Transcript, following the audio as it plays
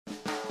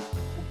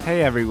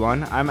Hey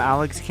everyone, I'm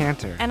Alex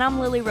Cantor. And I'm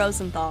Lily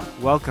Rosenthal.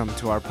 Welcome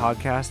to our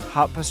podcast,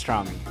 Hot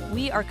Pastrami.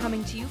 We are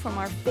coming to you from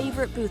our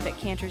favorite booth at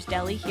Cantor's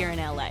Deli here in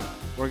LA.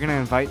 We're going to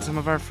invite some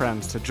of our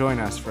friends to join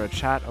us for a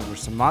chat over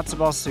some matzo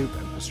ball soup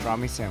and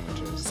pastrami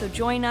sandwiches. So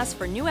join us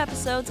for new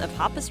episodes of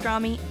Hot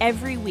Pastrami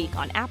every week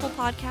on Apple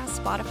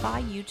Podcasts,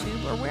 Spotify,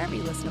 YouTube, or wherever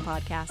you listen to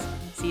podcasts.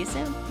 See you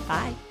soon.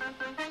 Bye.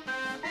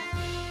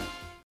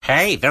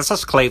 Hey, this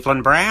is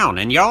Cleveland Brown,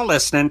 and you're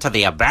listening to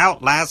the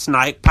About Last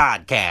Night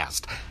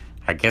podcast.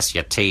 I guess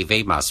your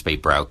TV must be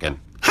broken.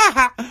 Ha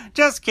ha!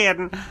 Just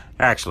kidding.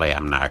 Actually,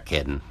 I'm not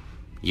kidding.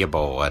 You're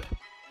bored.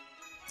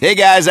 Hey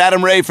guys,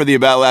 Adam Ray for the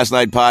About Last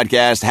Night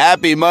podcast.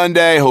 Happy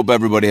Monday. Hope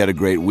everybody had a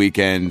great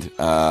weekend.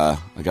 I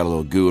got a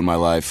little goo in my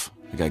life.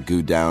 I got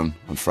gooed down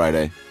on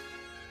Friday.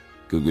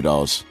 Goo goo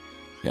dolls.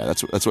 Yeah,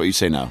 that's what you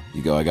say now.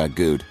 You go, I got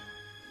gooed.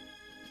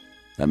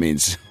 That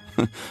means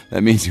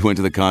you went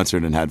to the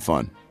concert and had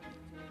fun.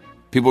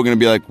 People are going to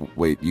be like,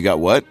 wait, you got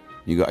what?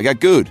 You go, I got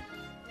gooed.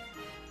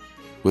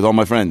 With all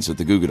my friends at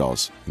the Goo Goo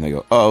Dolls. And they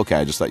go, oh, okay,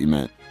 I just thought you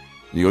meant.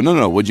 And you go,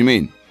 no, what'd you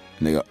mean?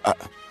 And they go,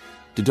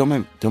 dude,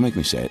 don't make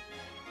me say it.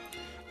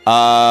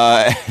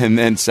 And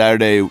then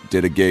Saturday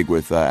did a gig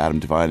with Adam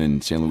Devine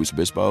in San Luis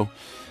Obispo.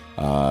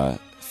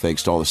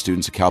 Thanks to all the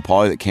students at Cal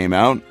Poly that came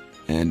out.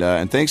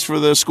 And thanks for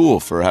the school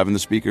for having the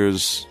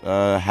speakers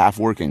half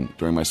working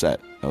during my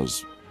set. That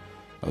was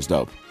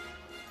dope.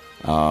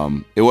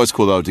 It was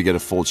cool, though, to get a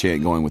full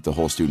chant going with the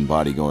whole student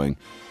body going.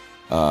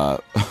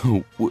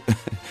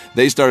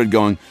 They started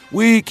going,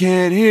 we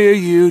can't hear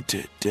you,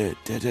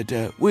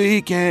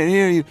 we can't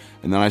hear you.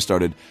 And then I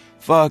started,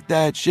 fuck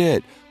that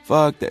shit,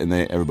 fuck that. And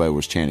everybody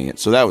was chanting it.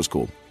 So that was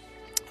cool.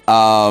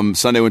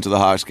 Sunday went to the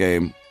Hawks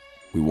game.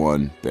 We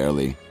won,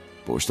 barely,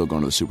 but we're still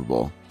going to the Super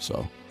Bowl.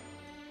 So,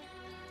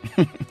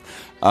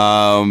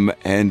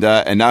 and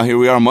now here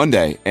we are on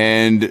Monday.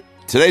 And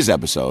today's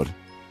episode,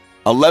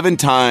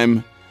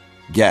 11-time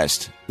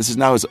guest. This is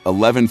now his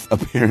 11th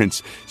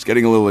appearance. It's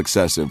getting a little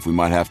excessive. We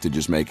might have to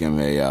just make him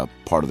a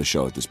part of the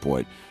show at this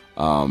point.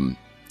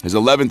 His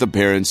 11th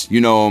appearance. You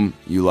know him.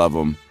 You love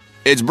him.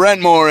 It's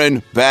Brent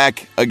Morin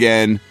back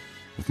again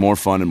with more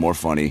fun and more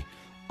funny.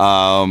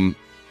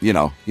 You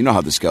know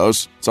how this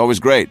goes. It's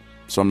always great.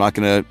 So I'm not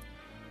gonna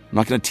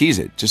tease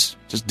it. Just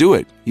do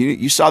it.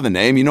 You saw the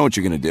name. You know what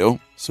you're gonna do.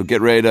 So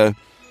get ready to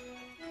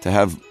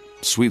have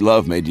sweet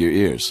love made to your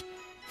ears.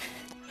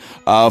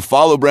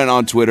 Follow Brent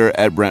on Twitter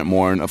at Brent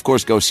Morin. Of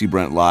course, go see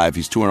Brent live.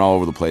 He's touring all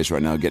over the place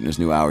right now, getting his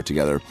new hour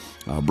together.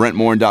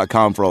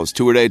 BrentMorin.com for all his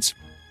tour dates.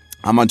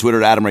 I'm on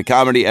Twitter at Adam Ray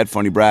Comedy, at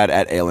Funny Brad,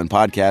 at ALN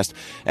Podcast,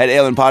 at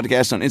ALN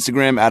Podcast on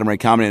Instagram, Adam Ray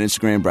Comedy on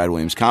Instagram, Brad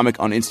Williams Comic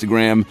on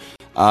Instagram.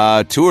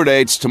 Tour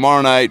dates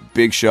tomorrow night,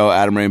 big show,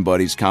 Adam Ray and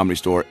Buddies Comedy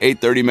Store,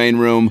 8:30 main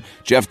room.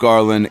 Jeff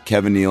Garland,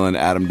 Kevin Nealon,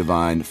 Adam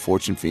Devine,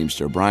 Fortune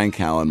Feimster, Brian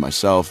Callen,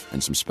 myself,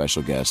 and some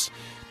special guests.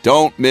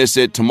 Don't miss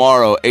it.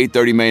 Tomorrow,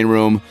 8:30 main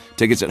room.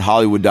 Tickets at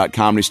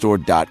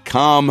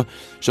hollywood.comedystore.com.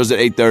 Shows at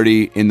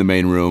 8:30 in the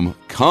main room.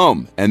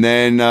 Come. And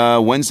then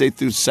Wednesday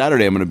through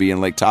Saturday, I'm going to be in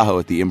Lake Tahoe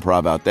at the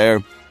Improv out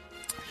there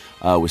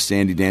with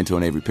Sandy Danto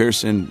and Avery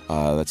Pearson.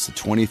 That's the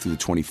 20th through the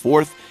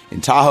 24th.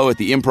 In Tahoe at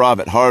the Improv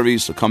at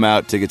Harvey's. So come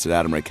out. Tickets at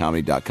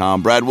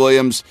adamraycomedy.com. Brad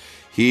Williams,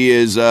 he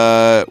is,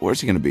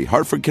 where's he going to be?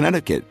 Hartford,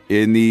 Connecticut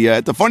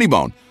at the Funny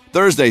Bone.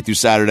 Thursday through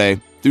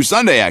Sunday,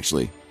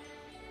 actually.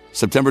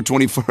 September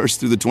 21st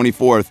through the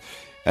 24th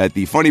at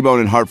the Funny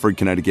Bone in Hartford,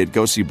 Connecticut.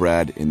 Go see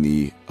Brad in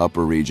the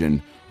upper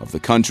region of the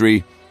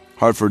country.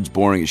 Hartford's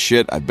boring as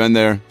shit. I've been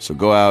there, so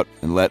go out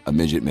and let a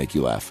midget make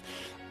you laugh.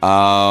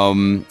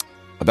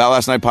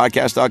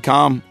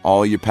 AboutLastNightPodcast.com,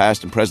 all your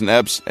past and present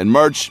eps and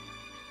merch.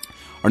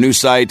 Our new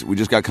site, we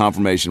just got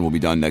confirmation, will be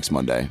done next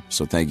Monday.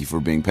 So thank you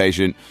for being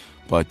patient.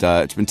 But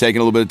it's been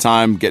taking a little bit of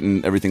time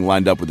getting everything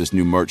lined up with this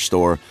new merch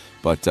store.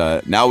 But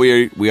now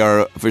we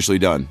are officially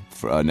done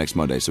for next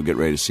Monday. So get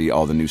ready to see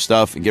all the new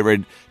stuff and get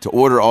ready to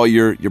order all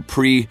your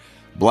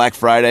pre-Black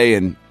Friday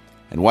and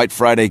White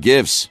Friday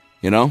gifts,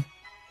 you know?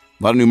 A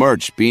lot of new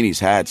merch, beanies,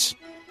 hats,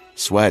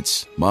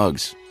 sweats,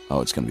 mugs.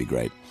 Oh, it's going to be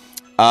great.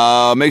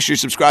 Make sure you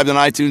subscribe on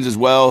iTunes as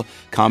well.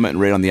 Comment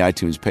and rate on the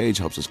iTunes page.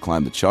 Helps us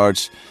climb the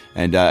charts.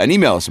 And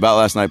email us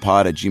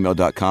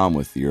aboutlastnightpod@gmail.com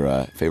with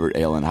your favorite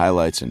ALN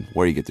highlights and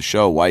where you get the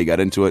show, why you got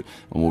into it.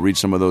 And we'll read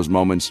some of those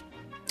moments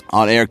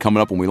on air coming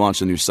up when we launch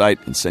the new site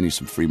and send you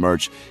some free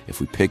merch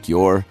if we pick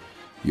your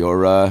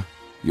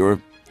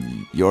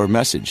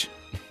message.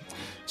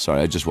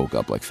 Sorry, I just woke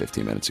up like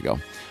 15 minutes ago.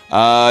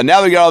 Now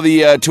that we got all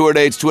the tour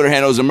dates, Twitter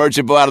handles, and merch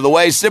info out of the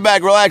way, sit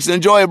back, relax, and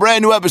enjoy a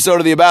brand new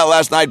episode of the About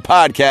Last Night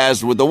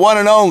podcast with the one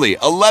and only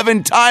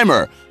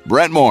 11-timer,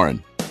 Brent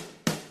Morin.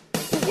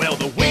 Well,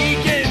 the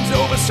weekend's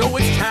over, so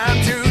it's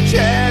time to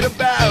chat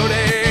about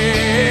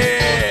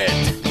it.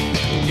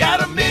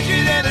 Got a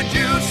midget and a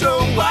Jew,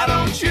 so why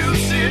don't you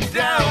sit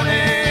down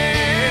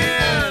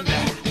and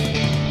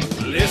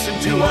listen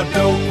to our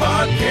dope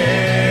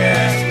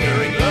podcast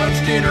during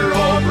lunch, dinner,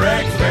 or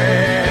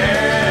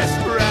breakfast.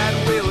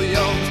 Brad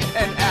Williams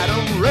and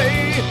Adam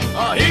Ray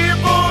are here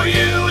for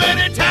you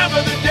any time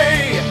of the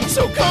day.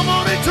 So come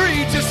on and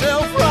treat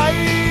yourself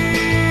right.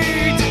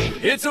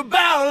 It's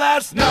about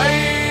last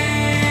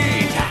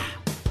night.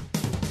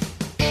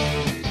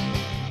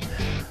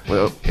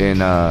 Well, in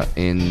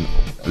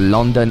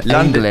London,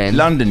 England.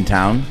 London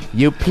town.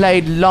 You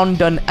played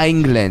London,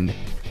 England.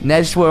 And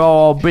that's where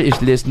all our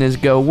British listeners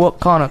go, what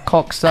kind of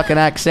cocksucking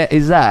accent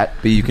is that?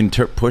 But you can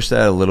push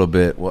that a little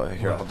bit. Well,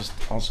 here,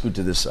 I'll scoot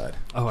to this side.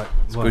 Oh,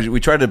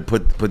 We try to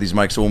put these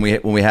mics so when we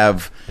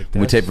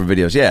tape for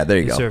videos. Yeah, there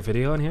you go. Is there a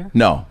video in here?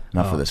 No,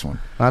 not for this one.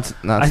 Not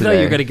I today. thought you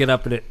were gonna get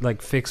up and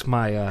fix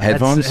my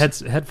Headphones?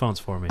 headphones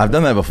for me. I've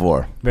done that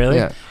before. Really?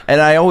 Yeah. And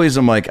I always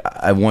am like,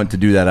 I want to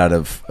do that out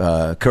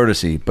of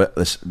courtesy, but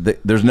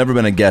there's never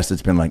been a guest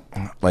that's been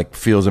like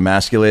feels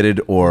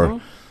emasculated or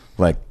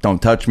like,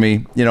 don't touch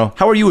me. You know,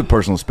 how are you with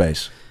personal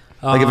space?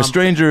 Like if a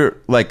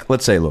stranger, like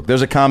let's say, look,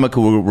 there's a comic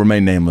who will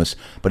remain nameless,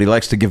 but he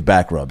likes to give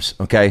back rubs.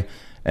 Okay,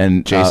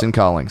 and Jason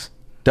Collins.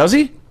 does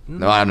he?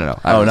 No, I don't know.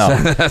 Oh, no. I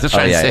was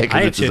trying to say I because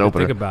ain't it's his shit to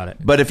opener. think about it.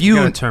 But if I'm you,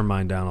 gonna turn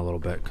mine down a little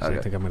bit because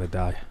I think I'm gonna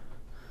die.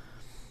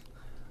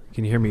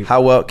 Can you hear me?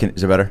 how well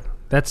is it better?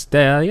 That's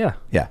yeah.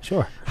 Yeah,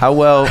 Sure. How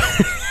well,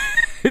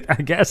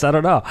 I guess I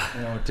don't know.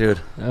 dude?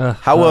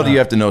 How well do you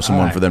have to know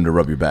someone for them to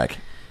rub your back?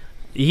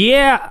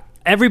 Yeah,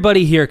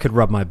 everybody here could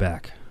rub my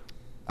back.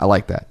 I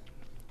like that.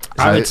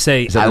 I would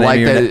say. that I the like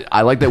name of your that.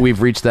 I like that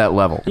we've reached that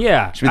level.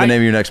 Yeah. Should be the name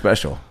of your next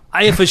special.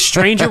 If a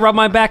stranger rubbed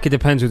my back, it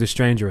depends who the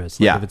stranger is.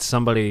 Like Yeah. If it's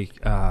somebody,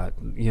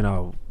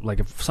 like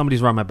if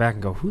somebody's rubbed my back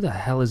and go, who the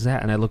hell is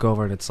that? And I look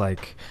over and it's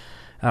like,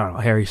 I don't know,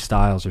 Harry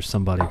Styles or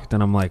somebody.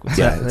 Then I'm like,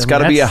 Yeah, it's got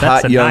to be a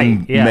hot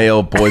young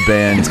male boy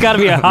band. It's got to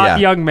be a hot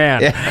Yeah. young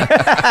man.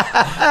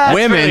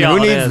 Women, really all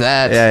who it needs is.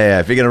 that? Yeah.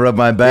 If you're gonna rub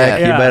my back,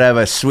 Yeah. you better have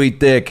a sweet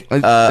dick.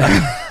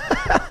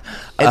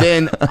 And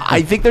then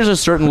I think there's a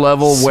certain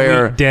level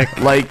where, dick.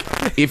 like,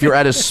 if you're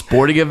at a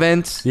sporting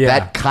event, Yeah.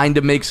 that kind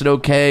of makes it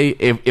okay.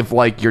 If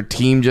like your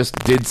team just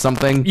did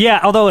something. Yeah,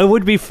 although it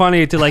would be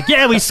funny to like,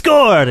 yeah, we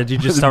scored, and you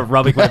just start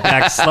rubbing my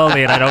back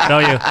slowly, and I don't know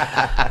you.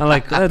 I'm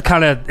like, that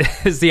kind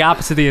of is the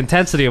opposite of the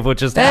intensity of what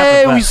just Hey,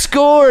 happened. we but-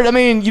 scored. I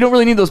mean, you don't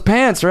really need those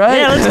pants, right?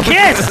 yeah, let's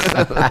kiss.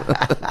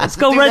 Let's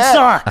go Red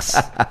Sox.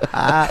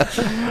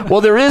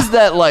 Well, there is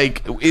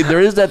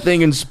that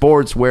thing in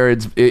sports where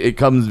it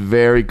comes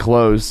very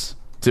close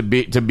to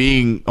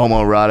being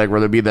homoerotic,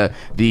 whether it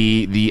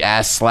be the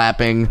ass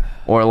slapping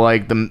or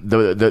like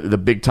the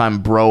big time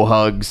bro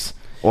hugs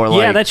or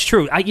like Yeah, that's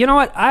true. You know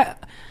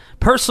what?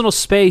 Personal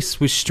space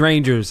with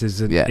strangers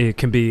it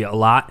can be a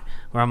lot.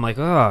 Where I'm like,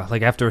 oh,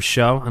 like after a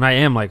show, and I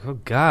am like, oh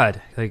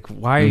God, like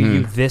why are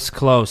you this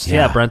close?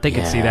 Yeah, Brent, they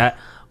can see that.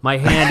 My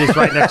hand is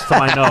right next to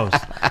my nose.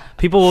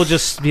 People will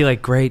just be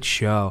like, great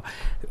show.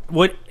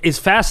 What is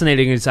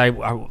fascinating is I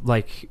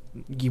like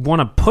you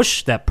want to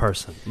push that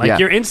person. Like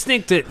your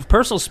instinct to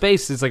personal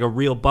space is like a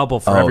real bubble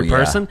for every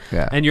person.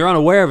 Yeah. And you're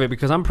unaware of it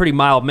because I'm pretty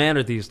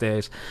mild-mannered these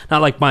days.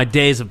 Not like my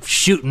days of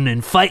shooting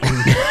and fighting.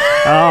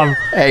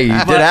 Hey,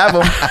 you did have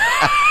them.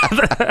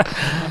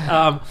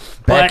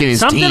 back in his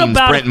something teens,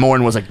 about Brent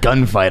Morin was a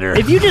gunfighter.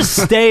 if you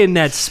just stay in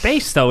that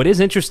space, though, it is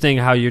interesting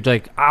how you're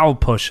like, I'll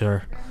push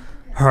her.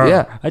 Her.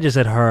 Yeah. I just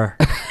said her.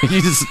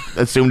 You just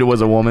assumed it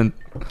was a woman.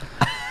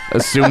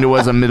 Assumed it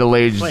was a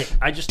middle-aged Wait,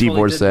 I just totally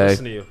didn't divorcee.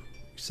 listen to you. You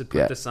said put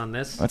Yeah. this on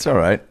this. That's all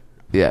right.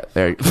 Yeah,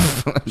 there.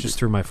 Just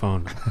threw my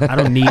phone. I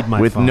don't need my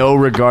With phone. no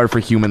regard for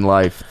human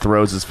life,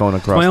 throws his phone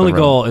across My only the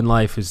room. goal in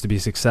life is to be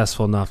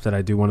successful enough that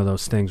I do one of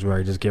those things where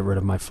I just get rid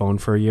of my phone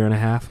for a year and a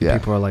half. Yeah.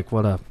 People are like,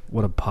 "What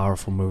a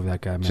powerful move that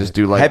guy made." Just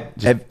do like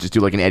just do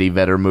like an Eddie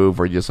Vedder move,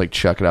 where you just like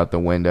chuck it out the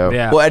window.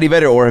 yeah. Well, Eddie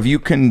Vedder, or have you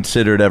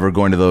considered ever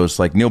going to those?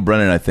 Like Neil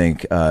Brennan, I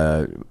think,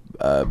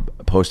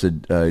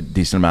 posted a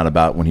decent amount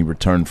about when he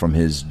returned from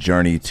his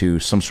journey to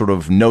some sort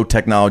of no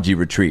technology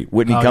retreat.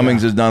 Whitney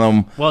Cummings has done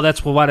them. Well,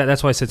 that's why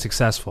I said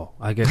successful.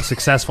 I get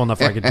successful enough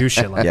where I can do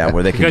shit like that. Yeah,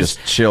 where they can Because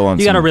just chill on.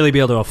 You got to some- really be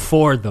able to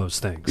afford those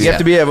things. You have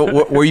to be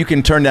able where you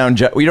can turn down.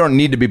 You don't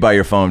need to be by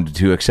your phone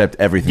to accept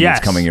everything Yes.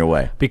 that's coming your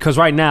way. Because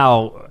right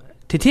now,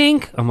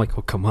 tink, I'm like,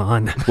 oh, come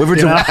on.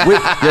 Wizards, You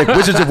know?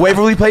 Wizards of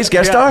Waverly Place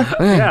guest star.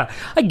 Yeah,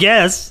 I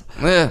guess.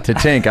 To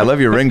Tink, I love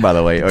your ring, by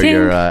the way. Or Tink.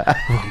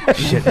 your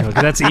Shit, no,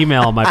 that's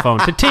email on my phone.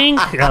 Tink.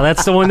 Yeah,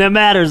 that's the one that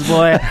matters,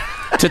 boy.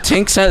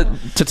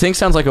 Tatink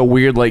sounds like a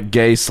weird like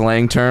gay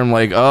slang term.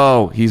 Like,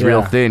 oh, he's real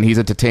Yeah. thin. He's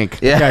a tatink.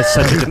 Yeah. That guy's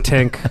such a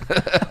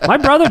tink. My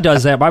brother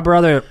does that. My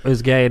brother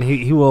is gay, and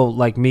he will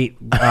like meet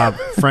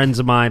friends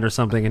of mine or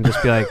something, and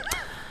just be like,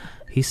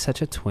 "He's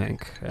such a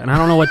twink," and I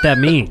don't know what that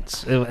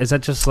means. Is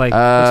that just like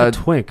what's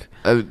a twink?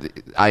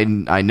 I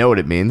know what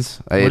it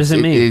means. What does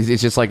it mean?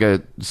 It's just like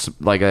a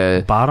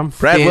Bottom?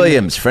 Brad Thin.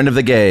 Williams, friend of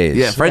the gays.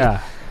 yeah. Fred,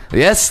 Yeah.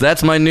 Yes,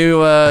 that's my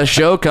new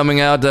show coming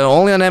out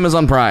only on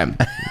Amazon Prime.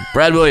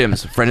 Brad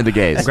Williams, friend of the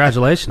gays.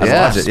 Congratulations.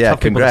 Yeah. It's Yeah,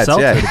 tough people to congrats,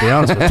 sell yeah. to be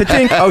honest with you. To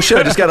Tink. Oh shit!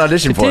 I just got an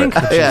audition for it.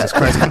 Tink. Jesus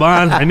Christ, come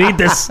on. I need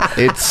this.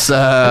 It's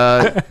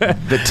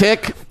the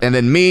tick, and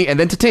then me, and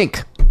then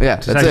Tatink. Yeah,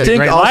 that's That's it. a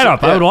great also-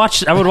 lineup. yeah.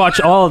 I would watch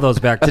all of those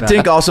back to To back.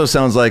 Tink also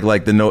sounds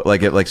like the note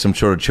like some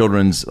sort of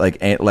children's like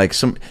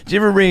some. Did you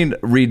ever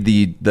read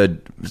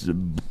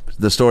the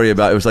the story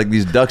about, it was like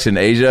these ducks in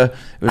Asia.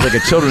 It was like a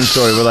children's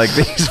story where like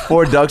these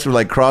 4 ducks would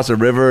like cross a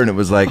river, and it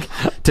was like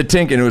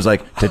Tatink, and it was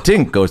like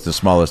Tatink goes to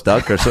smallest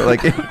duck, or so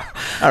like.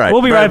 All right,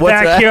 We'll be Brad, right what's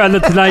back that? here on the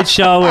Tonight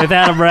Show with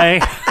Adam Ray.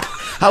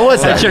 How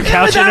was that? That's your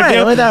couch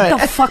interview. What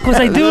the fuck was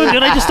I doing?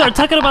 Did I just start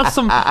talking about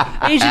some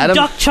Asian Adam-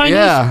 duck Chinese?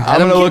 yeah. I'm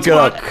gonna look it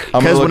up.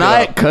 Because when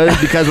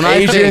I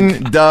Asian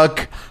think,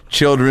 duck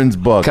children's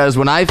book. because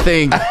when I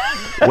think,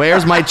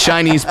 where's my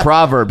Chinese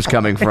proverbs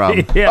coming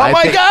from? Yeah. Oh I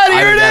my think- God! I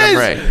Here think Adam it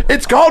Ray. is.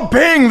 It's called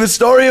Ping. The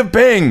story of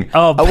Ping.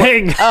 Oh,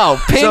 Ping.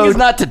 Oh, Ping So- is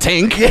not to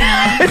Tink.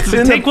 It's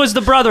in Tink was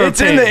the brother of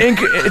It's in Ping. the Ink.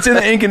 It's in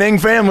the Ink and Ing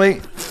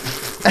family.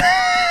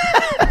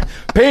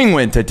 Ping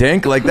went to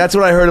Tink. Like that's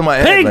what I heard in my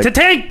head. Ping like, to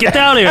Tink, get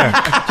down here.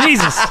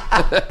 Jesus.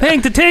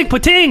 Ping to Tink,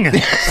 Pating.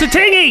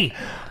 Satingy.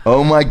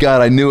 oh my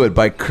God! I knew it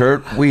by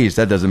Kurt Weiss.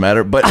 That doesn't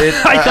matter. But it.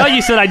 I thought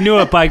you said I knew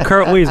it by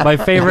Kurt Weiss, my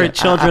favorite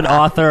children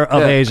author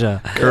of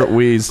Asia. Kurt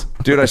Weiss.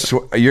 Dude, I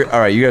swear. All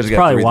right, you guys got to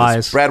probably read wise.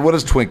 this. Brad, what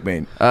does twink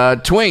mean?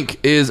 Twink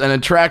is an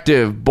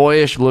attractive,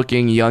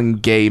 boyish-looking young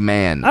gay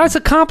man. Oh, it's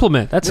a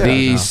compliment. That's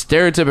The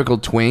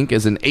stereotypical twink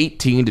is an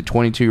 18 to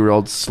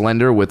 22-year-old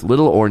slender with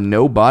little or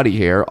no body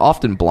hair,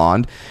 often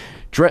blonde,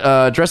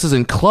 dresses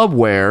in club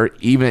wear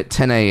even at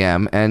 10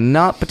 a.m., and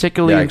not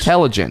particularly Yikes.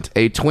 intelligent.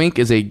 A twink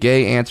is a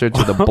gay answer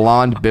to the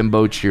blonde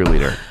bimbo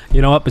cheerleader.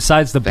 You know what?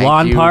 Besides the Thank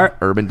blonde you, part,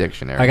 Urban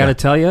Dictionary. I got to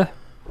tell you,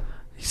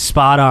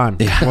 spot on.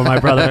 Well, my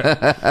brother,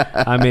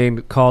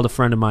 called a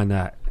friend of mine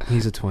that.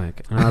 He's a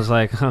twink. And I was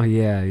like, oh,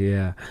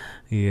 yeah.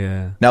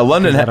 Now,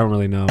 London. I don't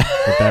really know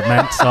what that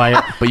meant. So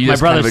But you my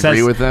just brother kind of says,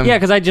 agree with them? Yeah,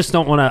 because I just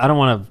don't want to. I don't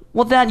want to.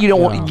 Well, that you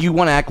don't want. You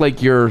want to act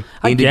like you're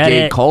I into get gay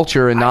it.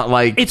 culture and not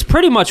like. It's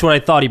pretty much what I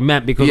thought he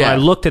meant because Yeah. when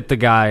I looked at the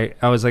guy,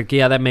 I was like,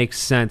 yeah, that makes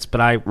sense.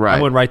 But I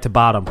went right to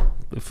bottom.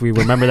 If we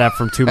remember that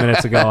from 2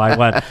 minutes ago, I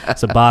went,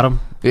 it's a bottom.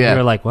 Yeah. And you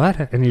were like,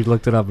 what? And you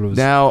looked it up and it was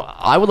Now,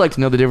 I would like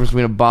to know the difference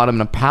between a bottom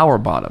and a power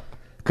bottom.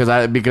 Because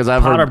I've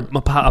powder,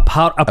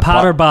 heard a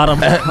powder bottom.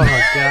 Oh,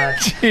 my God.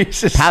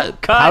 Jesus.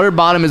 powder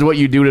bottom is what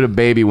you do to the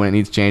baby when it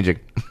needs changing.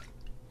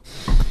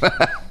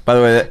 By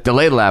the way, that,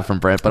 Delayed laugh from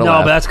Brent, but a No,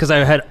 laugh. but that's because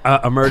I had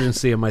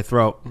emergency in my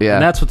throat. Yeah.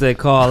 And that's what they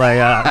call a...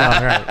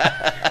 right.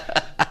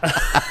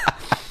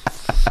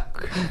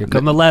 Here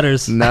come the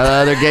letters.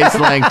 Another gay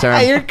slang term.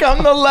 here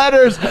come the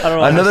letters.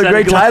 Another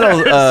great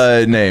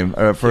title name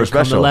for a Here come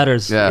special. the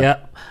letters. Yeah.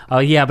 Yeah. Oh,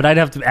 yeah, but I'd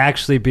have to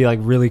actually be like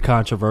really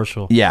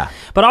controversial. Yeah.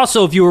 But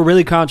also, if you were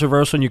really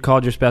controversial and you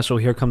called your special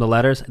 "Here Come the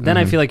Letters," then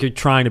I feel like you're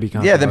trying to be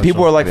controversial. Yeah, then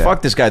people are like,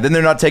 fuck this guy. Then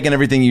they're not taking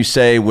everything you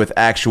say with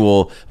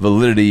actual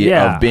validity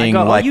of being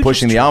I go, like you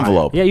pushing just the try.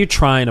 envelope. Yeah, you're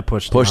trying to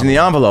push Pushing the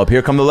envelope.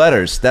 Here come the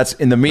letters. That's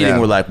in the meeting. Yeah.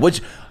 We're like,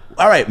 which?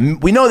 All right,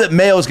 we know that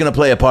mail is going to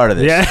play a part of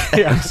this.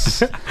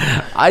 Yeah.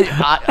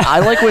 I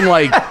like when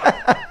like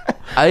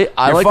I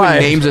like when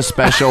fired. names of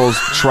specials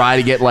try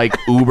to get like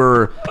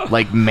uber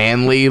like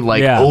manly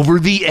like Yeah. over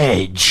the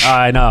edge.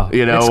 I know.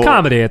 You know, it's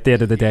comedy at the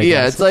end of the day.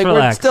 yeah, guys. it's like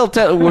Relax.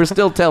 we're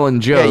still telling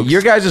Yeah, jokes.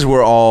 your guys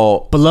were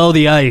all. below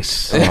the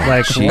ice.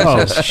 Like,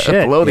 whoa,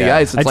 shit. Below the Yeah.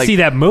 ice. It's I'd like see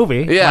that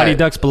movie. Yeah. Mighty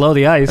Ducks Below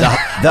the Ice.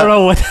 I don't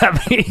know what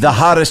that means. The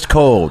hottest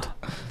cold.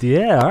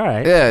 Yeah, all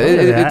right. Yeah, Look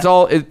at that. it's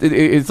all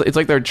it's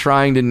like they're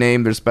trying to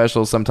name their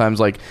specials sometimes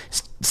like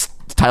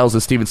titles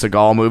of Steven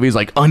Seagal movies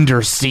like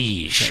Under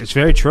Siege. It's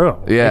very true.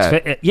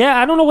 Yeah. Yeah,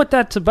 I don't know what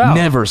that's about.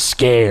 Never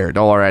Scared.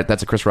 Oh, all right,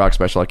 that's a Chris Rock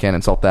special. I can't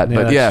insult that, Yeah,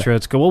 but that's yeah, true.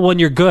 It's good. Well, when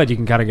you're good, you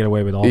can kind of get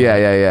away with all yeah,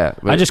 that.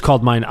 yeah. I just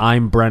called mine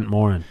I'm Brent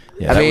Morin.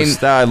 Yeah, I mean-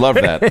 I love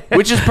that.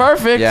 which is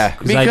perfect. Yeah.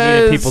 Because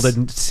I needed people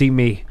to see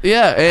me.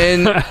 Yeah,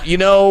 and you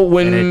know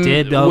when And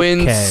it did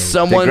when okay.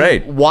 someone Did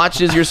great.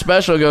 watches your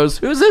special, goes,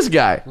 "Who's this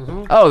guy?"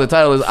 Oh, the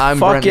title is "I'm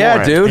Fuck Brent yeah,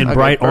 Morin. dude. In Okay,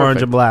 bright orange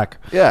perfect. and black.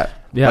 Yeah,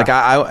 Yeah. Like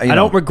I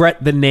don't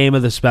regret the name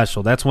of the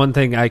special. That's one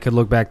thing I could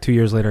look back 2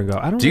 years later and go,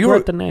 I don't you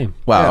regret re- the name.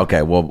 Wow.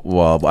 Okay.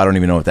 Well, I don't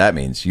even know what that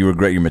means. You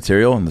regret your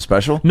material in the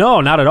special?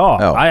 No, not at all.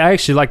 Oh. I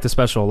actually like the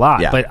special a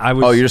lot. Yeah. But I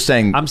was. Oh, you're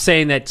saying- I'm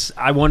saying that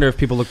I wonder if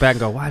people look back and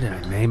go, why did I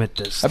name it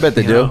this? I bet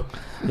they You do. know?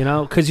 You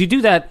know, because you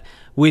do that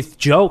with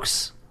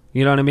jokes.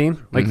 You know what I mean?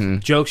 Like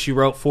jokes you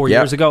wrote 4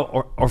 Yeah. years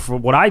ago, or for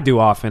what I do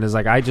often is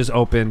like I just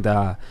opened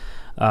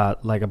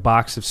like a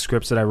box of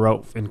scripts that I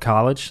wrote in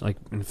college, like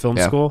in film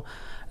Yeah. school,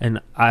 and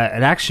it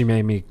actually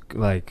made me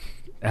like.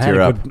 I had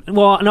Tear a up. good,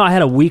 well, no, I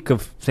had a week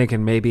of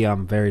thinking maybe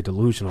I'm very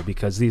delusional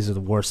because these are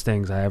the worst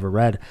things I ever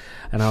read,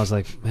 and I was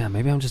like, man,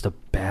 maybe I'm just a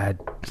bad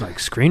like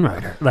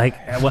screenwriter. Like,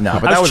 well, No,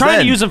 but I that was was trying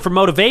then. to use them for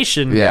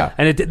motivation, Yeah.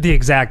 and it did the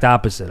exact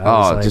opposite. I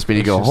was Oh, like, just made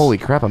you it's go, "Holy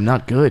crap, I'm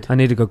not good." I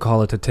need to go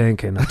call it a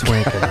tink and a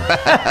twink and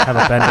have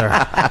a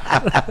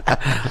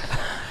bender.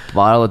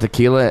 Bottle of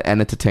tequila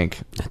and a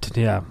tink.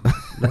 Yeah,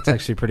 that's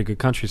actually a pretty good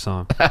country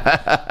song.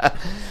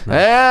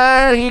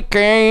 And he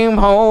came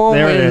home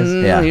There it is.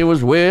 and Yeah. he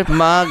was with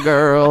my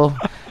girl.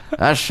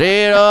 I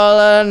said all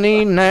I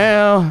need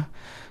now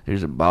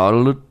is a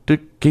bottle of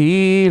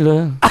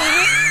tequila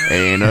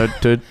and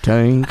a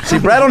tank. See,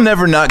 Brad will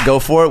never not go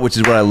for it, which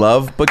is what I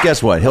love. But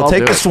guess what? He'll I'll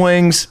take do the it.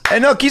 swings.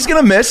 And look, he's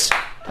gonna miss.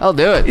 I'll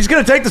do it. He's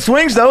gonna take the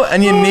swings though,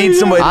 and you need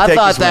somebody to I take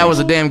thought the that swings. was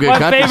a damn good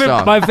country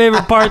song. My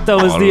favorite part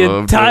though was the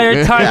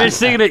entire time Yeah. you're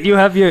singing it, you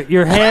have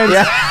your hands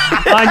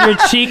on your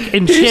cheek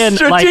and chin,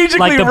 like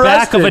strategically the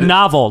back of a rested.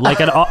 novel, like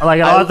an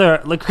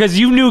author, because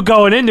you knew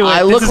going into it,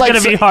 I this look is like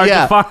going to be hard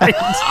to find.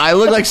 I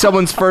look like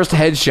someone's first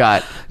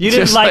headshot. You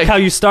didn't Just like how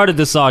you started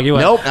the song. You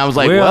went, Nope. I was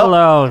like, we're well,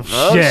 alone.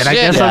 oh, Shit, I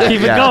guess shit. I'll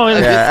keep it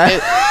going.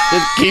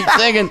 Just keep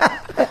singing.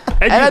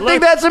 And And I you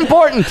think looked- that's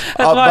important. that's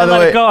why by I the let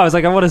way- it go. I was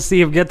like, I want to see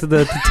him get to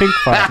the tink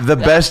part. The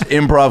best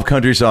improv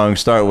country songs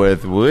start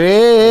with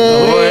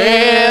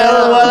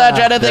Well, I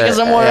try to think of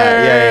some words.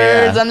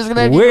 yeah. I'm just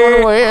gonna Well.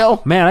 do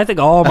well. Man, I think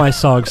all my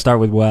songs start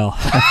with well.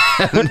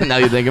 Now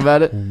you think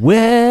about it.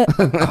 Well.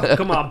 Oh,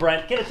 come on,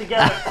 Brent, get it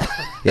together.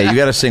 Yeah, you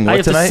got to sing I what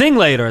have tonight? to sing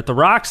later at the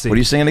Roxy. What are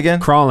you singing again?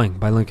 Crawling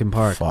by Linkin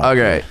Park. Fuck.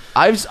 Okay,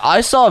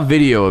 I saw a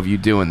video of you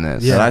doing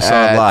this. Yeah. And I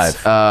saw it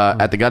live.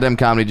 at the goddamn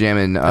Comedy Jam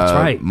in That's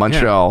right.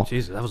 Montreal. Yeah.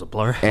 Jesus, that was a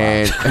blur.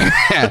 And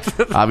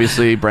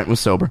obviously Brent was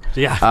sober.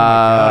 Yeah.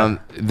 Oh my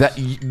That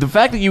the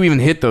fact that you even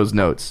hit those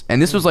notes,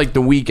 and this was like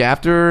the week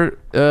after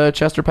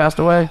Chester passed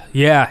away.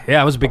 yeah,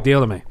 it was a big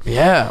deal to me.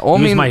 Yeah, well, I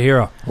He was mean, my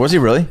hero. Was he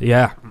really?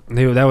 Yeah,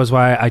 that was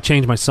why I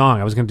changed my song.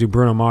 I was going to do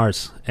Bruno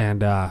Mars,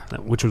 and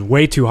which was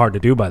way too hard to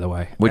do, by the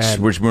way. Which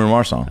And, Bruno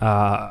Mars song?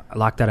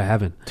 Locked Out of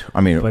Heaven.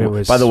 I mean, but it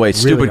was by the way, really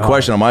stupid hard.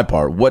 question on my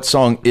part. What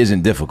song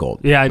isn't difficult?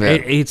 Yeah, Yeah.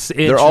 it's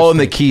They're all in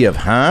the interesting. key of,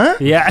 huh?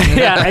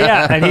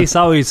 Yeah, and he's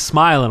always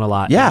smiling a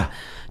lot. Yeah.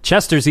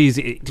 Chester's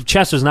easy.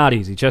 Chester's not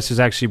easy. Chester's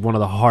actually one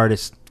of the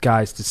hardest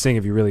guys to sing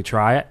if you really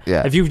try it.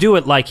 Yeah. If you do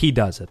it like he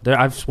does it.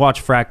 I've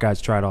watched frat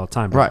guys try it all the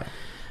time. Right.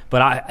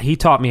 But he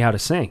taught me how to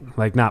sing,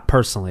 like not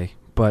personally,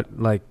 but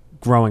like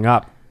growing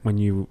up when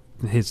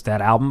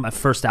that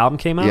first album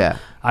came out. Yeah.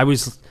 I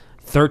was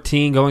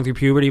 13, going through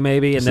puberty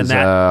maybe, and this then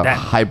is that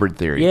Hybrid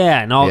Theory.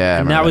 yeah, and all, Yeah, I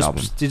and remember that that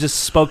was album. it. Just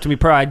spoke to me.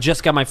 I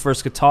just got my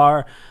first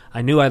guitar.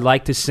 I knew I'd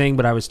like to sing,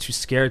 but I was too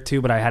scared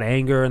to. But I had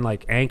anger and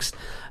like angst.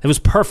 It was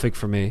perfect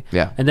for me.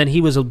 Yeah. And then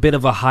he was a bit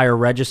of a higher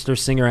register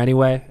singer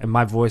anyway, and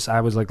my voice,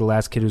 I was like the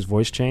last kid whose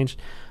voice changed.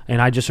 And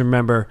I just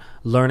remember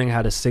learning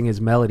how to sing his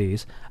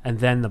melodies, and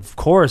then the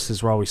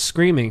choruses were always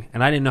screaming,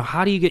 and I didn't know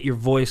how do you get your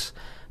voice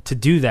to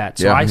do that.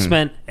 So Yeah. I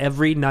spent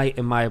every night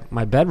in my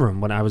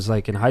bedroom when I was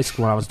like in high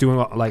school, when I was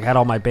doing like had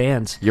all my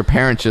bands. Your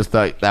parents just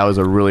thought that was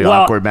a really Well,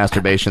 awkward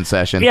masturbation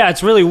session. Yeah,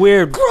 it's really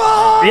weird.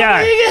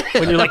 Yeah,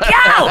 when you're like,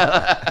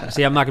 "Yow!"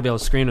 See, I'm not gonna be able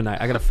to scream tonight.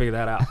 I gotta figure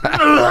that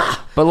out.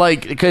 But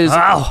like, because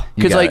Ow.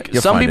 You got like it.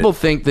 You'll some find people it.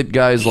 think that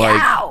guys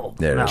like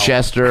There it is.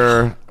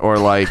 Chester or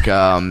like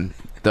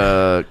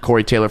the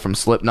Corey Taylor from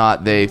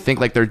Slipknot, they think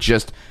like they're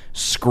just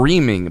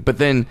screaming, but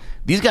then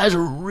these guys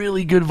are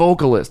really good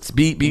vocalists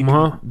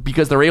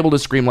because they're able to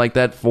scream like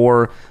that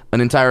for an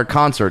entire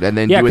concert and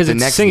then Yeah, do it because the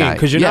it's next singing. night.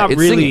 Because you're Yeah, not it's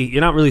really singing.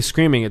 you're not really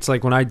screaming. It's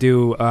like when I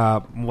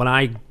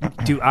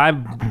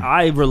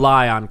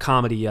rely on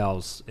comedy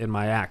yells in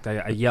my act.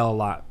 I yell a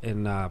lot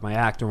in my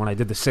act, or when I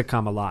did the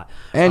sitcom a lot.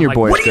 And I'm your like,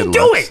 boy's what are you good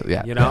doing? looks.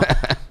 Yeah. You know.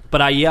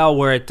 But I yell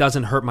where it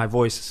doesn't hurt my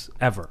voice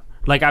ever.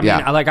 Like I mean,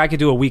 Yeah. I could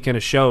do a weekend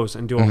of shows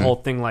and do a whole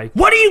thing like,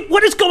 what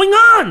is going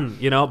on?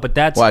 You know, but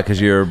that's Why?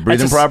 Because you're breathing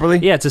that's a- properly?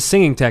 Yeah, it's a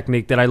singing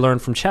technique that I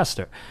learned from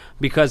Chester,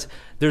 because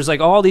there's like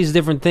all these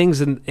different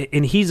things, and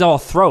he's all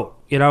throat,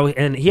 you know,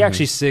 and he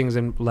actually sings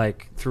and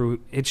like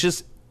through. It's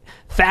just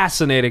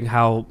fascinating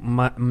how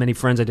many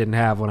friends I didn't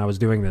have when I was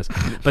doing this.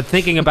 But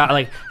thinking about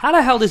like, how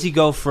the hell does he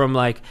go from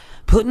like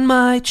putting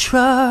my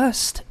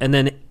trust and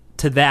then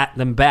to that,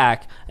 then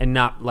back, and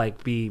not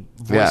like be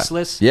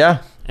voiceless?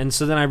 Yeah. And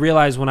so then I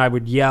realized when I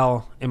would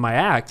yell in my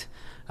act,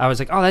 I was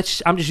like, oh,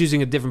 I'm just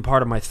using a different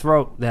part of my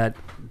throat.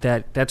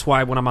 That's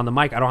why when I'm on the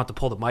mic, I don't have to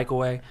pull the mic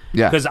away.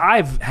 Yeah. Because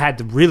I've had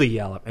to really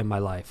yell in my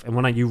life, and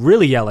when you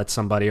really yell at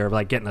somebody or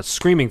like get in a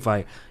screaming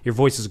fight, your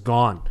voice is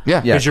gone.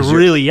 Yeah. Because you're 'cause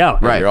really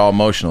yelling. Right. You're all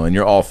emotional and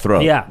you're all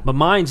throat. Yeah, but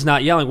mine's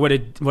not yelling.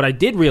 What I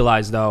did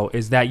realize though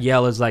is that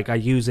yell is like I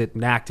use it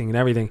in acting and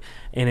everything,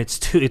 and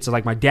it's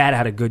like my dad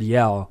had a good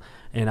yell.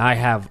 And I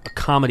have a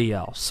comedy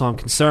yell, so I'm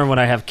concerned when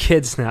I have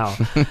kids now.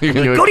 Like,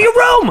 go to your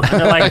room, and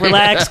they're like,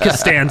 "Relax,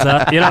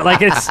 Costanza." You know, like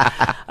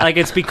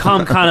it's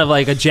become kind of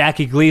like a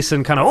Jackie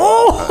Gleason kind of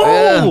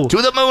Yeah. To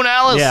the moon,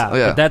 Alice. yeah.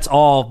 But that's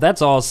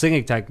all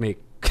singing technique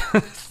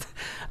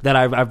that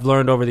I've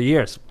learned over the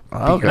years.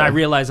 Okay. And I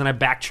realized, and I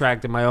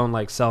backtracked in my own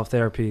like self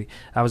therapy.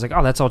 I was like,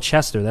 oh, that's all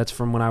Chester. That's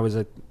from when I was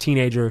a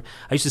teenager.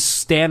 I used to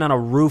stand on a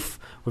roof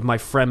with my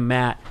friend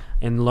Matt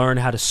and learn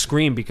how to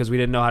scream because we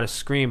didn't know how to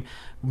scream.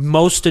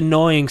 Most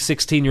annoying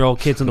 16-year-old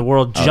kids in the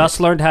world just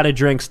learned how to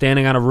drink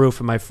standing on a roof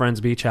in my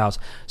friend's beach house,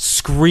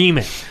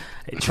 screaming,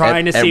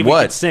 trying to At see if we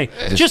what? could sing.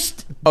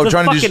 Just Oh, the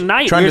trying to fucking do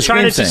night. trying We were to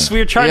trying to scream just sing. we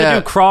were trying Yeah. to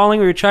do crawling.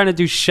 We were trying to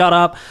do shut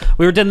up.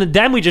 We were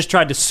then we just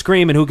tried to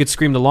scream and who could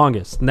scream the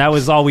longest, and that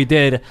was all we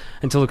did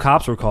until the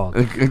cops were called.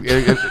 What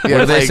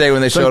did they say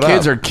when they showed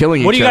Kids up? are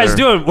killing What are each you guys other.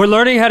 doing? We're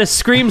learning how to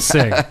scream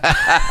sing.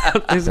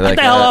 Get like,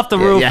 the hell off the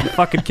roof, yeah. you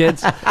fucking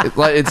kids.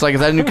 It's like is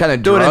that a new kind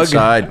of Do it drug?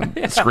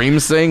 inside. Scream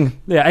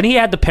sing. Yeah, and he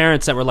had the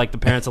parents that were like the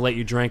parents that let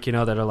you drink, that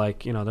are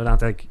like, they're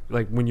not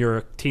like when you're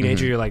a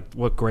teenager, you're like,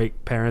 what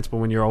great parents, but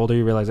when you're older,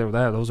 you realize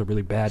those are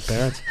really bad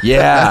parents.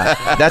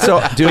 Yeah, that's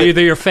all, dude.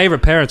 They're your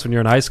favorite parents when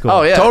you're in high school.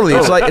 Oh yeah, Totally.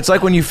 It's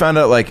like when you found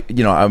out, like,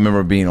 I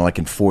remember being like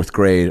in 4th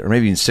grade or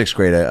maybe in 6th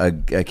grade,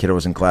 a kid I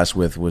was in class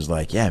with was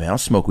like, yeah, man, I'll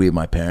smoke weed with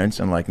my parents.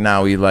 And like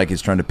now he like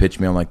is trying to pitch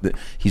me on like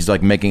he's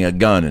like making a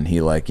gun and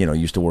he like,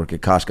 used to work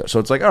at Costco. So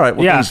it's like, all right,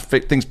 well, Yeah.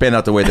 things panned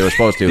out the way they were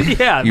supposed to.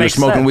 Yeah, it you were makes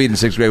smoking sense. weed in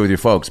 6th grade with your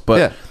folks. But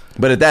Yeah.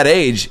 but at that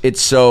age,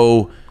 it's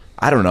so,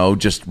 I don't know,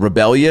 just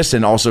rebellious,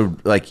 and also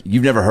like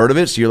you've never heard of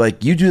it, so you're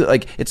like, you do,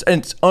 like, it's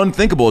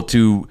unthinkable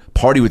to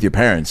party with your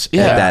parents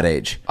at that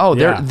age. Oh,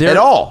 Yeah. there At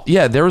all.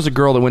 Yeah, there was a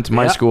girl that went to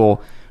my Yeah.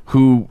 school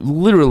who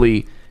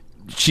literally,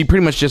 she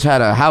pretty much just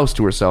had a house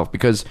to herself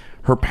because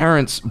her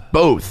parents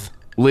both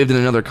lived in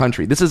another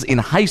country. This is in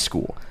high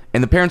school,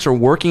 and the parents are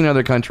working in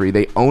another country.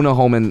 They own a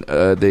home in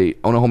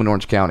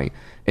Orange County,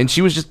 and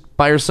she was just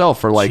by herself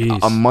for like Jeez.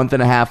 a month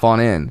and a half on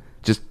end,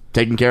 just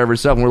taking care of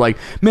herself. And we're like,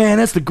 man,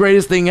 that's the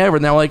greatest thing ever.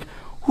 And they're like,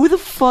 who the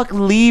fuck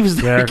leaves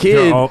their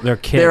kid, their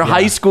kid, their yeah.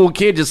 high school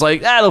kid, just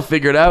like, they'll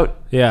figure it out.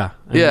 Yeah.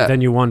 And Yeah.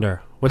 Then you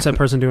wonder, what's that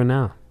person doing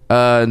now?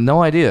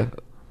 No idea.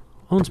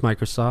 Owns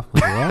Microsoft.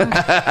 Like,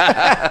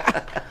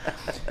 what?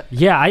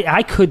 Yeah,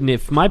 I couldn't,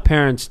 if my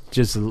parents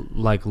just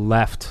like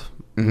left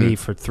me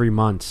for 3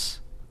 months,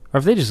 or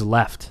if they just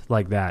left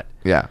like that.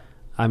 Yeah.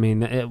 I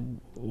mean,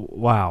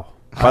 wow.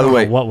 By the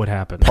way, what would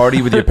happen?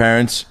 Party with your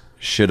parents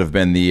should have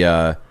been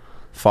the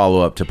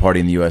follow-up to Party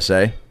in the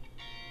USA.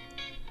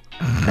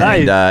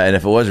 And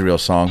if it was a real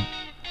song,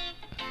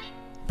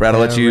 Brad,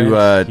 I'll let you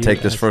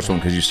take this first one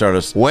because you started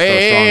us.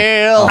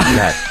 Well.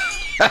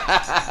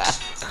 God.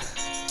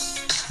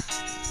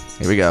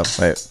 Here we go.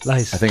 Wait,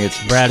 Nice. I think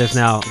it's Brad is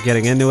now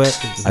getting into it.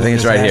 I think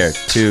it's right here.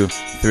 2,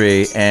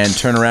 3, and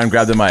turn around,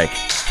 grab the mic.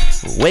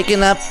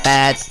 Waking up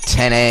at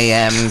 10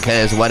 a.m.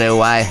 cause what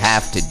do I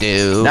have to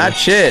do? Not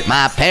shit.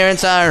 My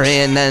parents are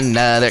in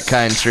another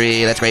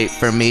country. That's great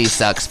for me,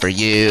 sucks for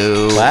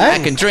you. What? I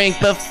can drink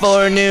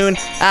before noon.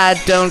 I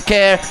don't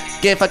care.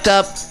 Get fucked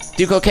up.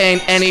 Do cocaine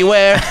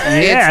anywhere. It's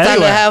time anywhere.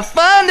 to have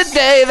fun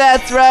today.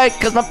 That's right.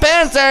 Cause my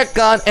parents are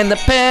gone. And the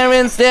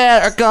parents,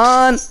 are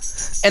gone.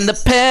 And the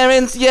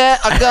parents,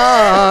 are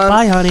gone.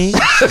 Bye, honey.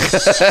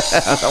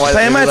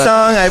 Play my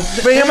song, I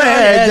bring my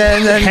head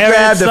and then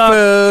grab the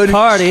food.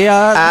 Party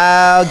on.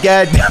 I'll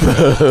get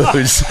the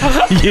booze.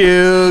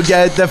 You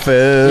get the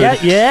food.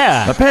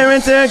 Yeah. My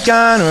parents are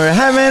gone, we're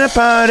having a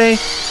party.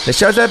 The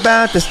show's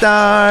about to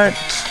start.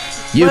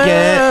 You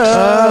can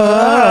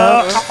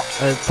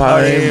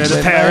party. The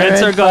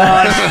parents are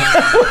gone.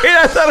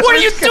 What are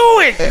you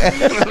doing?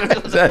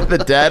 Is that the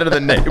dad or the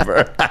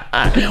neighbor?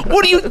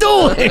 What are you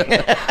doing?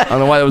 I don't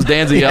know why that was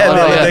Danzig.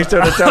 Next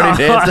door to Tony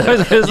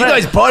Danza. You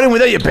guys partying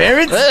without your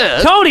parents?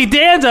 Tony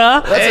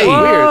Danza. Hey,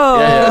 Whoa.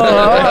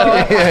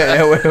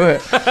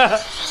 wait.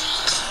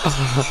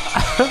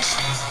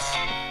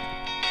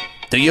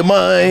 Do you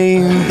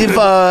mind if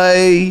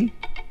I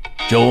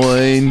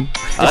join?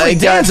 I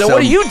got Danza, what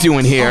are some- you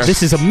doing here?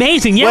 This is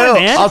amazing. Yeah, Well,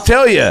 man. I'll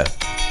tell you.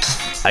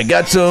 I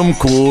got some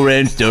Cool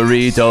Ranch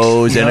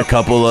Doritos and a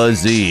couple of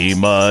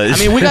Zimas. I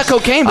mean, we got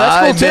cocaine, but that's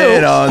I've cool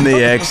been too. on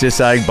the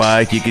exercise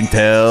bike, you can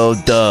tell,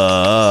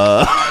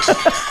 duh.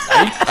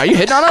 Are you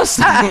hitting on us?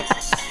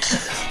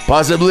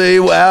 Possibly,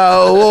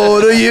 how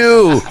old are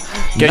you?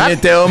 Can you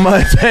tell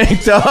my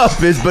tank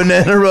top is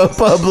Banana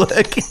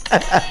Republic?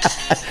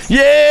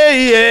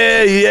 Yeah.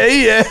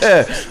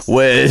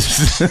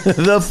 Where's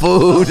the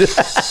food?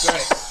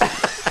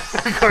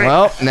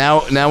 Well,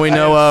 now we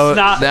know.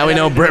 not- Now we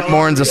know Brett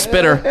Morin's a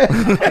spitter.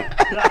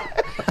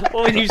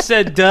 When you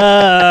said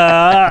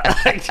duh,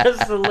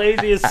 just the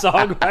laziest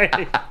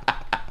songwriting.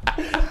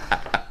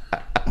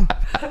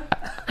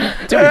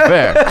 To be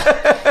fair,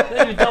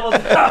 Then you double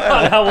down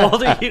on how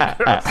old are you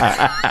girls?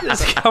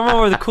 Just come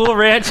over with a Cool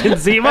Ranch and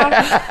Zima.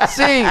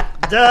 see,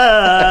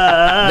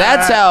 Duh.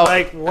 That's how-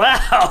 Like,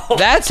 wow.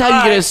 that's how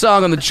you get a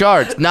song on the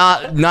charts.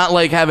 Not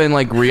like having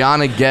like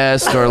Rihanna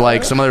guest or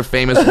like some other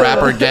famous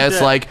rapper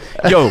guest. Like,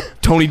 yo,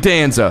 Tony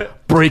Danza,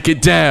 break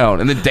it down,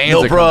 and then Danza No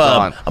comes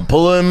problem. on. I'm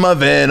pulling my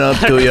van up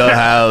to your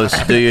house.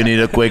 Do you need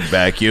a quick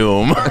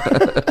vacuum?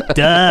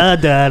 Da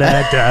da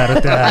da da da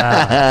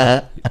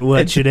da.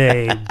 What's your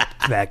name?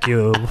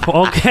 Vacuum.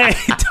 Okay,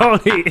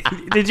 Tony.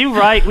 Did you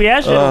write? We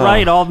asked you to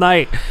write all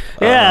night.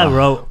 Yeah, I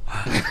wrote.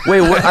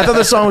 Wait, what? I thought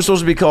the song was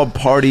supposed to be called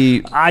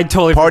 "Party." I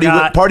totally Party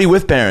forgot. party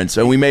with parents,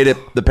 and we made it.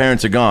 The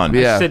parents are gone.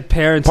 Yeah. Said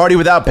parents. Party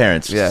without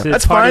parents. Yeah. Said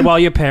That's party fine. while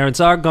your parents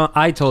are gone.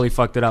 I totally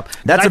fucked it up.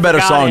 That's I a better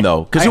forgot song it.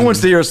 though, because who wants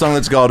to hear a song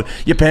that's called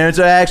 "Your Parents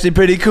Are Actually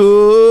Pretty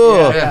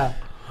Cool"? Yeah.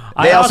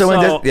 They also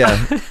went.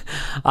 Yeah.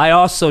 I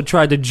also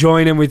tried to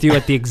join in with you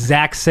at the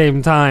exact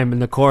same time in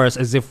the chorus,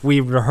 as if we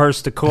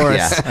rehearsed the chorus.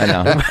 Yeah, I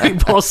know. And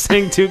we both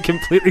sing two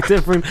completely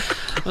different.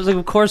 I was like,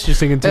 of course you're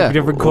singing two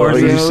different What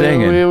choruses. were you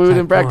singing? We Like,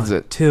 didn't practice 1,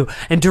 it. 2,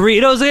 and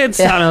Doritos and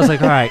sound. I was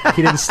like, all right,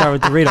 he didn't start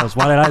with Doritos.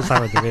 Why did I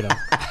start with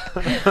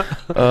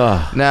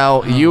Doritos?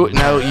 Now you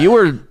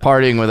were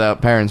partying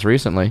without parents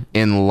recently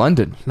in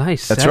London.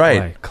 Nice. That's segue.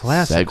 right.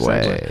 Classic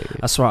Segue.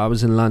 That's right. I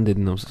was in London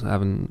and I was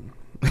having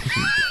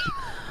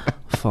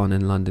fun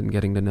in London,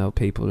 getting to know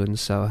people in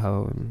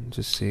Soho and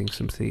just seeing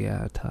some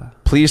theatre.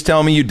 Please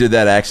tell me you did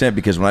that accent,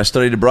 because when I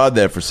studied abroad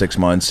there for 6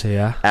 months,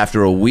 Yeah.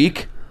 after a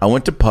week, I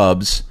went to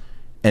pubs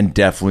and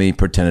definitely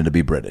pretended to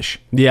be British.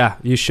 Yeah,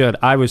 you should.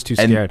 I was too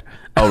And- scared.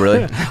 Oh,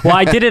 really? Well,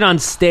 I did it on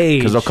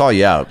stage. Because they'll call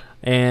you out.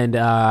 And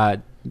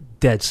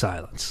dead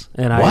silence.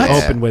 And What?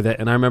 I opened with it.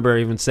 And I remember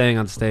even saying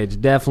on stage,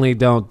 definitely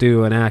don't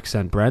do an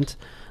accent, Brent.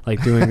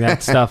 Like doing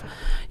that stuff.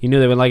 You knew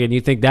they would like it. And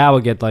you think that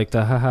would get like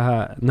the ha ha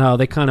ha. No,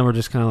 they kind of were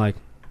just kind of like,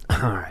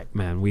 all right,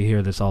 man, we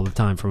hear this all the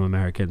time from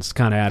Americans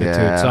kind of attitude.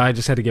 Yeah. So I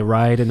just had to get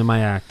right into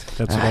my act.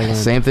 That's what I learned.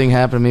 Same thing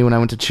happened to me when I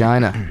went to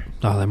China.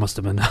 Oh, that must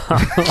have been.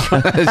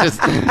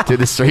 Just did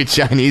the straight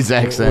Chinese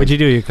accent. What'd you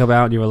do? You come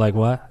out and you were like,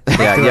 what?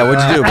 Yeah,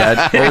 what'd you do, Brad?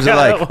 What was it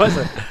like? What was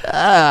it?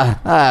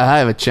 I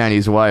have a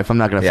Chinese wife. I'm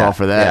not going to fall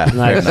for that.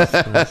 Yeah, fair Nice.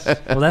 enough. Nice.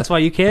 Well, that's why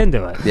you can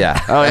do it. Yeah.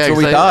 Oh, That's yeah, what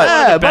we 'cause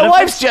thought. Yeah, my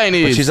wife's But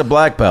Chinese. she's a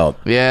black belt.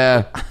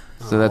 Yeah.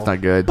 So that's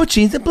not good. But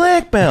she's a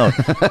black belt.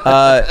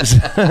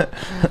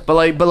 But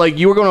like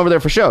you were going over there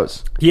for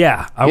shows.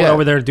 Yeah, I went Yeah.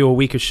 over there to do a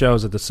week of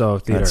shows at the Soho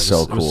Theater. That's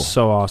so It cool. was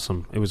so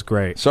awesome. It was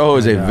great. Soho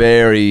is a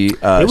very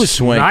it was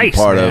swanky nice,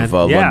 part man.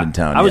 of Yeah. London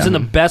town. I was yeah. in the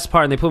best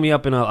part, and they put me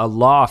up in a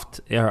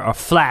loft or a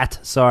flat.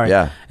 Sorry,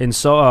 Yeah. in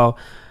Soho.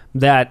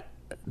 That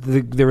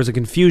there was a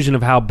confusion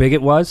of how big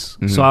it was.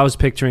 Mm-hmm. So I was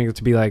picturing it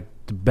to be like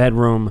the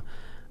bedroom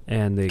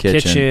and the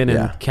kitchen and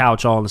yeah.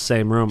 couch all in the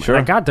same room. Sure.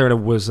 And I got there,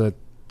 and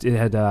it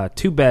had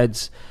 2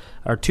 beds.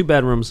 Or 2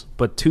 bedrooms,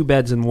 but 2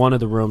 beds in one of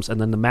the rooms, and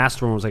then the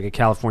master room was like a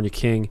California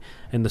king,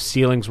 and the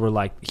ceilings were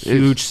like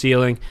huge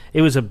ceiling.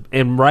 It was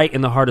and right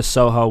in the heart of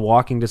Soho,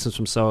 walking distance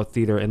from Soho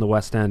Theater in the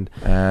West End.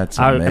 That's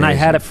And I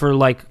had amazing. it for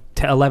like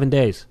 11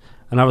 days,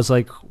 and I was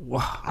like,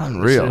 wow,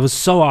 Unreal. It was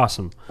so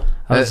awesome.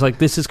 I was like,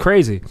 this is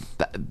crazy.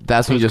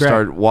 That's when you was just great.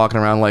 start walking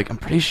around like, I'm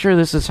pretty sure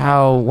this is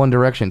how One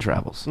Direction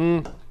travels.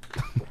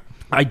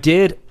 I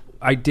did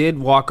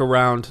walk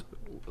around,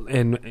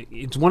 and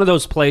it's one of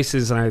those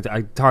places, and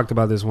I talked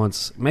about this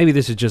once. Maybe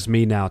this is just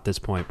me now at this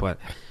point, but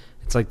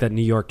it's like that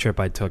New York trip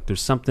I took. There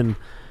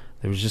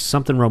was just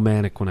something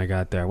romantic when I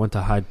got there. I went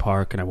to Hyde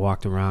Park, and I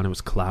walked around. It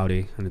was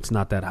cloudy, and it's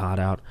not that hot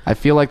out. I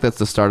feel like that's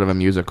the start of a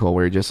musical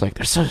where you're just like,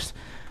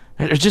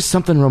 there's just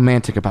something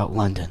romantic about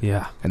London.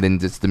 Yeah. And then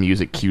just the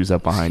music cues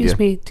up behind Excuse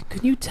you. me,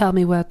 can you tell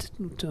me what...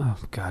 Oh,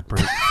 God,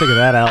 Brent, figure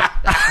that out.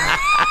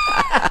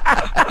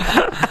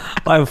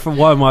 For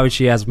one, why would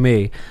she ask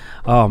me?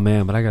 Oh,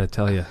 man, but I got to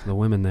tell you, the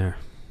women there,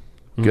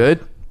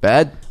 Good?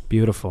 Bad?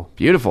 beautiful.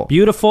 Beautiful.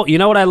 Beautiful. You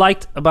know what I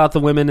liked about the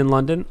women in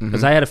London?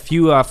 Because I had a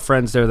few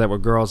friends there that were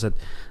girls that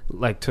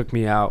like took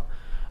me out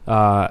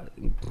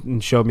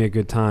and showed me a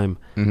good time.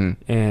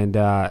 And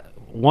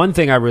one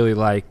thing I really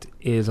liked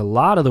is a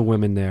lot of the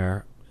women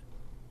there.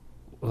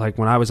 Like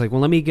when I was like, well,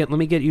 let me get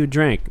you a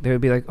drink, they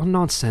would be like, oh,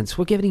 nonsense,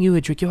 we're giving you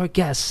a drink, you're a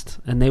guest.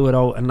 And they would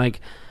and like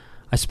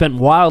I spent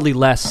wildly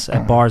less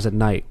at bars at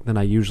night than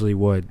I usually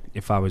would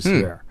if I was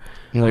here.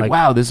 You're like,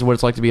 wow, this is what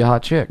it's like to be a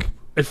hot chick.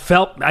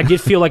 I did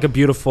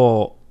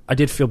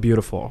feel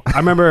beautiful. I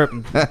remember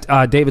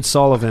David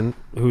Sullivan,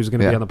 who's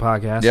going to be Yeah. on the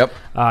podcast.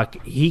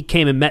 Yep. He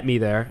came and met me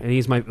there, and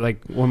he's one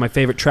of my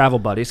favorite travel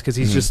buddies because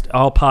he's just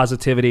all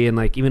positivity, and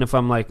like even if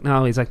I'm like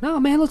no, he's like, no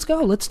man, let's go,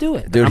 let's do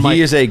it. Dude, I'm he like,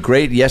 is a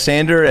great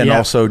yes-ander and Yeah.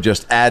 also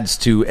just adds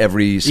to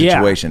every Yeah.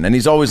 situation. And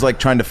he's always like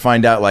trying to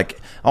find out, like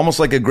almost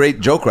like a great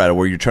joke writer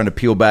where you're trying to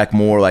peel back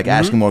more, like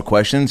asking more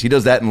questions. He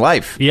does that in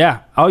life. Yeah.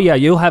 Oh yeah.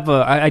 You'll have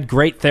I had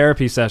great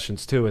therapy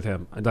sessions too with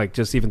him. Like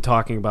just even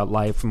talking about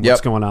life and what's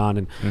Yep. going on,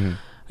 and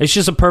it's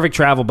just a perfect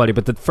travel buddy.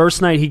 But the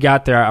first night he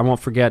got there, I won't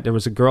forget. There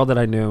was a girl that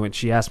I knew, and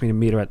she asked me to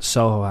meet her at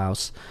Soho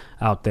House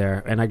out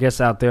there. And I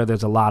guess out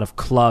there's a lot of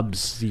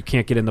clubs. You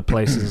can't get into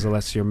places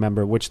unless you're a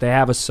member, which they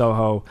have a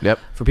Soho. Yep.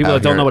 For people Out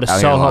that don't here- know what a out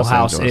here in Soho Los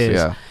House Angeles, is,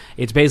 yeah.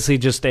 it's basically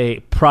just a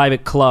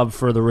private club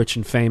for the rich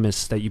and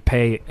famous that you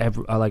pay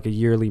like a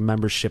yearly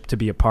membership to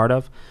be a part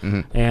of.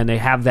 And they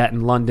have that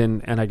in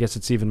London, and I guess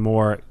it's even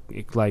more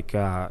like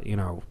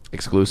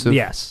Exclusive?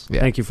 Yes.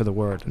 Yeah. Thank you for the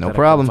word. No that I couldn't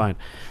problem. find.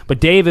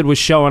 But David was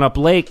showing up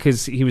late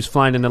because he was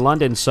flying into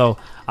London. So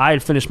I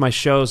had finished my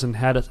shows and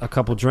had a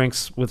couple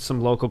drinks with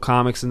some local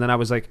comics. And then I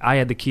was like, I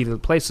had the key to the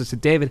place. So I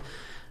said, David,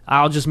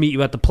 I'll just meet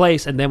you at the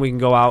place, and then we can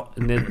go out.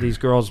 And then these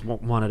girls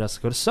wanted us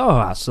to go to Soho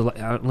House. So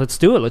let's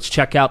do it. Let's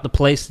check out the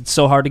place. It's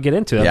so hard to get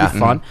into. That'd be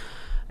fun.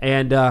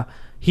 And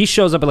he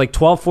shows up at like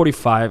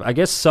 12:45. I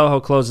guess Soho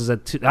closes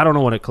at 2. I don't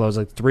know when it closes,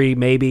 like 3,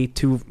 maybe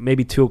 2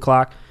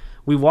 o'clock.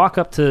 We walk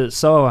up to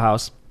Soho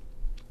House.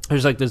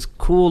 There's like this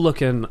cool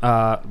looking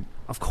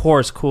of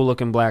course, cool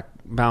looking black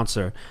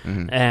bouncer,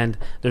 and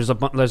there's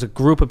a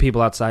group of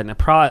people outside, and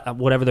probably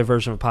whatever their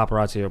version of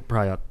paparazzi are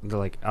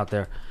probably out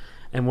there,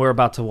 and we're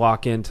about to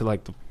walk into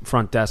like the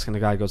front desk, and the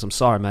guy goes, "I'm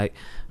sorry, mate,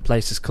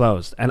 place is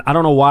closed." And I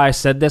don't know why I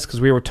said this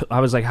because I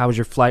was like, "How was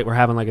your flight?" We're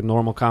having like a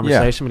normal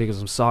conversation, but he goes,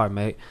 "I'm sorry,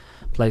 mate,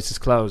 place is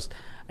closed."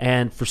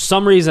 And for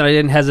some reason, I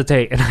didn't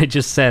hesitate, and I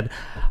just said,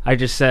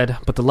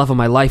 "But the love of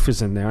my life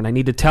is in there, and I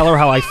need to tell her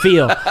how I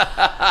feel."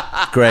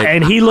 Great.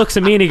 And he looks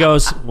at me and he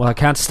goes, "Well, I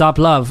can't stop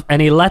love,"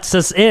 and he lets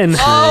us in.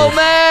 Oh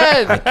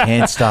man! I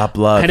can't stop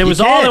love. And it was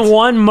You all can't. in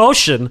one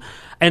motion.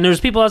 And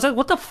there's people outside,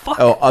 what the fuck?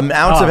 Oh, an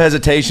ounce of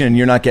hesitation, and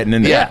you're not getting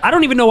in there. Yeah, I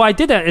don't even know why I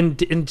did that. And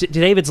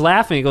David's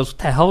laughing. He goes, "What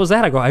the hell was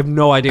that?" I go, "I have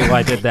no idea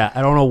why I did that.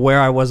 I don't know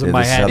where I was in Yeah, my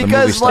this is head." how the Because,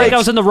 movie I starts. think I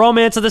was in the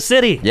romance of the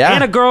city. Yeah.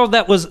 And a girl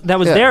that was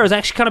there was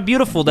actually kind of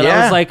beautiful. That I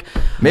Yeah. was like,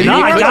 Maybe no,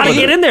 you I could gotta have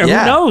get it. in there. Yeah.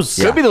 Who knows?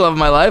 Could be the love of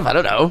my life. I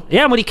don't know.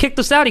 Yeah, and when he kicked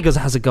us out, he goes,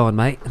 "How's it going,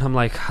 mate?" And I'm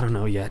like, "I don't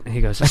know yet." And he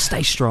goes, "Just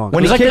stay strong."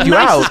 When He's he like kicked the you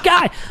nicest out-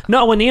 guy.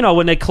 No,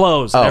 when they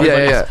closed. Oh. and Yeah,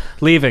 everybody's yeah.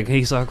 leaving.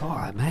 He's like, "All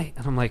right, mate."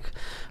 And I'm like,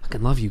 "I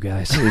fucking love you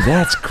guys." Dude,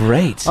 that's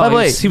great. Oh, By the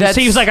way,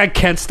 he was like, "I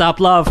can't stop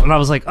love," and I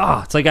was like, "Oh,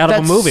 it's like out of a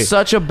That's movie."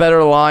 such a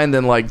better line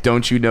than like,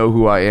 "Don't you know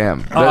who I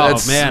am?" Oh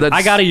man,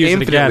 I gotta use it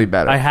infinitely again.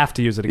 better. I have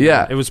to use it again.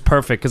 Yeah. It was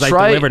perfect because I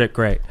Try- delivered it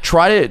great.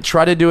 Try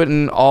to do it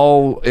in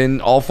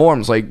all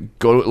forms. Like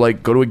go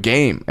to a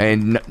game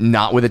and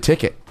not with a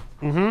ticket,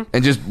 and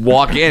just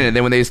walk in. And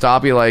then when they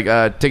stop you, like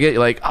ticket, you're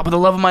like, "Oh, but the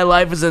love of my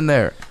life is in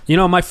there." You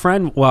know, my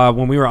friend,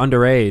 when we were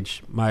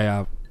underage,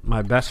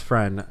 my best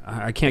friend,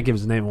 I can't give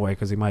his name away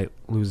because he might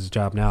lose his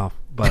job now.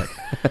 But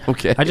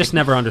Okay. I just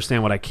never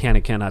understand what I can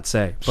and cannot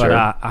say. But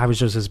Sure. I was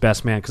just his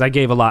best man because I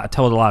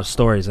told a lot of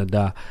stories, and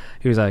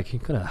he was like,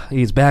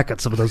 he's back on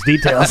some of those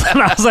details,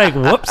 and I was like,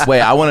 "Whoops!"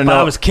 Wait, I want to But know.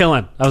 I was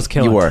killing.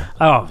 You were.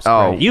 Oh, it was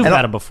Oh. great. You've And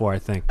met him before, I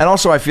think. And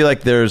also, I feel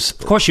like there's.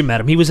 Of course, you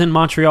met him. He was in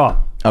Montreal.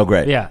 Oh,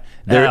 great. Yeah.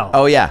 There. L.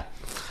 Oh, yeah.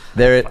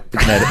 There. You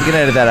can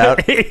edit that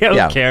out. Who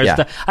cares?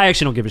 Yeah. I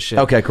actually don't give a shit.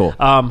 Okay, cool.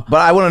 Um, but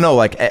I want to know,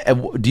 like,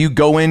 do you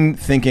go in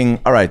thinking,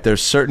 all right,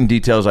 there's certain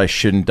details I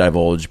shouldn't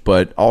divulge,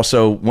 but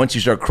also once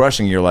you start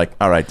crushing, you're like,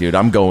 all right, dude,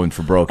 I'm going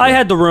for broke. I here.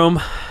 had the room.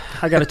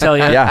 I got to tell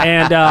you. Yeah.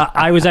 And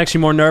I was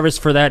actually more nervous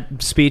for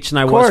that speech than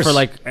I was course. for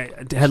like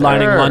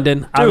headlining Sure.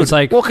 London. I was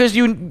like, well, because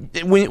when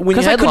you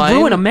because I could headline-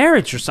 ruin a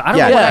marriage or something. I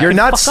don't know what Yeah, I you're could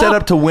not fuck set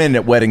up to win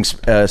at wedding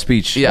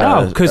speech. Yeah.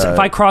 No, because if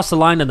I cross the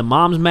line and the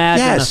mom's mad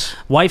Yes. and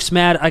the wife's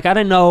mad, like I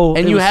didn't know.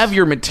 and it you was- have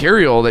your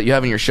material that you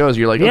have in your shows,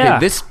 you're like, Yeah. okay,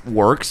 this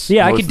works.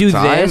 Yeah, I most could of do the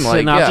time. this, Like,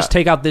 and I'll yeah. just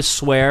take out this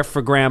swear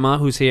for grandma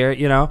who's here.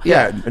 You know.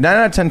 Yeah, 9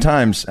 out of 10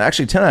 times,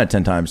 actually 10 out of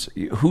 10 times,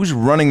 who's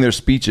running their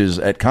speeches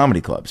at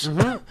comedy clubs?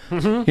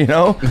 You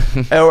know?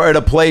 Or at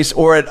a place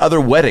or at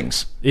other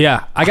weddings.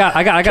 Yeah. I got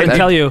to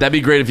tell you, That'd be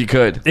great if you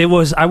could. it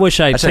was. I wish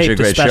I That's actually taped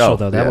a a great special show.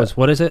 though. That Yeah. was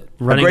what is it?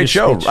 A Running great your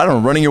show. speech. I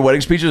don't know, running your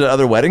wedding speeches at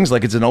other weddings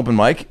like it's an open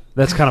mic.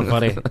 That's kind of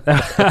funny.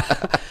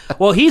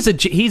 Well, he's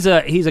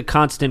a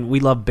constant. We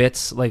love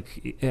bits,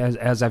 like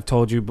as I've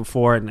told you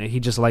before, and he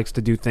just likes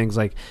to do things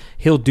like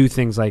he'll do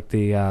things like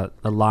the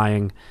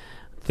lying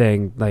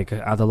thing, like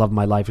the love of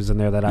my life is in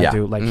there that I Yeah.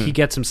 do. Like he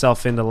gets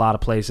himself into a lot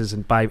of places,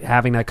 and by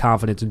having that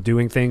confidence and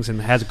doing things,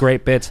 and has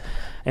great bits.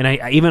 And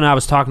I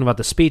was talking about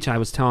the speech, I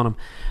was telling him,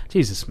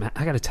 Jesus, man,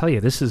 I got to tell you,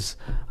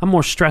 I'm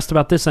more stressed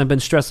about this than I've been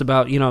stressed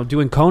about,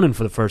 doing Conan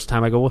for the first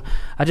time. I go, well,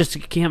 I just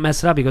can't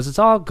mess it up. He goes, it's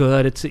all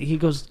good. He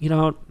goes,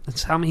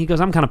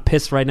 I'm kind of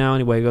pissed right now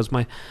anyway. He goes,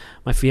 my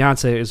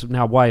fiance is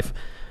now wife,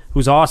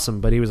 who's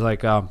awesome, but he was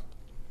like,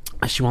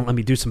 she won't let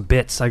me do some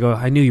bits. I go,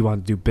 I knew you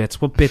wanted to do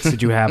bits. What bits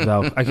did you have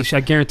though? I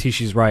guarantee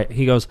she's right.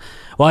 He goes,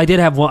 well, I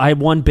had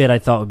one bit I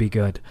thought would be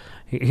good.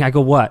 I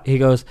go, what? He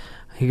goes,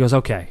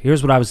 okay,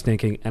 here's what I was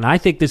thinking, and I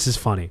think this is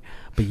funny,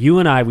 but you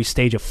and I, we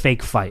stage a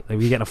fake fight. Like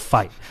we get in a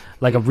fight,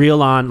 like a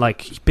real on,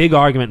 like big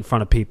argument in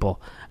front of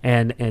people,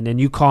 and then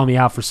you call me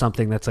out for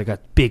something that's like a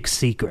big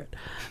secret,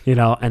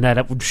 and that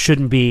it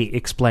shouldn't be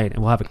explained,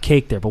 and we'll have a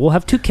cake there, but we'll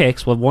have two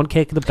cakes. We'll have one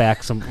cake in the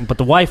back, but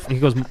the wife, he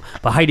goes,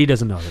 but Heidi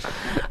doesn't know this,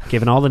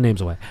 giving all the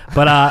names away,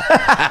 but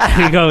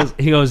he goes,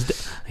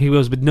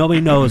 but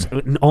nobody knows,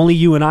 only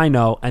you and I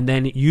know, and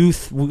then you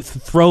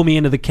throw me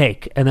into the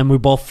cake, and then we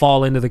both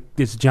fall into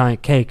this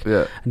giant cake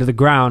into the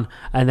ground,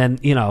 and then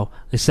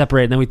they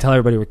separate, and then we tell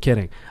everybody we're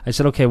kidding. I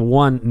said, okay, well,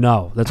 1,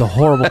 no, that's a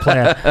horrible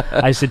plan.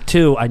 I said,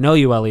 2, I know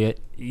you, Elliot,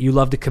 you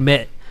love to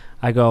commit.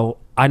 I go,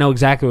 I know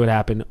exactly what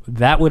happened.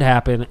 That would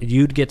happen.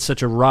 You'd get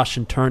such a rush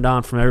and turned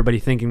on from everybody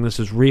thinking this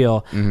is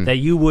real that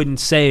you wouldn't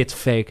say it's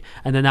fake,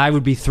 and then I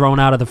would be thrown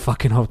out of the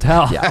fucking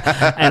hotel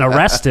and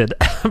arrested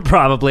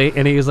probably.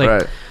 And he was like,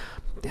 Right.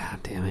 God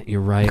damn it,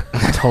 you're right.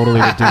 I totally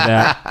would do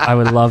that. I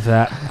would love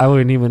that. I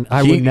would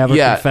never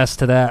confess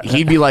to that.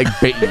 He'd be like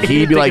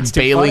it's too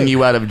bailing funny.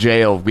 you out of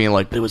jail, being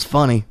like, it was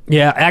funny.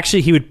 Yeah,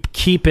 actually, he would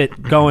keep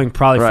it going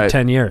probably for Right.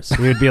 10 years.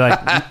 He would be like,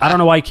 I don't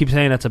know why you keep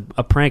saying that's a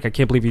prank. I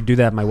can't believe you do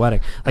that at my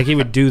wedding. Like, he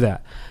would do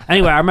that.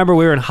 Anyway, I remember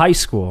we were in high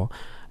school,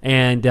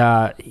 and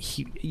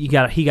he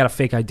got a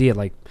fake idea.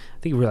 Like, I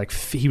think we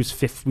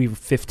were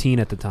 15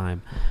 at the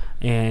time,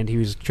 and he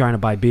was trying to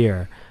buy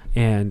beer.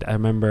 And I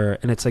remember,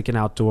 and it's like an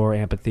outdoor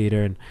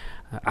amphitheater, and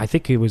I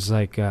think it was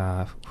like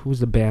who was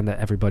the band that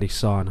everybody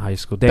saw in high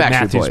school? Dave Backstreet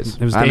Matthews. Boys.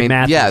 It was Dave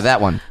Matthews. Yeah,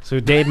 that one. So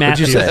Dave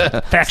Matthews,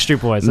 Backstreet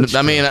Boys. That's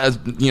I mean,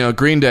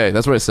 Green Day.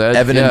 That's what it said.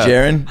 Evan and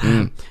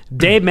Jaron.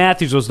 Dave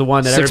Matthews was the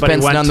one that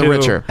everybody Sixpence went None to. the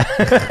Richer.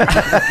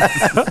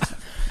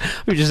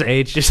 We just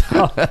aged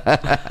yourself.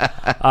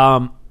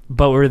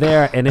 But we're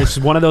there, and it's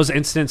one of those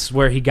instances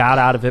where he got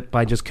out of it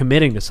by just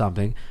committing to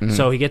something.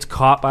 So he gets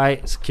caught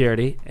by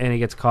security,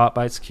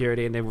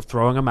 and they were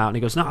throwing him out. And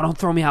he goes, "No, don't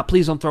throw me out.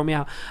 Please don't throw me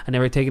out." And they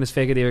were taking his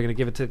figure. They were going to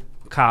give it to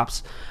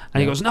cops.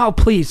 And he goes, "No,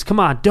 please, come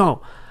on, don't."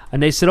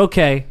 And they said,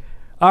 "Okay,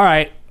 all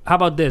right, how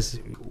about this?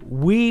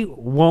 We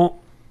won't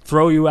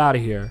throw you out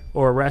of here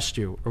or arrest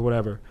you or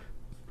whatever.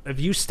 If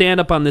you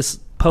stand up on this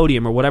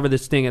podium or whatever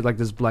this thing is, like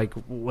this, like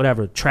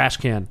whatever, trash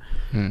can,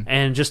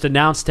 and just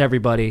announce to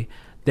everybody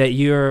that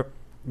you're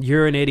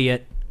an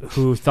idiot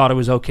who thought it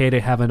was okay to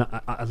have an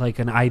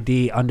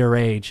ID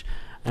underage,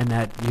 and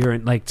that you're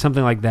like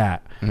something like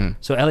that."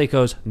 So Elliot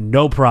goes,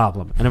 "No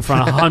problem." And in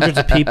front of hundreds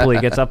of people, he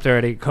gets up there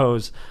and he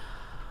goes,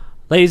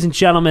 "Ladies and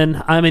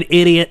gentlemen, I'm an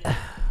idiot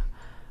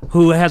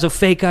who has a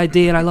fake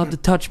ID, and I love to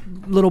touch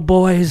little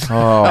boys."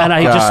 And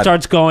he just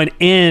starts going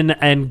in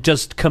and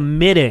just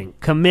committing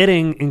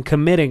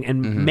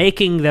and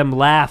making them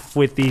laugh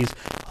with these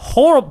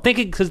horrible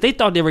thinking, because they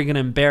thought they were going to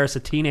embarrass a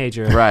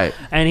teenager, right?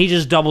 And he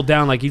just doubled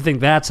down like, "You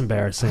think that's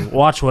embarrassing?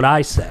 Watch what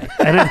I say."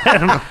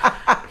 And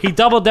he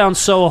doubled down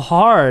so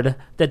hard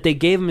that they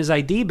gave him his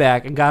ID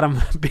back and got him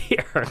a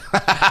beer,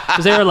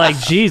 because they were like,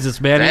 "Jesus,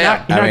 man, you're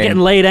not getting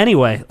laid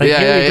anyway. Like,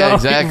 here you go.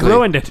 Exactly. You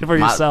ruined it for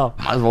yourself.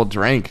 Might as well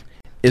drink."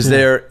 Is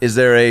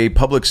there a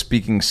public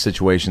speaking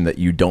situation that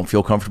you don't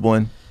feel comfortable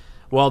in?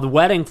 Well, the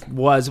wedding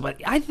was, but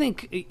I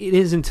think it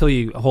is until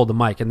you hold the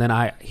mic. And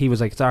then he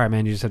was like, "It's all right,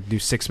 man. You just have to do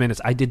 6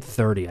 minutes." I did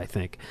 30, I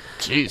think.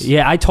 Jeez.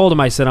 Yeah, I told him,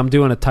 I said, "I'm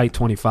doing a tight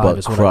 25 But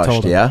is what crushed, I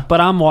told him. yeah? But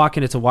I'm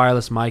walking, it's a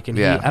wireless mic, and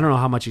Yeah. I don't know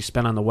how much he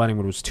spent on the wedding,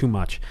 but it was too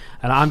much.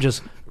 And I'm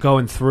just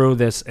going through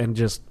this and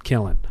just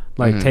killing,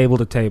 like table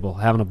to table,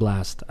 having a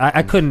blast.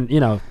 I couldn't,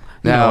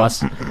 Now,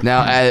 us.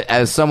 now,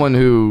 as someone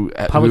who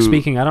Public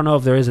speaking, I don't know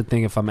if there is a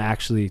thing if I'm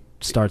actually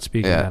start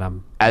speaking that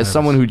I'm as nervous.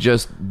 someone who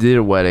just did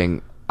a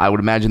wedding, I would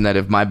imagine that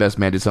if my best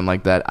man did something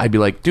like that, I'd be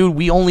like, "Dude,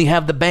 we only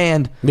have the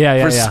band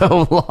for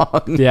so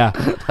long." Yeah.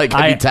 Like,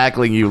 I'd be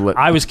tackling you.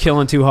 I was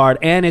killing too hard,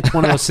 and it's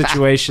one of those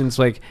situations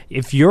like,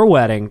 if your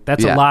wedding,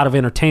 that's a lot of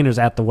entertainers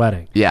at the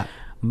wedding. Yeah.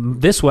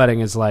 This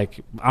wedding is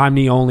like, I'm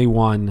the only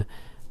one,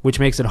 which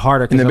makes it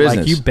harder because they're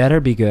like, "You better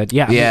be good."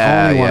 Yeah, I'm the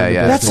only one in the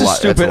business. That's just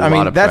stupid. I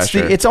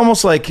mean, it's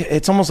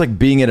almost like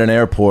being at an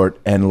airport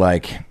and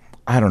like,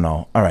 I don't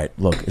know. All right,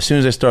 look. As soon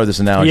as I started this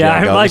analogy,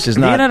 I go, this is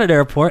not being at an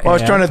airport. Well, I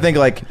was trying to think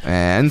like,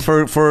 and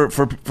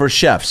for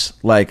chefs,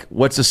 like,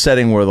 what's a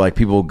setting where like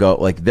people go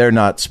like they're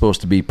not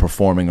supposed to be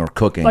performing or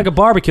cooking, like a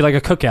barbecue, like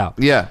a cookout.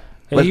 Yeah.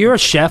 Hey, you're a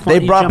chef. They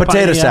brought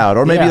potato salad,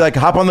 or maybe like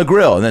hop on the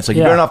grill, and it's like,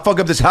 you better not fuck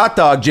up this hot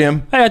dog,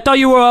 Jim. Hey, I thought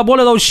you were one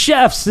of those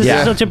chefs. This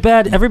is such a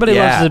bad. Everybody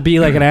loves to be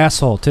like an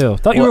asshole too.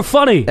 Thought you were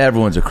funny.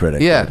 Everyone's a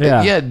critic. Yeah.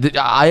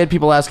 I had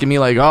people asking me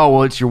like, "Oh,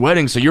 well, it's your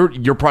wedding, so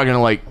you're probably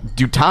gonna like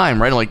do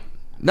time, right?" I'm like,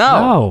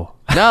 no.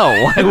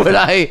 Why would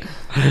I?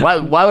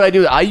 Why would I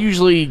do that? I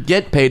usually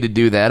get paid to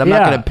do that. I'm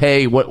not going to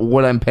pay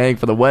what I'm paying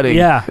for the wedding.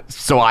 Yeah.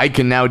 So I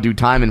can now do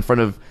time in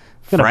front of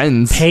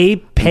friends, pay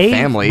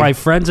family, my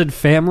friends and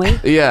family.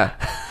 Yeah.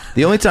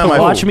 The only time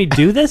watch me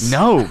do this?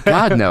 No,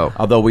 God no.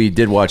 Although we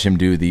did watch him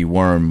do the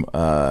worm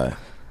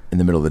in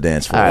the middle of the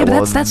dance floor. Yeah,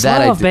 but that's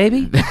love,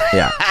 baby.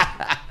 Yeah.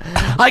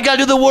 I got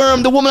to do the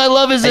worm. The woman I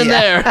love is in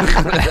there.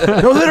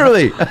 No,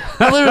 literally.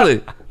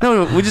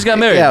 No, we just got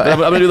married. Yeah. I'm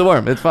gonna do the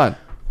worm. It's fun.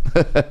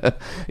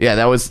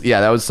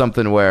 That was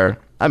something where,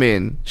 I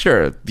mean,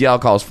 sure, the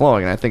alcohol's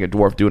flowing, and I think a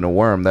dwarf doing a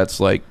worm, that's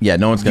like,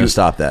 no one's gonna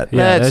stop that.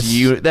 Yeah,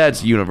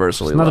 that's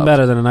universally It's nothing loved.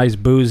 better than a nice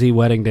boozy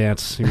wedding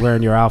dance. You're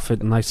wearing your outfit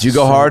and nice. Do you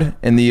go hard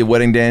in the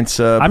wedding dance?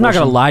 I'm not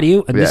gonna portion? lie to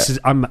you, and this is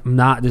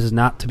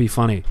not to be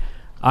funny.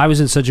 I was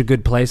in such a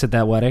good place at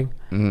that wedding,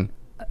 and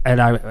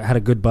I had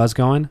a good buzz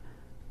going.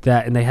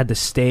 And they had the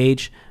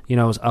stage, it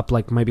was up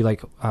like maybe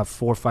like 4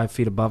 or 5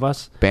 feet above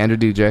us. Band or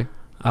DJ?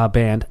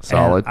 Band.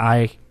 Solid. And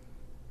I,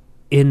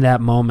 in that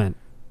moment,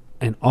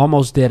 and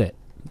almost did it,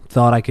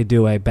 thought I could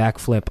do a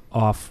backflip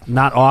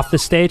not off the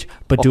stage,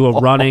 but do a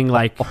running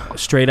like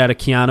straight out of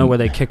Keanu where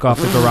they kick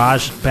off the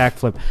garage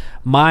backflip.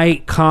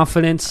 My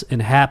confidence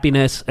and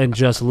happiness and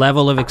just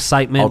level of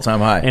excitement,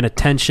 all-time high, and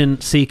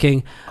attention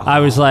seeking, I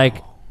was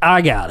like,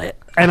 I got it.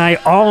 And I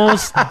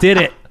almost did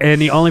it.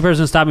 And the only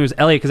person who stopped me was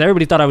Elliot, because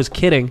everybody thought I was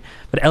kidding.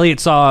 But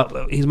Elliot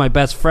he's my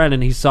best friend,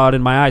 and he saw it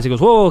in my eyes. He goes,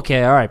 "Whoa,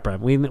 okay, all right,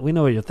 Brent. We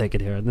know what you're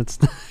thinking here. And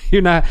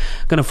you're not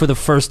going to, for the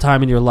first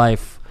time in your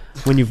life,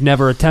 when you've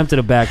never attempted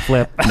a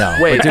backflip." No.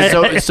 Wait,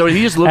 so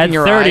he's just looking at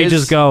your 30, eyes?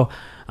 just go,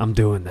 "I'm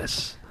doing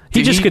this."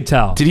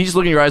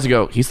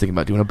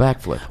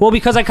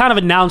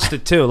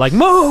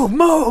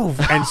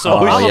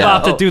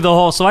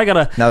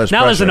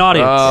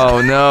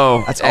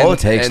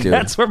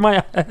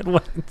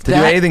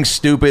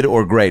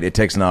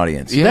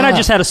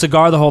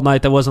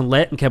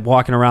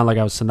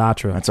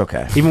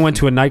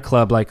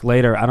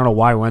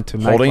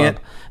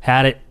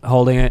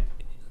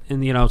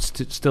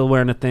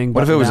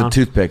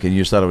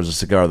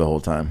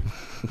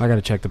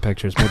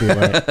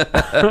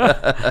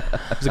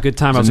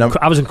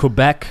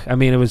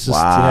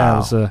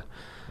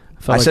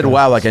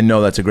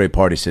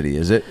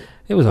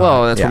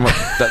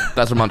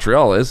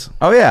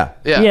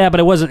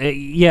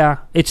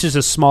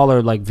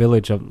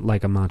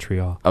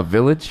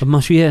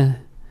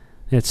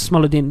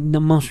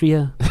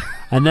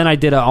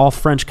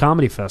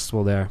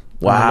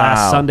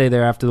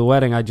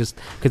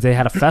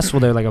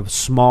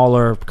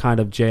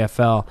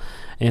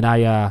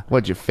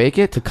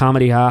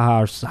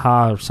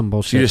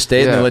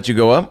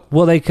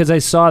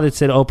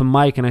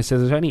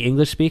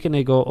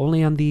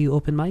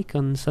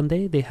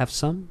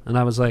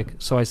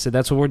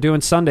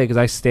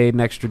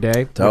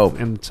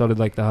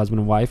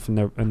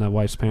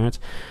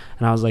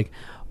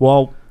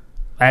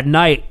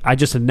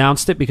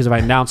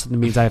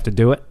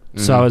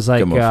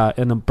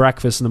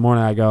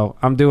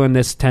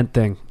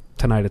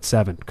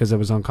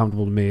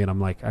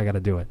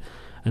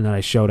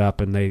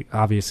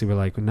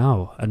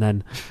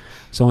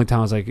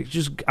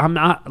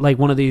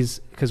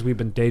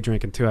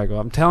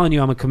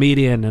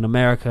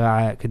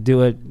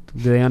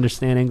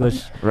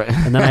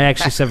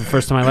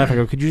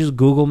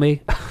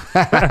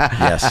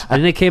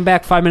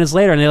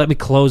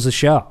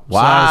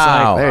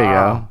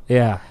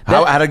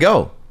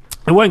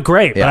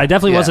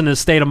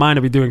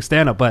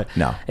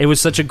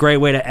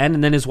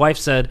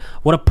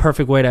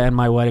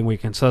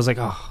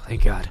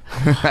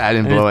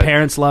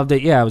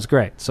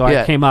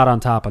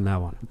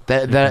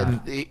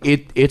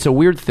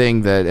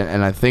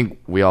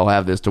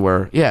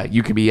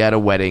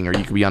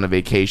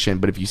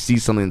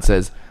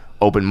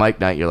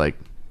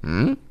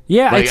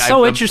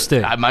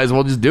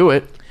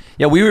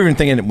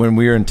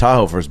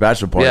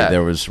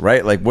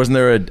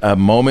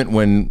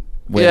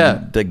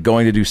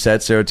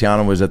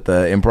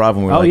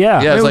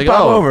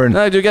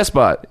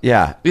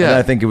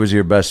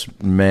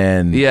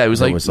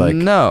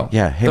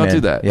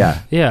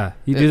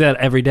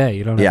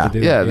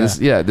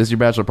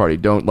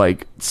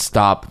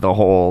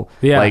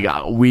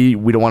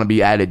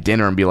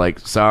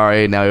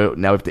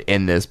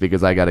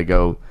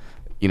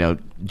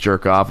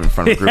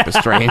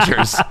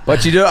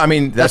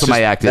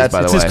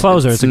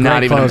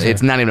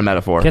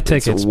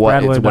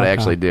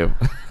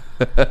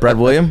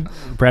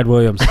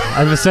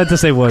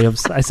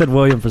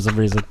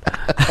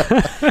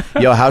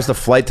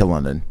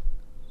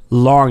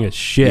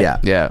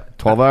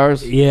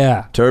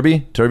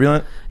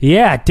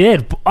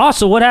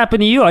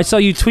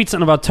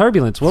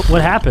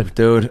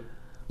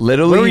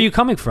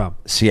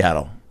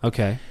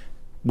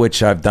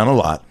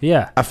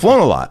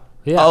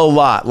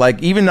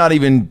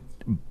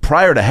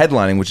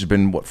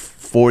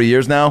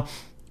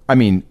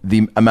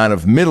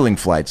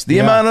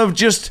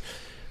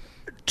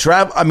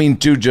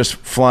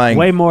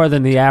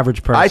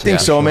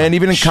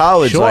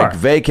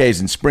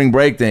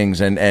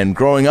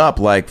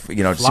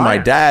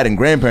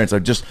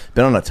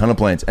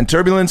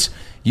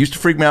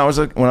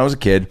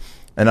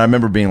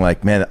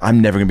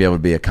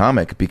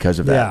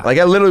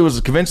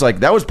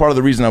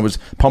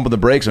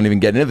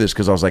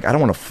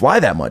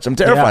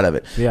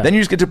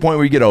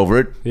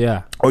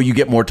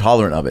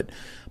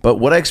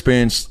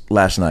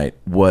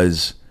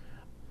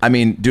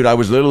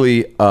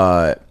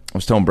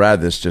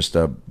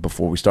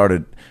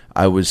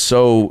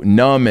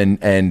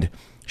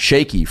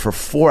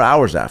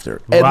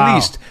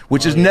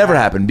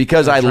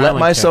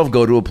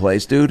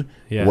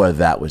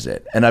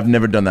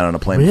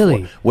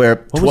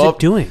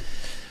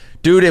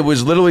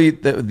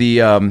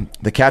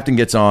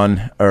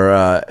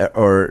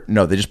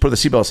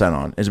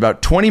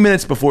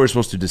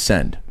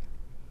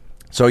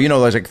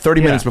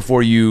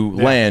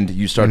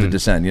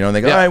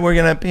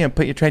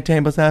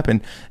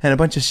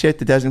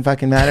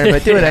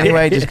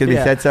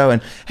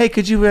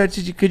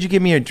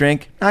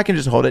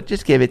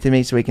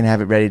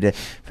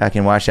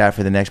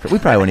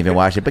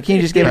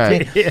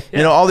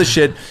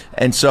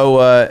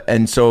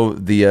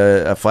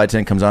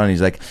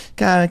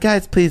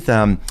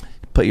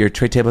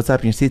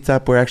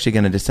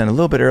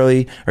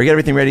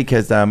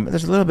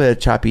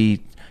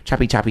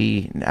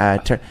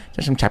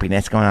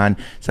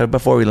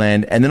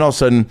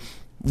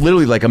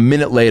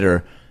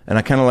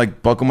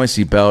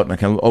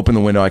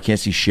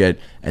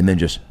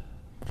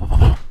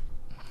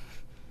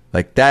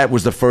 Like that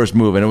was the first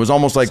move, and it was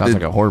almost like Sounds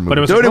like a horror movie. But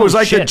it was dude, like, it was oh,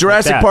 like the shit,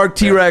 Jurassic like that. Park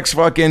T-Rex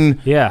fucking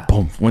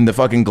boom, when the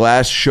fucking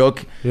glass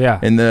shook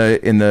in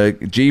the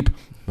Jeep,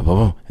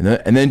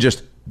 and then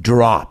just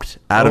dropped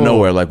out of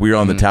nowhere like we were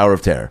on the Tower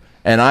of Terror.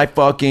 And I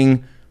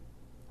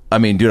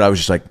mean, dude, I was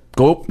just like,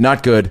 go,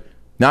 not good.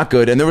 Not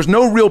good. And there was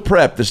no real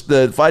prep.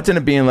 The flight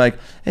attendant being like,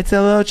 it's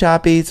a little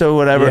choppy, so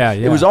whatever.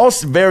 It was all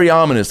very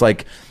ominous.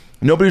 Like,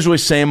 nobody was really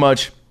saying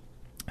much.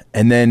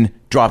 And then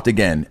dropped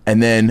again.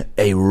 And then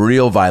a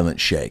real violent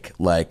shake.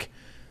 Like,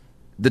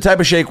 the type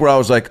of shake where I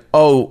was like,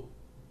 oh,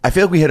 I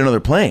feel like we hit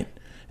another plane.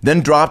 Then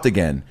dropped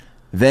again.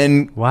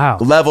 Then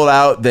leveled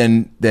out.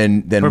 Then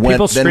Were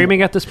people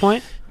screaming at this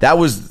point? There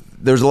was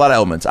a lot of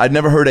elements. I'd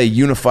never heard a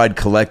unified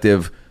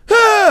collective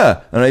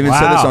and I even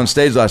said this on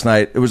stage last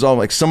night. It was all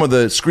like some of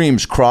the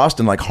screams crossed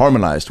and like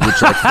harmonized,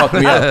 which like fucked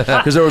me up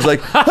because there was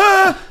like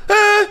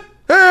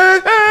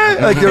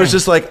like there was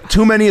just like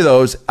too many of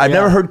those. I've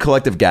never heard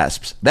collective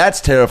gasps. That's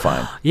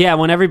terrifying. Yeah,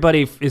 when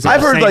everybody is on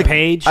the same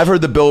page. I've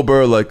heard the Bill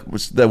Burr, like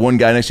that one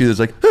guy next to you that's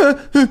like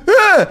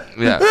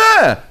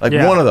like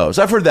one of those.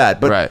 I've heard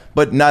that,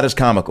 but not as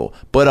comical.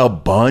 But a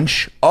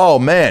bunch. Oh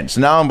man! So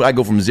now I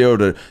go from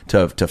 0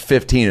 to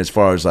 15 as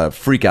far as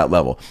freak out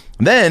level.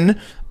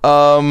 Then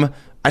I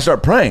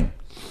start praying.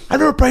 I've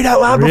never prayed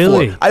out loud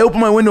before. I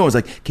opened my window and was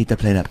like, keep the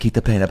plane up,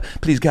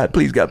 please God,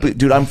 please.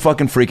 Dude, I'm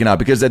fucking freaking out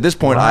because at this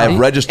point I have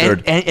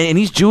registered. And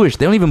he's Jewish.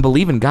 They don't even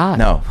believe in God.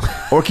 No.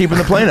 Or keeping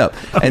the plane up.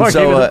 And and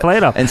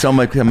so I'm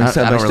like, I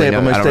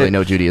don't really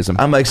know Judaism.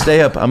 I'm like,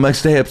 stay up,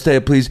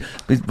 please.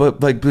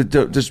 But like,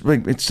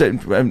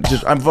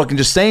 I'm fucking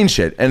just saying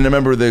shit. And I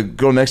remember the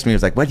girl next to me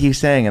was like, what are you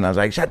saying? And I was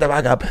like, shut the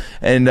fuck up.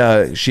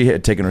 And she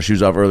had taken her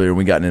shoes off earlier and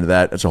we got into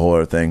that. That's a whole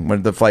other thing.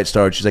 When the flight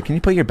started, she's like, can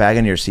you put your bag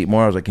in your seat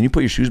more? I was like, can you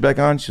put your shoes back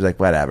on? She's like,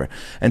 whatever.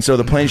 And so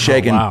the plane's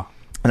shaking, and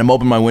I'm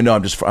opening my window.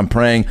 I'm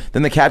praying.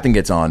 Then the captain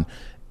gets on,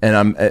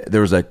 and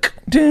there was a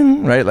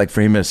ding, right, like for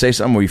him to say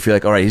something where you feel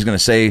like, all right, he's going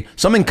to say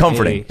something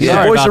comforting. He's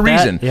a voice of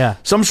reason. Yeah.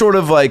 Some sort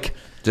of like.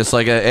 Just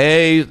like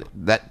hey,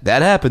 that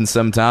happens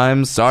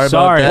sometimes. Sorry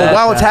about that. Well,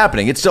 while it's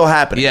happening, it's still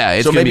happening. Yeah,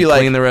 it's so gonna maybe be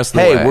like, clean the rest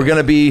of the way. Hey, we're going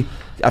to be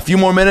a few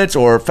more minutes,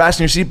 or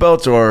fasten your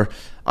seatbelts, or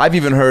I've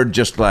even heard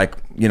just like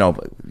you know,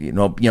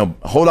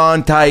 hold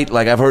on tight.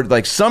 Like I've heard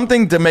like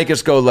something to make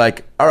us go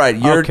like, all right,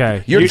 you're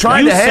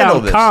trying to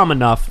handle this. Calm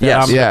enough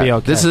that I'm gonna be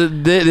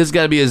okay. This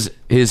got to be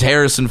his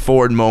Harrison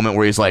Ford moment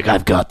where he's like,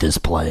 I've got this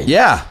plane.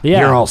 Yeah,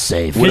 you're all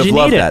safe. Would have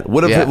loved that.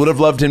 Would have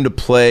loved him to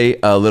play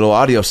a little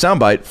audio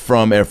soundbite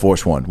from Air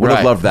Force One. Would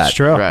have loved that. That's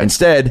true. Right.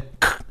 Instead,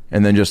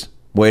 and then just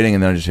waiting,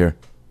 and then I just hear,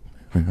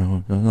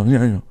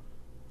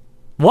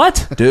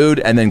 what, dude?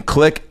 And then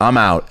click, I'm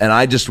out, and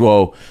I just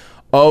go,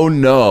 oh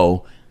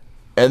no.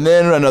 And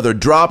then another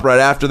drop right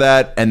after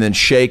that, and then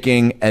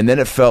shaking, and then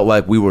it felt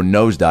like we were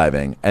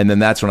nosediving. And then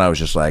that's when I was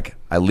just like,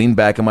 I leaned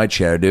back in my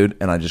chair, dude,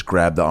 and I just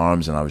grabbed the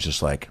arms, and I was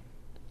just like,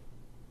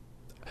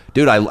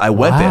 dude, I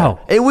went there.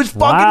 It was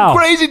fucking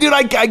crazy, dude.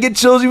 I get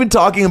chills even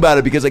talking about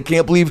it because I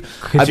can't believe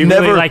I've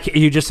never really,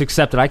 you just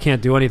accepted I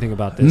can't do anything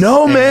about this.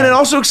 No, man, and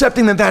also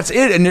accepting that that's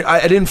it. And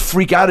I didn't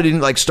freak out. I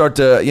didn't like start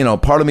to,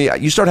 part of me,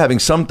 you start having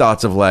some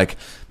thoughts of like,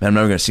 man, I'm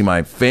never going to see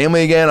my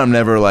family again. I'm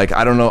never like,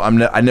 I don't know.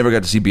 I never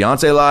got to see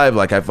Beyonce live.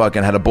 Like I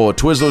fucking had a bowl of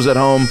Twizzlers at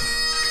home.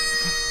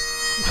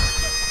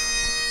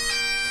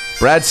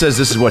 Brad says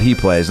this is what he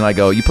plays. And I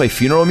go, you play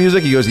funeral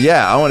music? He goes,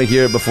 yeah, I want to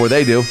hear it before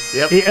they do.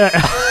 Yep.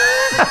 Yeah.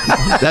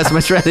 That's my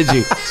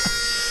strategy.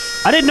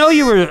 I didn't know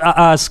you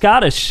were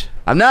Scottish.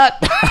 I'm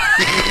not.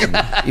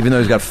 Even though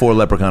he's got 4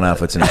 leprechaun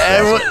outfits in his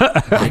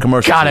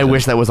commercial. God, I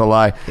wish that was a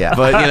lie. Yeah.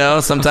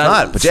 But,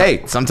 sometimes. But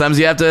hey, sometimes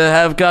you have to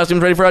have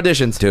costumes ready for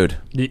auditions. Dude.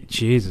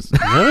 Jesus.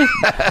 Really?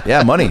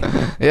 Yeah, money.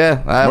 Yeah.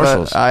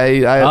 Commercials.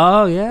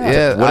 Oh, yeah.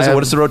 Yeah.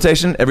 What is the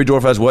rotation? Every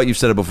dwarf has what? You've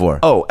said it before.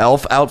 Oh,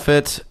 elf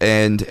outfit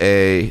and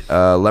a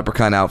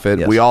leprechaun outfit.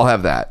 Yes. We all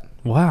have that.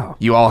 Wow.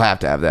 You all have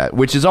to have that,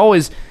 which is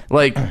always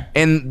like,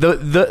 and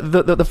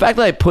the fact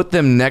that I put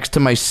them next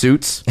to my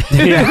suits,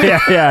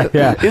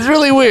 yeah, is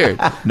really weird.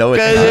 No,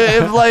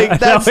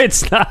 it's not. No,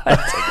 it's not.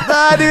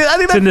 Nah, dude, I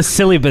think it's in the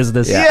silly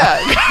business. Yeah.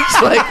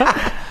 It's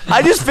like,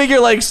 I just figure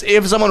like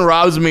if someone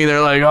robs me, they're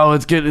like, oh,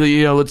 let's go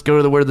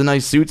to where the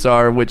nice suits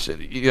are. Which what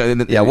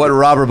a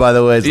robber, by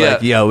the way, is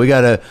like, we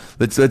gotta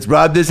let's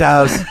rob this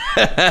house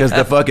because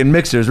the fucking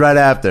mixer's right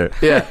after.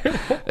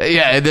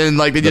 Yeah, and then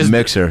like they just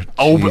mixer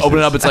open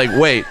it up. It's like,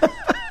 wait,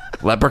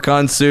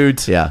 leprechaun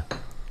suit,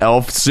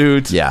 elf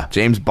suit,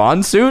 James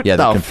Bond suit. Yeah,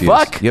 the confused.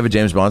 fuck. You have a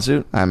James Bond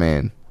suit? I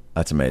mean,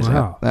 that's amazing.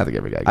 Wow. I think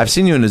every guy. I've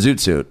seen you in a zoot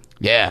suit.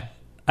 Yeah.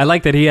 I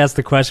like that he asked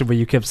the question, but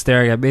you kept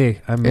staring at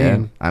me. I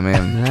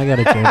got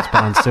a James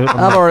Bond suit.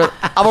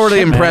 I've already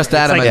impressed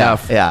Adam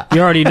enough. Yeah.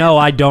 You already know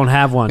I don't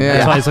have one. Yeah.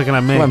 That's why he's looking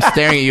at me. Well, I'm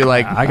staring at you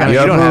like, I got you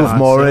don't have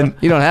one.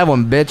 You don't have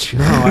one, bitch.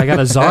 No, I got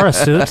a Zara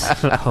suit.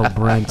 Oh,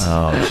 Brent.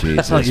 Oh,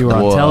 Jesus. I thought you were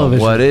on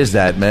television. What is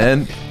that,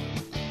 man?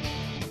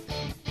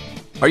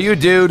 Are you a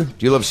dude?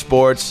 Do you love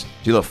sports?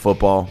 Do you love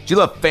football? Do you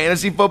love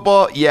fantasy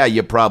football? Yeah,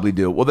 you probably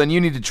do. Well, then you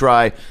need to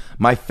try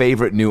my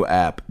favorite new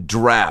app,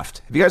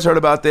 Draft. Have you guys heard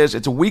about this?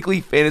 It's a weekly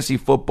fantasy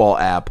football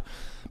app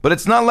But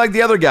it's not like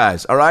the other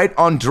guys, all right?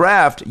 On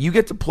Draft, you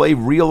get to play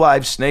real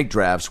live snake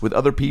drafts with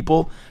other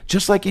people,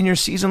 just like in your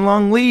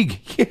season-long league.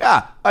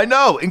 Yeah, I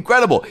know,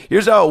 incredible.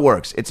 Here's how it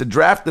works. It's a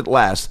draft that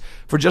lasts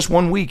for just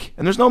 1 week,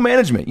 and there's no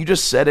management. You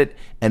just set it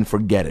and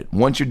forget it.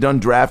 Once you're done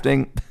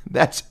drafting,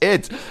 that's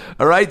it,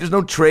 all right? There's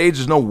no trades,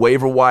 there's no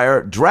waiver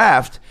wire.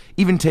 Draft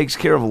even takes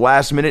care of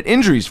last-minute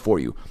injuries for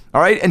you. All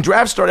right, and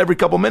drafts start every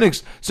couple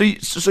minutes, so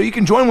you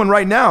can join one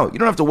right now. You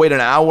don't have to wait an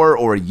hour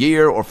or a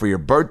year or for your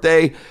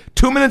birthday.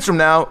 2 minutes from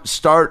now,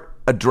 start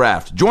a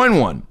draft. Join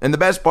one. And the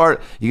best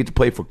part, you get to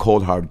play for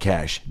cold, hard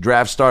cash.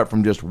 Drafts start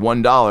from just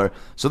 $1,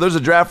 so there's a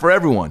draft for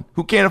everyone.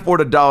 Who can't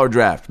afford a dollar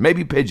draft?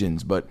 Maybe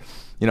pigeons, but,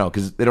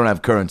 because they don't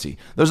have currency.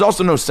 There's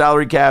also no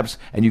salary caps,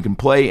 and you can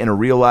play in a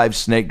real-live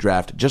snake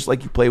draft just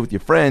like you play with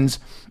your friends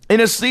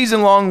in a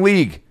season-long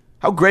league.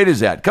 How great is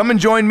that? Come and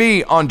join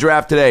me on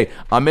Draft today.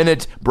 I'm in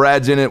it.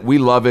 Brad's in it. We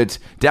love it.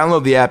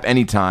 Download the app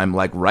anytime,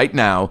 like right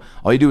now.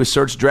 All you do is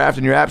search Draft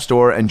in your app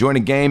store and join a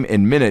game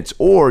in minutes,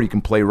 or you can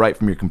play right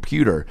from your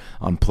computer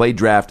on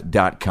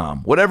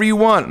playdraft.com. Whatever you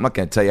want. I'm not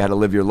going to tell you how to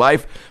live your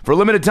life. For a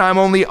limited time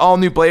only, all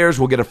new players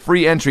will get a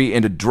free entry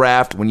into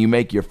Draft when you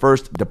make your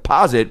first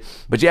deposit,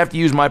 but you have to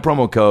use my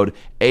promo code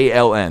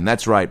ALN.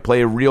 That's right.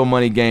 Play a real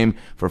money game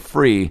for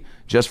free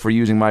just for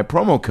using my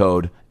promo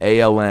code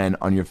ALN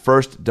on your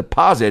first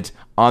deposit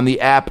on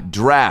the app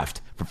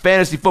Draft. For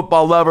fantasy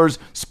football lovers,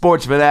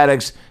 sports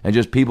fanatics, and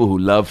just people who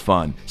love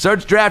fun.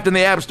 Search Draft in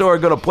the App Store,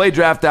 go to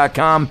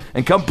playdraft.com,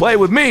 and come play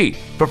with me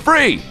for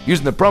free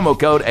using the promo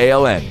code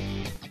ALN.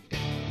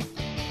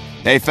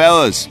 Hey,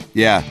 fellas.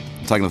 Yeah,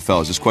 I'm talking to the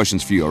fellas. This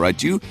question's for you, all right?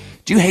 Do you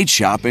hate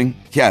shopping?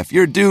 Yeah, if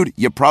you're a dude,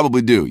 you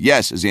probably do.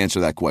 Yes is the answer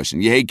to that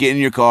question. You hate getting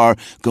in your car,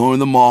 going to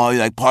the mall.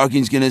 You're like,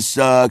 parking's going to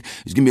suck.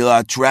 There's going to be a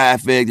lot of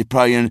traffic. They're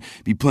probably going to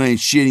be playing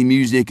shitty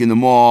music in the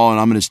mall, and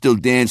I'm going to still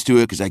dance to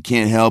it because I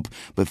can't help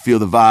but feel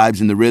the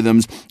vibes and the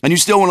rhythms. And you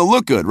still want to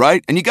look good,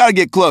 right? And you got to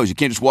get clothes. You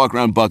can't just walk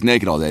around buck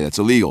naked all day. That's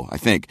illegal, I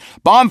think.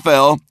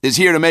 Bombfell is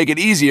here to make it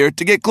easier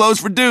to get clothes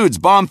for dudes.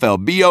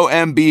 Bombfell,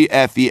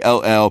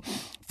 Bombfell.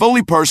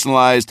 Fully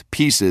personalized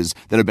pieces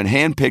that have been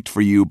handpicked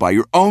for you by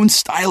your own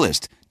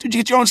stylist. Dude,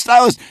 you get your own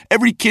stylist.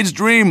 Every kid's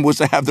dream was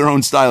to have their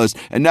own stylist,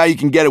 and now you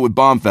can get it with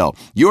Bombfell.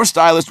 Your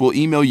stylist will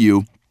email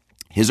you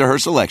his or her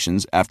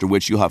selections, after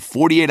which you'll have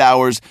 48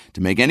 hours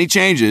to make any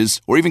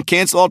changes or even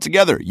cancel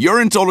altogether.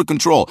 You're in total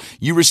control.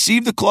 You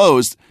receive the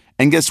clothes,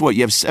 and guess what?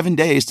 You have 7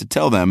 days to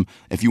tell them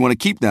if you want to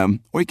keep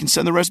them, or you can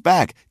send the rest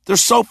back. They're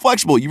so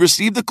flexible. You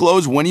receive the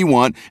clothes when you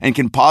want and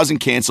can pause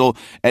and cancel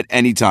at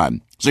any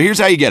time. So here's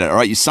how you get it, all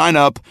right? You sign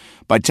up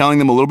by telling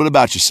them a little bit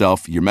about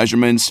yourself, your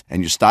measurements,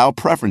 and your style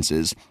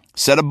preferences.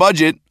 Set a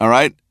budget, all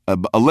right, a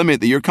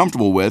limit that you're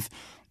comfortable with,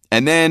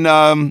 and then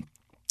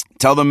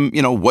tell them,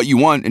 what you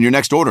want in your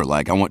next order.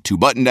 Like, I want 2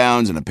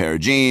 button-downs and a pair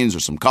of jeans or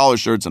some collar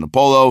shirts and a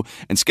polo,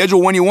 and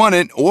schedule when you want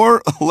it,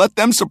 or let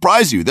them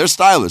surprise you. They're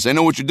stylists. They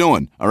know what you're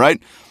doing, all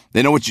right?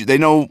 They know they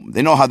know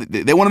how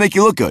they want to make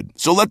you look good.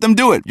 So let them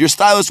do it. Your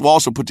stylist will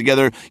also put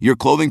together your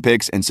clothing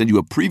picks and send you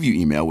a preview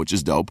email, which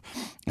is dope.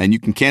 And you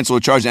can cancel or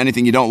charge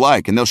anything you don't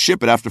like, and they'll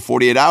ship it after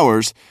 48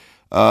 hours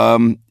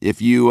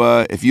if you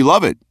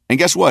love it. And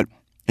guess what?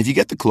 If you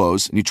get the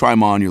clothes and you try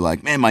them on, you're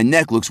like, man, my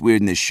neck looks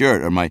weird in this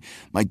shirt, or my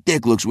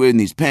dick looks weird in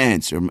these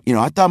pants, or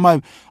I thought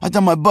my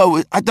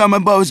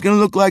butt was gonna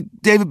look like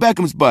David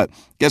Beckham's butt.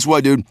 Guess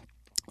what, dude?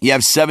 You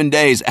have 7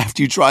 days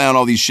after you try on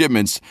all these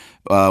shipments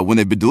when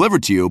they've been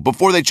delivered to you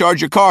before they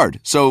charge your card.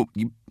 So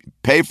you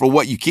pay for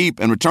what you keep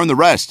and return the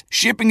rest.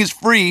 Shipping is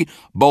free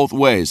both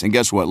ways. And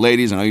guess what,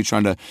 ladies? I know you're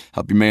trying to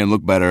help your man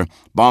look better.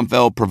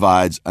 Bombfell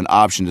provides an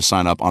option to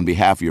sign up on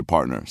behalf of your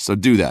partner. So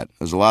do that.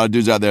 There's a lot of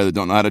dudes out there that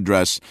don't know how to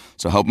dress,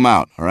 so help them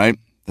out, all right?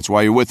 That's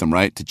why you're with them,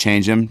 right? To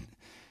change him,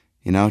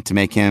 to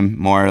make him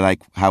more like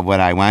what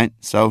I want.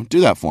 So do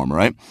that for him, all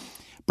right?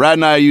 Brad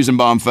and I are using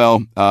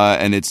Bombfell,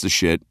 and it's the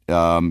shit.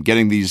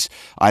 Getting these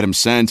items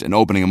sent and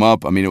opening them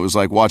up, it was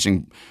like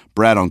watching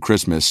Brad on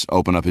Christmas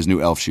open up his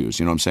new elf shoes.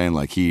 You know what I'm saying?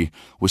 Like, he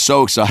was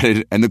so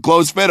excited, and the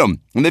clothes fit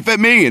him, and they fit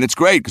me, and it's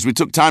great because we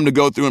took time to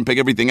go through and pick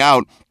everything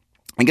out.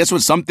 And guess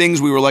what? Some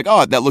things we were like,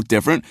 oh, that looked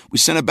different. We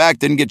sent it back,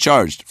 didn't get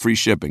charged. Free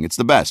shipping. It's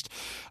the best.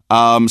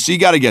 So you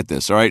got to get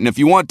this, all right? And if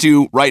you want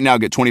to, right now,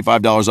 get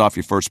 $25 off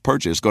your first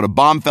purchase. Go to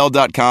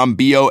bombfell.com,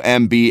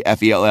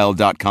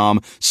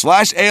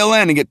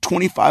 bombfell.com/ALN and get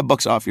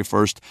 $25 off your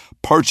first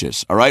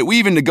purchase, all right? We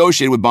even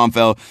negotiated with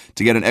Bombfell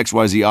to get an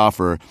XYZ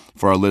offer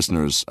for our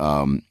listeners,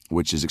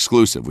 which is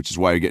exclusive, which is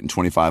why you're getting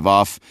 25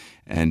 off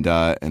and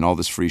all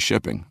this free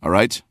shipping, all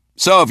right?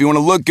 So if you want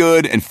to look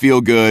good and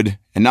feel good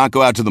and not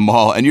go out to the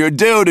mall, and you're a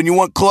dude and you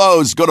want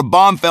clothes, go to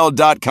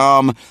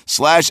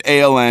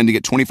bombfell.com/ALN to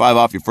get 25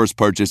 off your first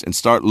purchase and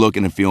start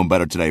looking and feeling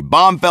better today.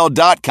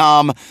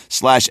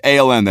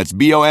 Bombfell.com/ALN. That's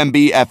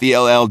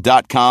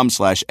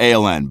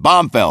BOMBFELL.com/ALN.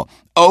 Bombfell.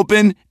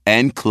 Open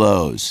and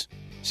close.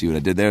 See what I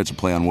did there? It's a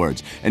play on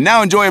words. And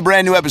now enjoy a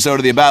brand new episode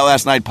of the About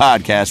Last Night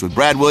podcast with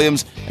Brad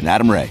Williams and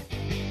Adam Ray.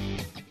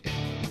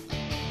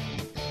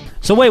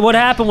 So wait, what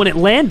happened when it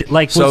landed?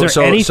 Like, was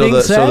there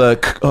anything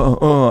said?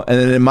 and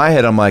then in my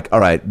head, I'm like, all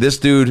right, this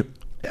dude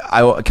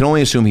I can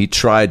only assume he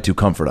tried to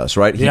comfort us,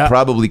 right? He Yeah.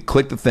 probably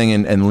clicked the thing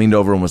and leaned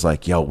over and was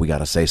like, "Yo, we got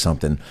to say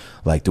something."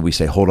 Like, do we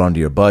say "hold on to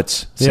your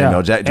butts"? Say Yeah.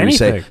 no, Jack.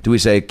 Anything. Do we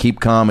say "keep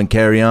calm and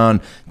carry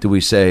on"? Do we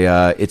say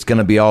 "it's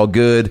gonna be all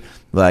good"?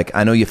 Like,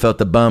 I know you felt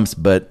the bumps,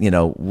 but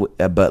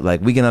but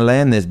like we're gonna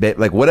land this bit.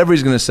 Like whatever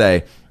he's gonna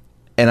say,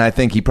 and I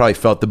think he probably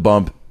felt the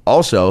bump.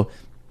 Also,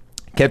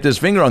 kept his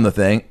finger on the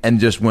thing and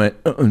just went,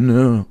 "Oh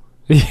no."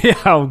 Yeah,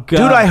 oh God. Dude,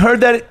 I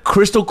heard that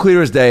crystal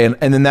clear as day,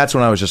 and then that's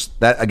when I was just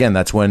that again.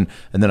 That's when,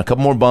 and then a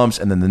couple more bumps,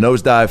 and then the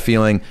nosedive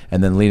feeling,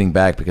 and then leaning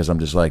back because I'm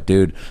just like,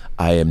 dude,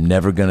 I am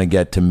never gonna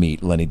get to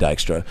meet Lenny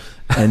Dykstra,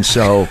 and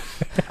so,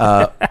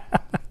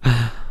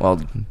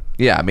 Well,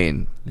 yeah, I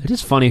mean, it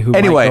is funny who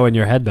Anyway, might go in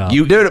your head though.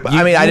 dude.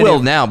 I mean, I you didn't,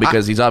 will now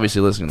because he's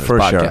obviously listening to this for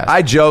podcast. sure.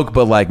 I joke,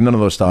 but like none of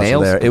those thoughts Nails?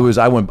 were there. It was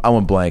I went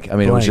blank. I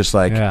mean, it was Blank, just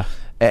like. yeah.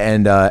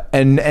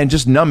 And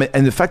just numb it,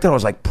 and the fact that I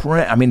was like,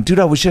 I mean, dude,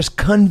 I was just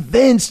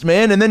convinced,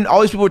 man. And then all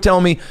these people were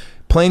telling me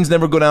planes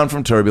never go down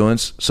from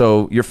turbulence,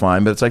 so you're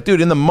fine. But it's like, dude,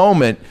 in the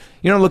moment,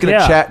 you're not looking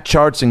at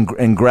charts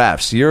and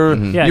graphs. You're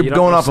Yeah, you're you don't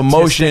going know off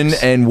emotion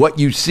statistics. and what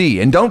you see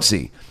and don't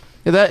see.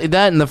 Yeah,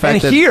 that and the fact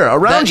And that here,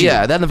 around you.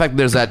 Yeah, that and the fact that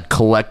there's that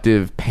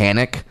collective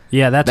panic.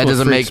 Yeah, that's that what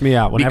doesn't freaks make me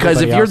out when because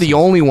if everybody you're else the is.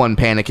 only one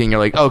panicking, you're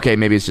like, okay,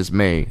 maybe it's just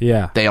me.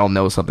 Yeah. they all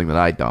know something that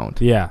I don't.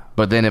 Yeah.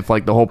 but then if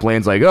like the whole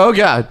plane's like, oh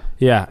God,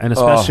 Yeah, and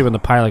especially when the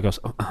pilot goes,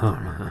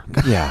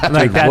 Yeah,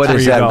 Like, that's what where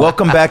is you that? go.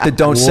 Welcome back to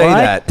Don't Say "What?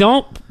 That.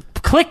 Don't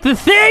click the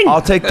thing."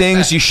 I'll take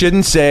things you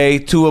shouldn't say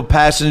to a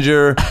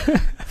passenger,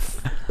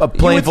 a You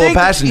plane would full of think-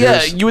 passengers.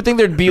 Yeah, you would think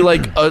there'd be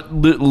like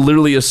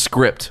literally a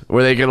script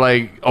where they could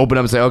like open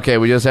up and say, okay,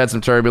 we just had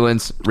some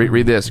turbulence.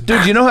 Read this.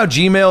 Dude, you know how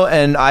Gmail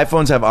and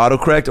iPhones have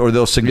autocorrect or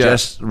they'll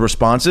suggest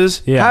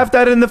responses? Yeah. Have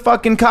that in the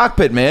fucking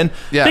cockpit, man.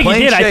 Yeah. I think he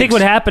Plane did. I think shakes.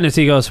 what happened is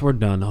he goes, "We're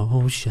done."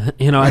 Oh shit!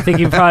 I think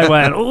he probably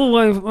went, "Oh,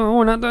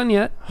 we're not done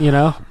yet."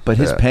 But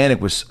his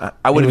panic was, I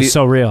It would have was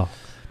so real.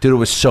 dude, it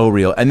was so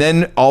real. And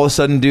then all of a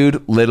sudden,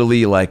 dude,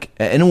 literally like,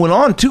 and it went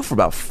on too for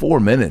about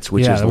 4 minutes,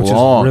 which is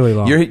long. really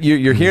long.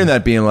 You're hearing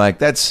that being like,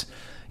 that's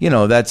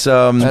That's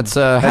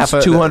half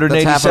a 280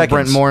 that's half seconds. a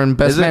Brent Morin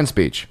best Is it? man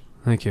speech.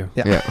 Thank you.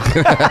 Yeah.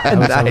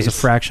 That was a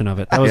fraction of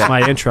it. That was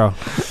my intro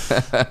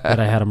that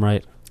I had him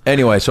right.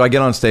 Anyway, so I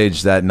get on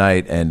stage that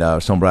night, and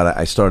so Brad,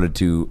 I started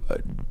to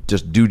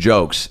just do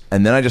jokes,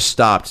 and then I just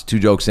stopped 2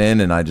 jokes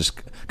in, and I just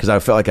because I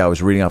felt like I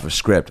was reading off a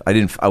script.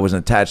 I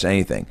wasn't attached to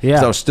anything. Yeah.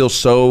 'Cause I was still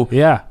so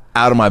Yeah.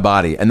 out of my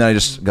body, and then I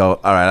just go,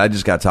 all right, I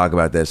just got to talk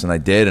about this, and I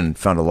did, and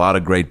found a lot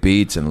of great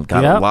beats, and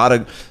got Yep. a lot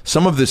of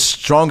some of the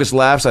strongest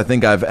laughs I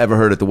think I've ever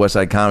heard at the West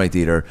Side Comedy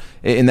Theater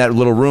in that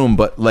little room.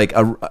 But like,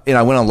 I went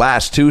on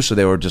last too, so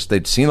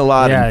they'd seen a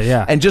lot,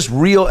 Yeah. and just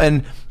real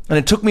and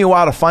it took me a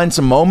while to find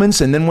some moments,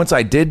 and then once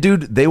I did,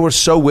 dude, they were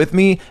so with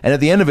me, and at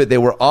the end of it, they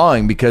were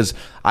awing because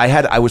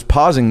I was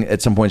pausing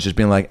at some points, just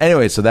being like,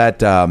 anyway, so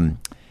that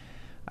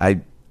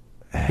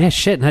Yeah,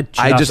 shit. And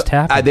that just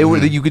happened. they were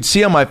you could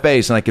see on my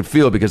face, and I could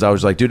feel it because I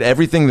was like, dude,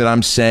 everything that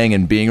I'm saying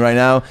and being right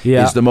now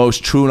Yeah. is the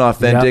most true and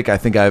authentic I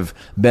think I've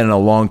been in a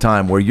long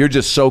time. Where you're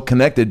just so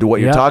connected to what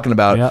you're Yeah. talking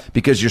about Yeah.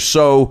 because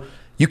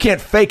you can't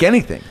fake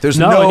anything. There's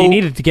no, no. and you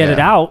needed to get it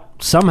out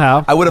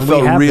somehow. I would have and we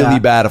felt have really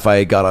that. bad if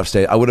I got off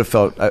stage. I would have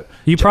felt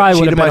You probably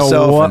would cheated have been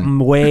myself and-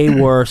 way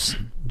worse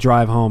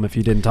drive home if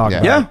you didn't talk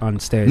about Yeah. it on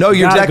stage. No,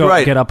 You you're gotta exactly go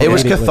right. Get up It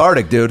was immediately.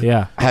 cathartic, dude.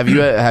 Yeah. Have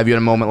you had a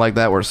moment like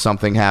that where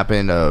something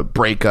happened, a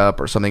breakup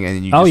or something,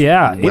 and you? Oh just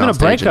yeah, went even on a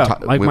stage and breakup.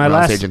 Like went my on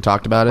last stage and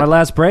talked about it. My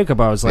last breakup,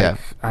 I was like, Yeah.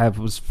 I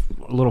was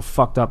a little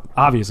fucked up,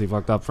 obviously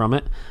fucked up from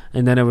it.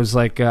 And then it was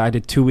like I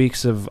did 2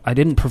 weeks I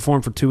didn't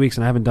perform for 2 weeks,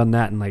 and I haven't done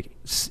that in like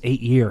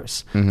 8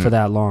 years for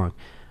that long.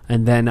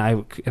 And then I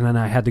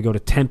had to go to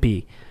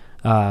Tempe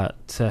to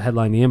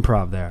headline the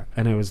Improv there,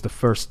 and it was the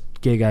first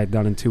gig I'd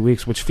done in 2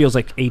 weeks, which feels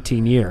like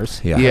 18 years.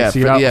 Yeah, So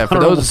you're out for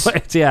on a those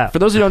place, yeah. for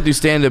those who don't do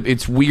stand up,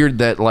 it's weird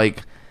that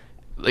like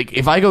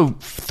if I go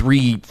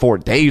 3-4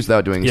 days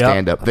without doing Yep.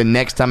 stand up, the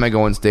next time I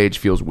go on stage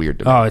feels weird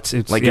to me. Oh, it's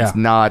like yeah. it's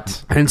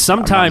not. And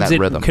sometimes that it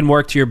rhythm. can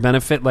work to your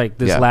benefit. Like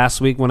this Yeah. last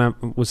week when I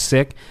was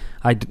sick,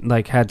 I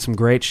had some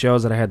great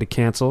shows that I had to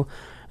cancel,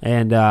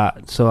 and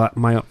so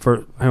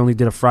I only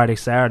did a Friday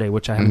Saturday,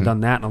 which I haven't done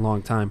that in a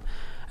long time,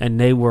 and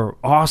they were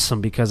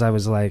awesome because I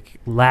was like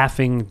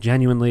laughing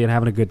genuinely and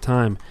having a good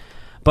time.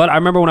 But I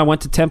remember when I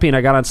went to Tempe and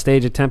I got on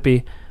stage at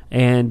Tempe.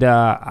 And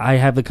I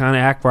have the kind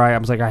of act where I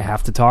was like, I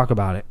have to talk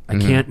about it. I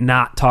can't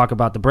not talk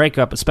about the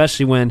breakup,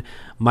 especially when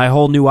my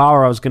whole new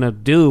hour I was going to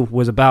do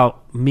was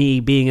about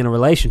me being in a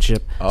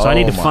relationship. So I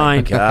need to my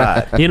find,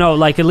 God.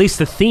 like at least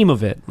the theme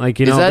of it.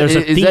 Like, Is there's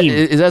a theme.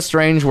 Is that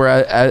strange? Where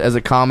as a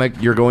comic,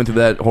 you're going through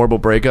that horrible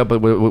breakup, but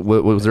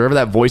was there ever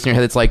that voice in your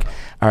head that's like,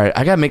 all right,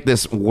 I gotta make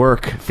this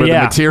work for the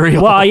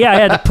material? Well, yeah, I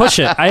had to push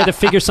it. I had to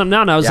figure something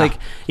out. And I was like,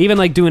 even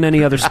like doing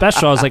any other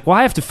special, I was like, well,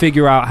 I have to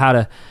figure out how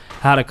to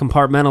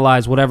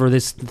compartmentalize whatever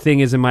this thing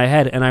is in my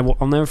head. And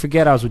I'll never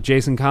forget, I was with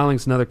Jason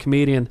Collins, another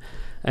comedian,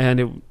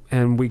 and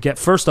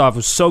first off, it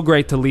was so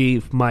great to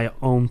leave my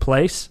own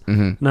place.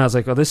 And I was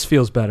like, oh, this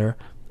feels better.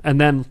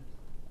 And then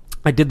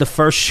I did the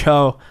first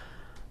show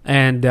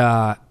and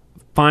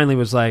finally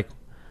was like,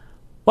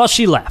 well,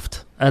 she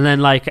left. And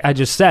then like I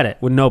just said it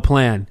with no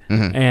plan,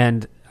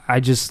 and I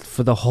just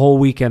for the whole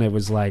weekend it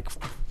was like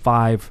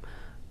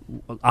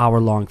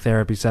 5-hour-long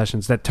therapy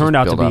sessions that turned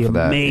out to be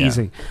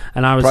amazing.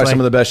 And I was probably like, some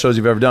of the best shows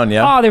you've ever done.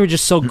 Yeah. Oh, they were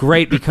just so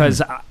great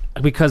because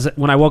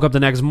when I woke up the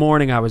next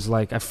morning, I was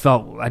like, I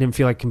didn't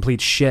feel like complete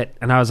shit,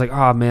 and I was like,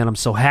 oh man, I'm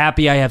so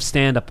happy I have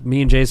stand up.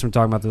 Me and Jason were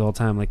talking about this the whole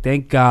time. Like,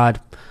 thank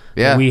God.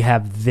 Yeah. We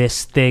have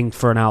this thing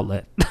for an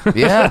outlet.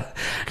 Yeah,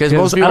 because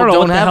most people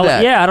don't have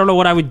that. Yeah, I don't know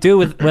what I would do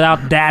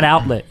without that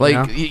outlet.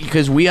 Like,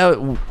 because we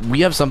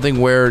have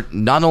something where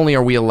not only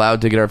are we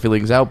allowed to get our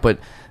feelings out, but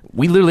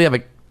we literally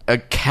have a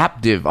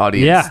captive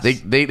audience.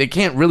 Yes. They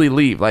can't really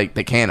leave. Like,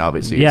 they can,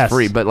 obviously. Yes. It's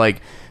free, but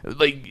like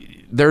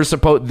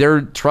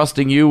they're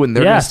trusting you, and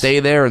they're gonna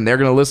stay there, and they're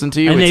gonna listen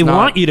to you, and they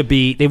want you to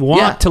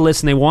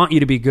listen. They want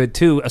you to be good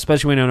too,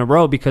 especially when you're on a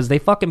road, because they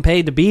fucking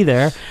paid to be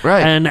there,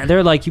 right? And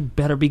they're like, you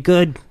better be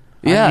good.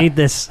 Yeah, I need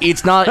this.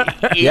 It's not.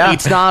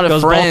 It's not a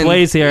Goes friend. both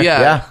ways here.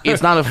 Yeah.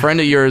 It's not a friend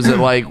of yours that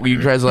like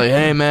you guys like,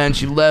 hey man,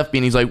 she left me,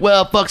 and he's like,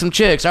 well, fuck some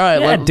chicks. All right,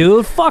 yeah,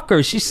 dude, fuck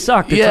her. She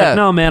sucked. It's like,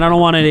 no, man, I don't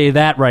want any of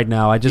that right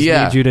now. I just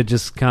need you to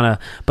just kind of.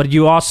 But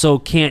you also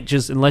can't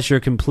just, unless you're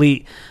a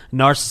complete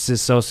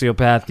narcissist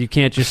sociopath, you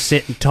can't just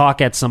sit and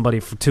talk at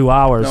somebody for 2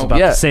 hours about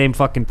the same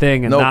fucking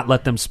thing and not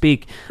let them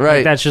speak. Right.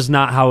 Like, that's just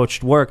not how it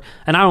should work.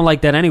 And I don't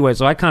like that anyway,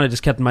 so I kind of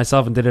just kept to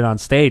myself and did it on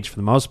stage for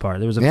the most part.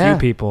 There was a few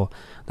people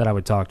that I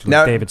would talk to,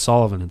 like David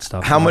Sullivan and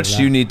stuff. How much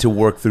do you need to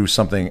work through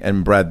something?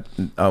 And Brad,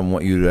 I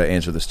want you to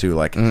answer this too.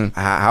 Like,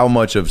 how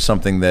much of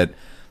something that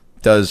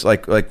does,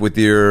 like with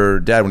your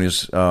dad when he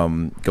was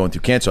going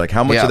through cancer, like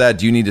how much of that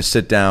do you need to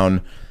sit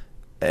down?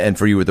 And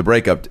for you with the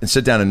breakup, and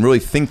sit down and really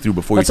think through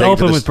before Let's you take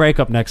open it to with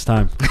breakup next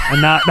time,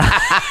 and not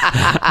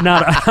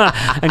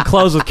and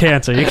close with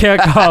cancer. You can't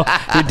go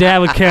your dad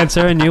with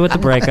cancer and you with the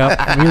breakup.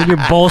 You and your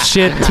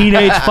bullshit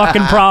teenage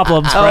fucking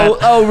problems. Brett.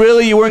 Oh,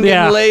 really? You weren't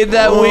getting laid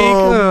that week?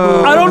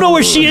 I don't know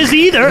where she is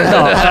either.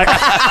 No,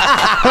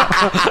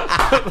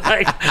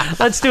 like,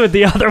 let's do it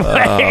the other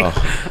way.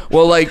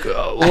 Well, like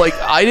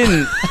I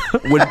didn't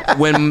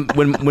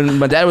when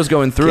my dad was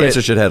going through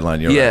cancer shit headline.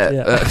 You're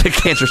right. The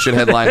cancer shit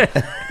headline.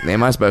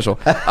 Name my special.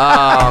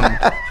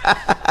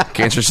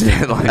 Cancer shit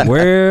headline.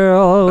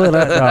 Well,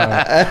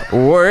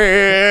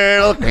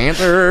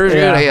 cancer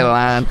shit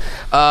headline.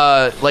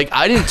 Like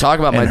I didn't talk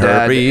about my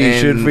dad.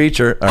 Should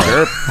feature.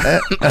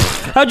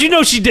 How'd you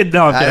know she did?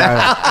 No,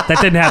 that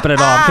didn't happen at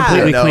all. I'm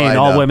completely clean.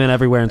 All women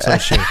everywhere and so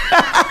shit.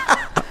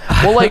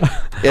 Well, like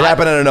it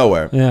happened out of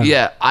nowhere.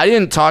 Yeah, I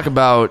didn't talk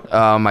about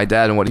my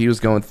dad and what he was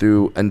going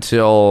through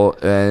until,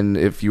 and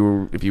if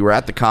you were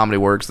at the Comedy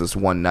Works this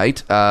one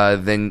night,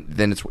 then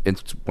it's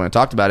when I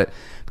talked about it,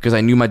 because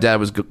I knew my dad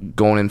was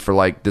going in for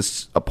like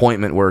this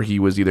appointment where he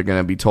was either going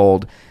to be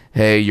told,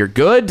 hey, you're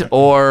good,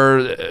 or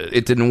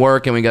it didn't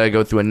work and we got to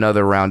go through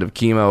another round of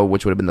chemo,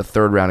 which would have been the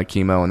third round of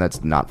chemo, and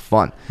that's not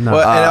fun. No.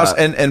 Well,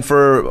 and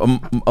for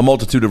a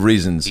multitude of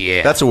reasons.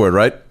 Yeah. That's a word,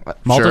 right?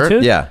 Multitude?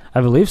 Sure. Yeah.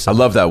 I believe so. I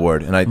love that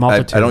word, and I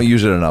don't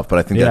use it enough, but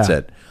I think that's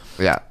it.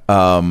 Yeah.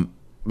 But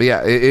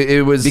yeah,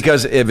 it was...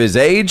 Because of his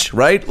age,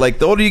 right? Like,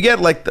 the older you get,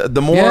 like,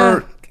 the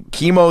more...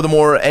 chemo, the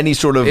more any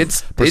sort of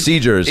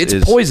procedures it's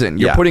is poison.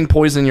 You're putting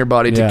poison in your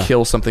body to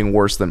kill something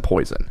worse than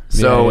poison.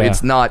 So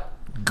it's not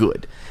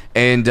good.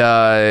 And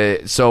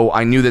so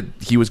I knew that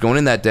he was going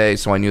in that day,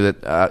 so I knew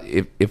that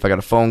if I got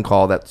a phone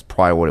call, that's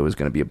probably what it was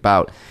going to be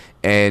about.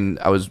 And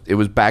it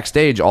was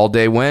backstage all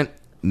day.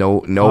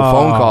 No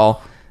phone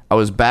call. I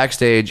was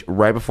backstage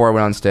right before I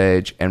went on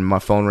stage, and my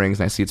phone rings,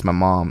 and I see it's my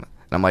mom,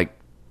 and I'm like,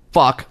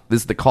 "Fuck,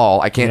 this is the call.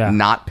 I can't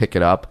not pick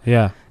it up."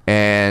 Yeah.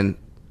 And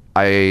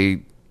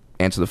I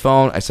answer the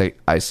phone. I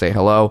say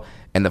hello,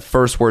 and the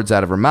first words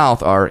out of her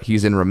mouth are,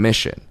 "He's in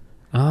remission."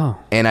 Oh.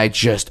 And I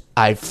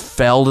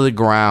fell to the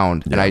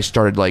ground, and I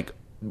started like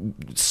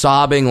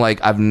sobbing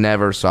like I've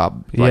never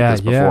sobbed like this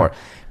before.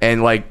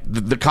 And like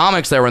the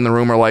comics that were in the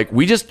room are like,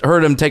 we just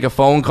heard him take a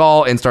phone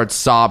call and start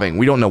sobbing.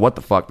 We don't know what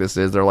the fuck this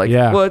is. They're like,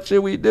 what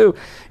should we do?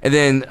 And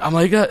then I'm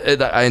like,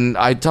 and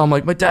I tell him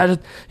like, my dad,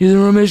 he's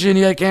in remission.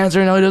 He had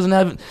cancer. Now he doesn't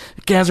have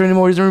cancer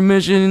anymore. He's in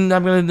remission.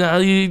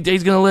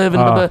 He's gonna live.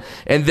 And, blah, blah.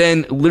 And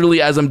then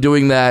literally as I'm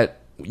doing that,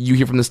 you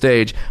hear from the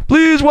stage,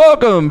 please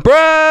welcome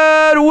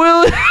Brad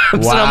Williams.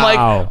 Wow. And I'm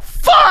like,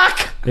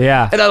 fuck.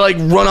 Yeah. And I like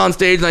run on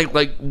stage and I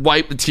like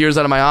wipe the tears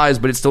out of my eyes,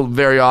 but it's still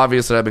very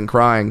obvious that I've been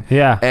crying.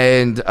 Yeah.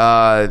 And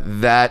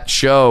that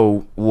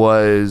show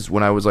was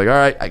when I was like, all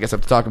right, I guess I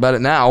have to talk about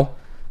it now.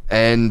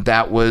 And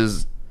that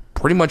was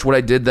pretty much what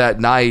I did that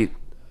night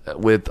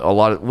with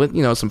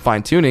some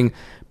fine tuning,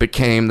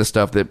 became the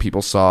stuff that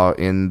people saw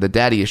in the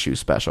Daddy Issues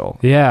special.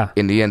 Yeah.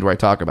 In the end where I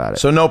talk about it.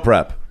 So no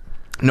prep.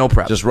 No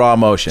prep. Just raw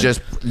emotion.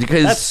 Just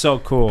because that's so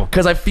cool.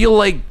 Because I feel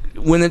like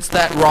when it's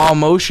that raw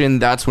emotion,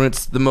 that's when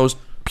it's the most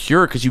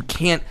pure. Because you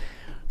can't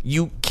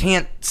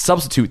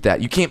substitute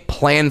that. You can't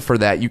plan for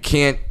that. You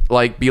can't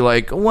like be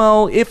like,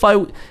 well,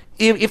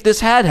 if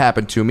this had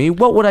happened to me,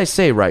 what would I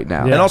say right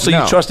now? Yeah. And also,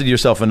 you trusted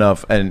yourself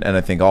enough, and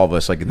I think all of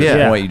us, like at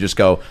this point, you just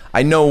go,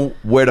 I know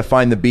where to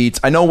find the beats.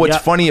 I know what's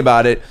funny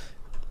about it.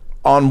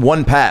 on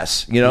one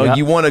pass. You know, Yep.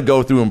 you want to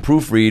go through and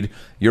proofread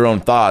your own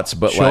thoughts,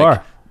 but like,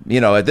 Sure. you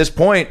know, at this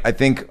point, I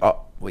think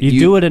you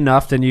do it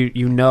enough, then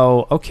you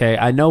know. Okay,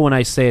 I know when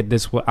I say it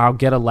this way, I'll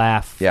get a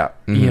laugh. Yeah.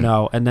 You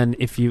know, and then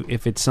if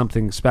it's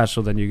something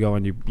special, then you go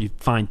and you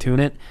fine tune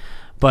it.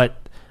 But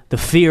the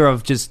fear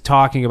of just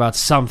talking about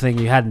something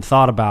you hadn't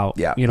thought about,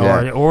 you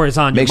know, or is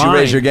on makes your mind,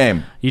 you raise your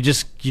game. You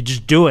just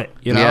do it,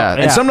 you know. Yeah.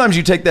 And sometimes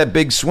you take that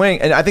big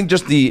swing, and I think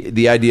just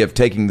the idea of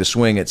taking the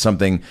swing at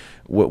something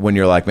when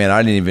you're like, man,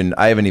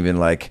 I haven't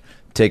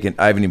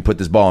even put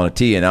this ball on a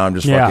tee, and now I'm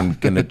just fucking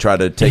gonna try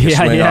to take a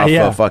swing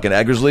off fucking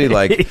Eggersley,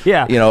 like,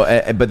 you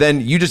know. But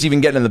then you just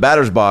even getting in the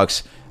batter's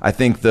box, I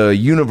think the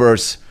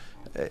universe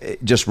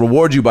just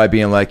rewards you by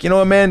being like, you know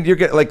what, man,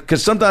 you're like,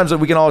 because sometimes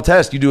we can all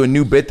attest, you do a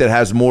new bit that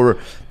has more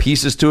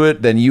pieces to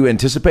it than you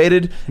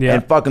anticipated,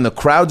 and fucking the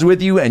crowd's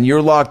with you, and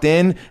you're locked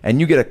in, and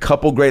you get a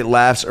couple great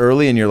laughs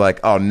early, and you're like,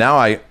 oh, now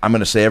I'm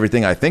gonna say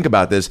everything I think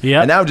about this,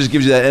 and now it just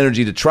gives you that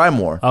energy to try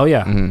more. Oh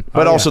yeah.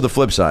 But also the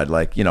flip side,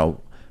 like, you know,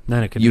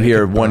 then it you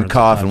hear one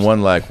cough and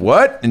one like,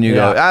 what? And you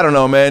go, I don't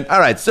know, man. All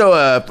right,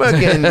 so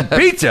fucking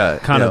pizza.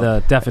 Kind of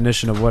the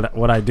definition of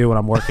what I do when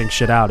I'm working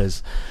shit out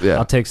is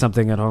I'll take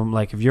something at home.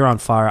 Like if you're on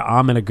fire,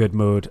 I'm in a good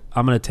mood.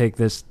 I'm going to take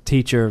this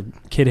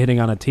kid hitting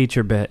on a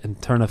teacher bit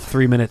and turn a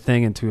 3-minute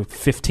thing into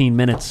 15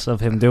 minutes of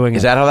him doing it.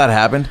 Is that how that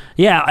happened?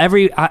 Yeah.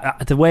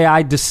 The way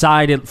I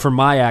decide for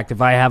my act,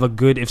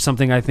 if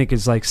something I think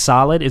is like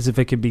solid, is if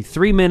it could be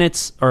 3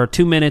 minutes or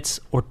 2 minutes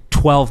or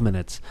 12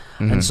 minutes.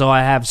 Mm-hmm. And so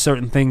I have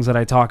certain things that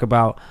I talk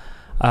about,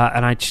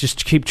 and I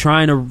just keep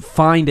trying to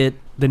find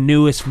the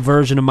newest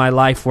version of my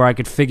life where I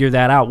could figure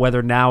that out,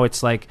 whether now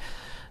it's like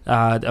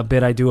a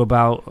bit I do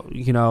about,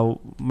 you know,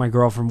 my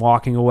girlfriend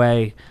walking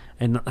away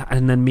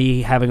and then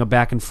me having a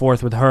back and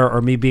forth with her,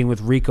 or me being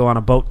with Rico on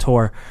a boat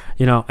tour,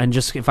 you know, and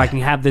just if I can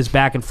have this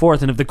back and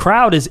forth, and if the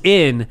crowd is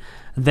in,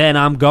 then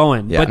I'm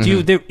going. Yeah. But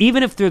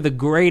even if they're the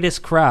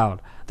greatest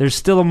crowd, there's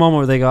still a moment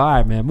where they go, all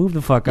right, man, move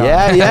the fuck up.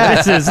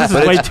 Yeah. this is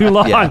way too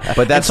long. Yeah,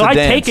 but that's and so I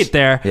dance. take it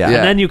there, and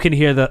then you can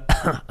hear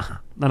the...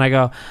 Then I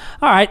go,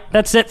 all right,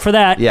 that's it for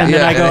that. Yeah. And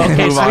then I go,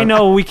 okay, so we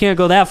know we can't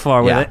go that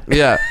far with it.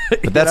 Yeah.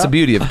 But that's the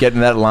beauty of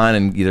getting that line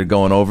and either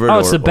going over it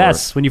or... it's the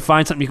best. When you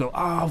find something, you go,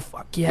 oh,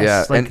 fuck,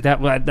 yes. Yeah. Like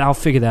that. I'll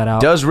figure that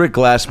out. Does Rick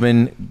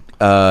Glassman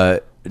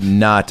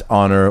not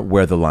honor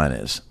where the line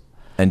is?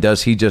 And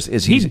does he just...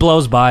 he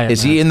blows by it.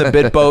 Is he in the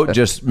bit boat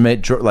just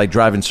like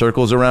driving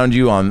circles around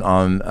you on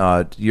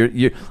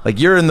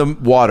you're in the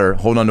water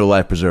holding onto a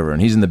life preserver,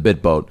 and he's in the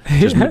bit boat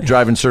just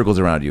driving circles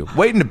around you,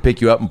 waiting to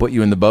pick you up and put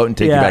you in the boat and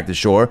take you back to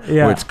shore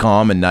where it's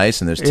calm and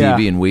nice and there's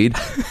TV and weed.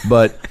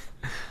 But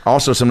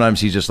also sometimes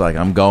he's just like,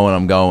 I'm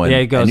going. Yeah,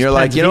 he goes. And you're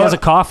like, you know, know, he has a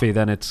coffee,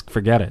 then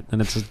forget it. Then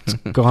it's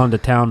go on to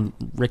town,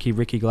 Ricky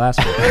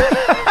Glassman.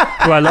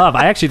 Who I love.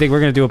 I actually think we're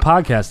going to do a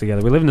podcast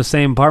together. We live in the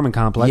same apartment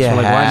complex. Yeah,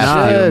 we're like, why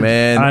not?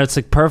 Man. It's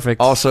like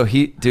perfect. Also,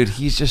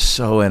 he's just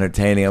so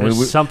entertaining. I mean,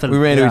 we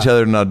ran into each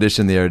other in an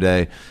audition the other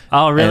day.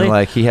 Oh, really? And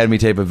like he had me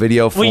tape a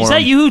video for him. Was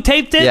that you who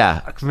taped it?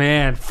 Yeah.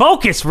 Man,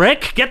 focus,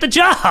 Rick. Get the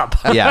job.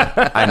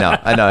 Yeah, I know.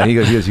 And he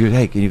goes,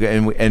 hey, can you go?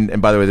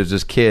 And by the way, there's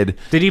this kid.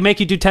 Did he make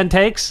you do 10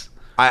 takes?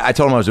 I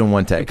told him I was doing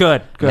one take.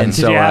 Good. And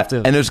so you have to.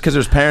 And it was because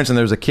there's parents and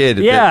there was a kid.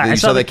 Yeah, I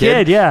saw the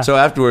kid. Yeah. So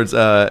afterwards,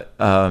 I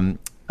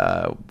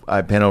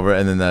pan over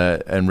and then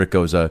and Rick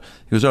goes, oh,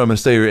 I'm going to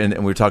stay here. And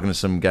we were talking to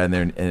some guy in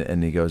there,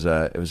 and he goes,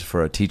 it was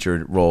for a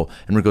teacher role.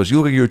 And Rick goes, you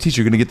look like you're a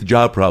teacher, you're going to get the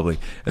job probably.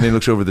 And then he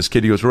looks over at this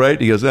kid. He goes, right?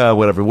 He goes,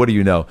 whatever. What do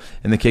you know?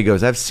 And the kid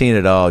goes, I've seen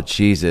it all.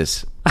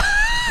 Jesus.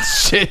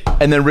 Shit.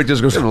 And then Rick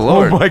just goes,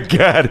 oh my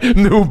God,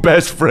 new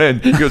best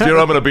friend. He goes, you know,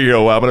 I'm going to be here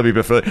a while. I'm going to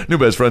be new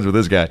best friends with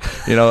this guy.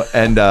 You know,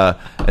 and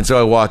so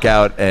I walk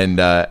out and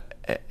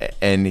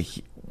then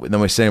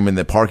we see him in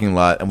the parking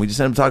lot, and we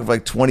just end up talking for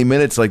like 20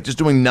 minutes, like just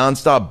doing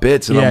nonstop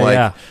bits. And I'm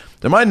like,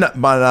 there might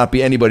not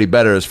be anybody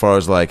better as far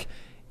as like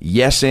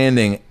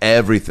yes-anding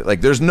everything.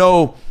 Like there's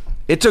no,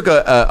 it took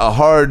a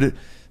hard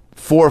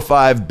 4 or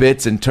 5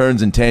 bits and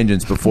turns and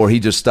tangents before he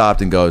just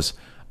stopped and goes,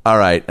 all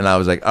right. And I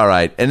was like, all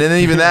right. And then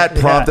even that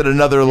prompted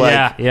another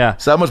like,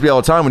 so that must be all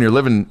the time when you're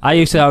living. I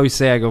used to always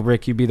say, I go,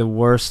 Rick, you'd be the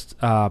worst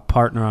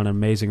partner on an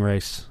Amazing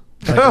Race.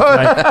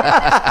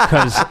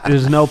 Because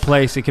there's no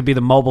place. It could be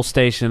the mobile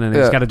station, and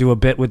he's got to do a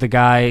bit with the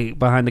guy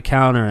behind the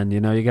counter, and you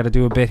know you got to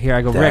do a bit here.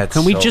 I go, Rick,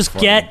 can we just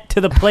get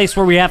to the place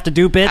where we have to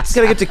do bits?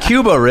 Got to get to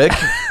Cuba, Rick.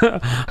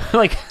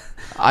 Like,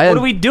 what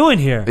are we doing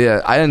here? Yeah,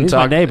 I hadn't He's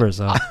talked. My neighbors,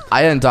 though.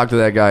 I hadn't talked to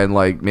that guy in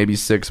like maybe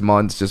 6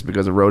 months just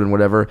because of road and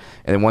whatever.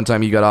 And then one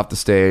time he got off the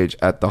stage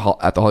at the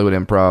Hollywood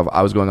Improv.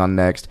 I was going on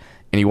next.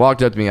 And he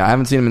walked up to me. I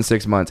haven't seen him in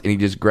 6 months. And he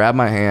just grabbed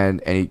my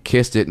hand and he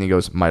kissed it and he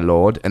goes, my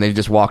lord. And then he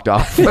just walked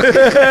off.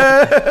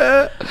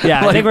 I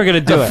think we're going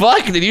to do it.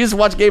 Fuck? Did you just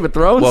watch Game of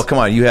Thrones? Well, come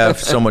on. You have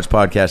so much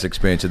podcast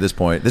experience at this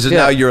point. This is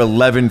now your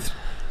 11th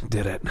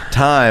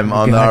time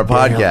on our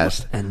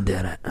podcast. And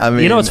did it. I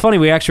mean, you know, it's funny.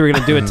 We actually were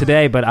going to do it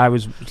today, but I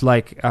was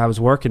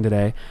working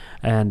today.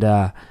 And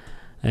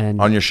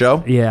on your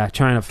show? Yeah,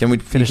 trying to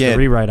finish the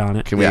rewrite on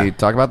it. Can we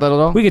talk about that at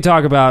all? We could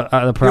talk about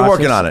the process. You're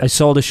working on it. I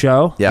sold a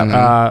show.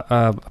 Yeah.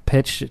 A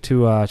pitch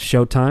to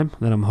Showtime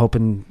that I'm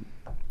hoping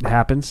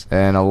happens.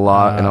 And a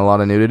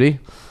lot of nudity.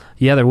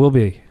 Yeah, there will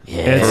be.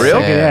 Yeah. For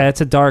real? Yeah,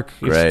 it's a dark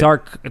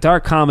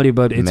comedy,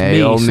 but it's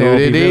Male me, so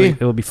nudity?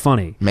 it'll be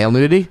funny. Male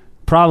nudity.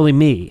 Probably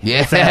me.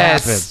 Yes. If that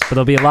happens. But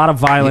there'll be a lot of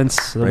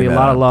violence. There'll be a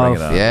lot of love.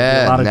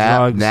 Yeah. A lot of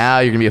drugs. Now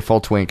you're gonna be a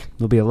full twink.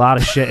 There'll be a lot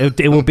of shit.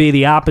 It will be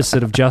the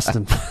opposite of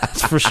Justin.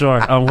 That's for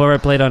sure. Where I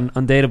played on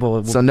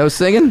Undateable. So no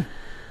singing?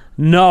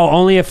 No,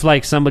 only if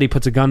like somebody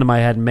puts a gun to my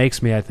head and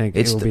makes me. I think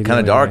It's it will be kind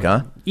of the only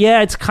dark, way. huh?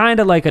 Yeah, it's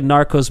kind of like a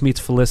Narcos meets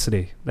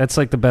Felicity. That's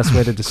like the best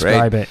way to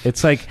describe it.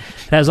 It's like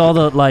it has all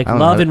the like I don't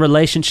love know. and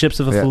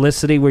relationships of a Yeah.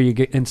 Felicity where you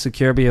get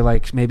insecure, but you're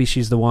like maybe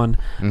she's the one.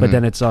 Mm-hmm. But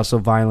then it's also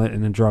violent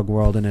in a drug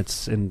world, and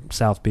it's in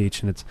South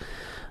Beach, and it's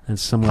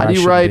somewhere. How do I you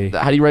shouldn't write? be.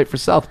 How do you write for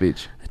South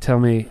Beach? Tell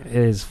me,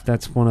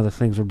 that's one of the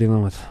things we're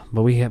dealing with.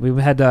 But we've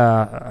had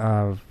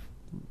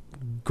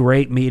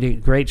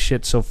great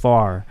shit so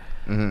far.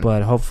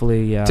 But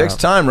hopefully, Takes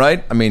time,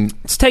 right? I mean,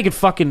 it's taken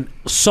fucking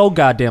so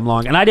goddamn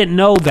long, and I didn't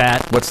know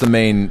that. what's the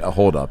main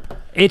holdup?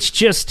 It's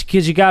just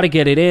because you got to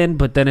get it in,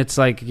 but then it's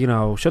like,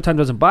 Showtime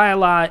doesn't buy a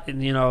lot,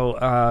 and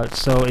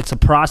so it's a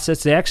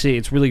process.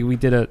 We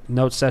did a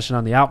note session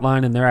on the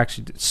outline, and they're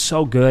actually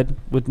so good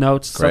with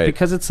notes. Great.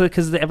 So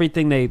because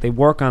everything they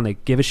work on, they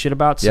give a shit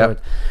about.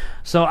 Yep.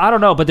 So I don't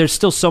know, but there's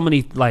still so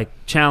many like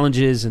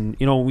challenges, and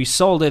when we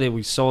sold it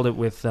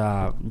with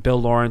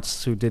Bill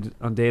Lawrence, who did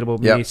Undateable,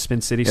 me, Yep.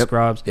 Spin City Yep.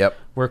 Scrubs. Yep.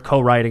 We're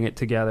co-writing it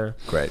together.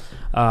 Great.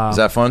 Is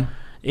that fun?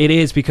 It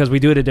is, because we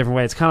do it a different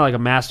way. It's kind of like a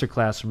master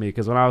class for me,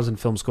 because when I was in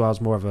film school, I was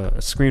more of a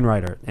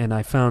screenwriter, and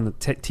I found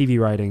that TV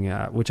writing,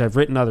 which I've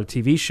written other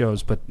TV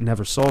shows but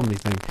never sold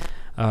anything,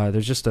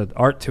 there's just an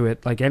art to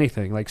it, like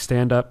anything, like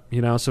stand-up,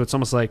 so it's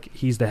almost like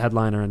he's the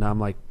headliner and I'm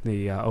like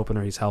the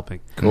opener he's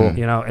helping. Cool.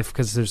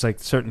 Because there's like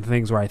certain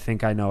things where I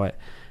think I know it,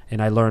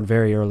 and I learned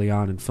very early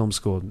on in film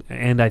school,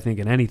 and I think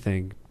in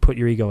anything, put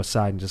your ego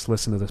aside and just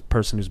listen to the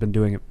person who's been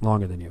doing it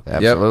longer than you.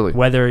 Absolutely.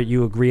 Whether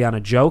you agree on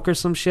a joke or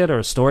some shit or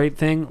a story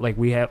thing, like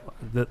we have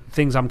the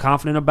things I'm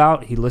confident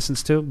about, he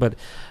listens to, but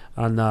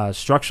on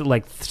structure,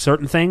 like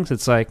certain things,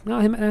 it's like,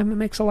 no, it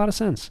makes a lot of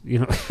sense.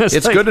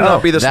 It's like, good to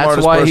not be the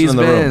smartest why person he's in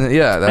the been. room.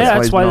 Yeah,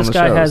 that's why he's this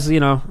been on guy the shows.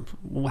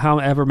 has,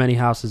 however many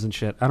houses and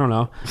shit. I don't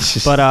know.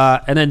 But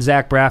and then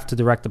Zach Braff to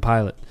direct the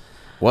pilot.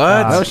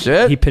 What? Oh,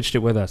 shit. He pitched it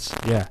with us.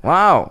 Yeah.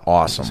 Wow.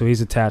 Awesome. So he's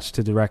attached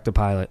to direct the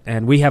pilot,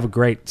 and we have a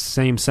great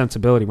same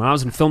sensibility. When I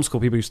was in film school,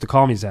 people used to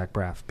call me Zach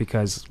Braff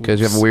because you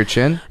have a weird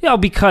chin?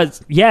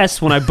 Because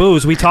yes, when I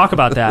booze, we talk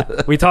about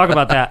that.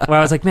 Where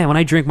I was like, man, when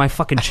I drink, my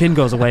fucking chin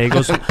goes away. He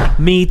goes,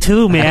 me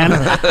too, man.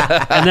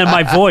 And then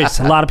my voice.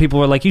 A lot of people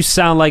were like, you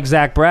sound like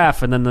Zach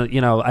Braff. And then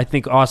I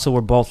think also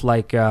we're both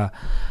like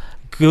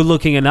good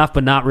looking enough,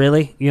 but not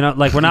really.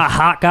 Like we're not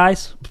hot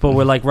guys, but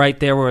we're like right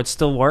there where it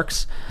still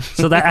works.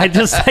 So that I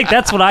just like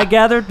that's what I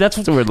gathered. That's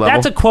a weird level.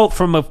 That's a quote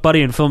from a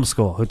buddy in film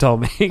school who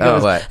told me. He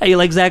goes, what? hey, you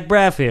like Zach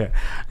Braff here,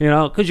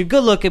 because you're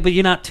good looking, but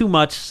you're not too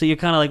much, so you're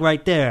kind of like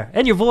right there.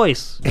 And your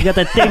voice, you got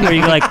that thing where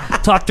you like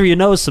talk through your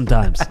nose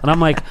sometimes. And I'm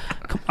like,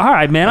 all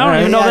right, man, I don't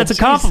even know that's a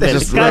compliment.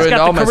 Just This guy's ruined got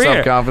all the my career.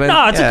 self-confidence.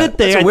 No, it's a good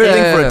thing. It's a weird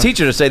thing for a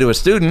teacher to say to a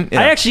student.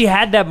 I actually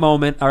had that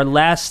moment. Our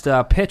last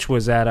pitch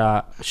was at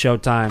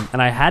Showtime,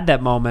 and I had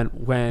that moment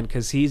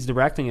because he's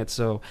directing it,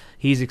 so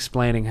he's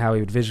explaining how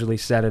he would visually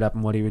set it up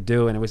and what he would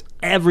do, and it was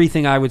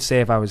everything I would say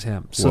if I was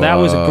him. So that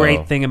was a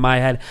great thing in my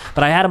head.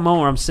 But I had a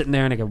moment where I'm sitting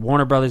there, and I got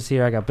Warner Brothers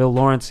here, I got Bill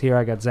Lawrence here,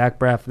 I got Zach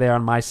Braff there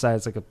on my side.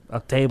 It's like a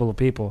table of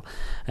people,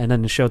 and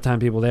then the Showtime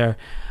people there,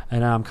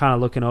 and I'm kind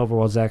of looking over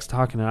while Zach's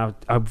talking, and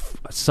I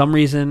for some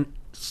reason,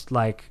 it's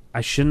like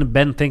I shouldn't have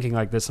been thinking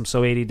like this. I'm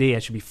so ADD. I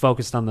should be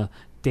focused on the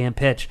damn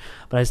pitch.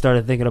 But I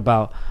started thinking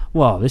about,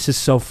 whoa, this is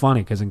so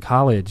funny, because in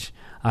college,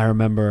 I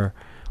remember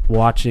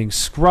watching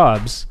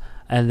Scrubs,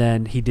 and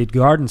then he did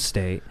Garden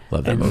State,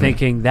 and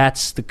thinking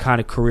that's the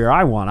kind of career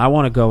I want. I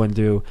want to go and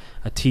do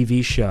a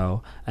TV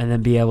show and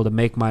then be able to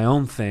make my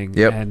own thing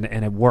and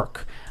it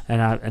work.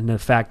 And the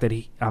fact that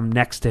I'm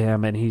next to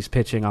him and he's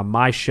pitching on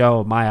my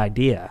show, my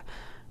idea,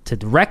 to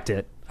direct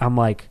it, I'm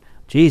like,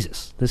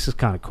 Jesus, this is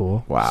kind of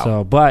cool. Wow.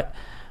 So, but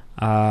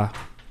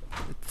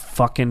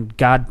fucking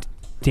God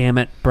damn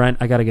it, Brent,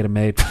 I got to get it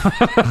made.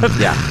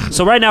 Yeah.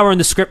 So right now we're in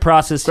the script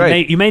process.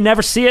 You may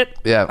never see it.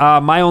 Yeah.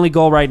 My only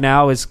goal right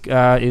now is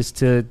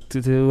to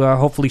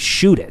hopefully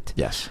shoot it.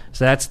 Yes.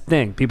 So that's the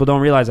thing. People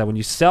don't realize that when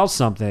you sell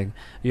something,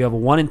 you have a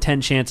 1 in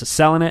 10 chance of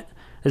selling it.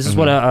 This is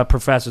what a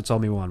professor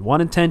told me.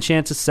 1 in 10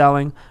 chance of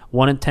selling,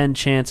 1 in 10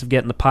 chance of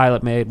getting the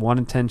pilot made, 1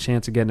 in 10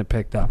 chance of getting it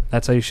picked up.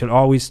 That's how you should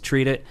always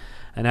treat it.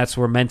 And that's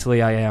where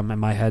mentally I am in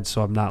my head,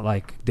 so I'm not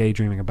like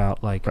daydreaming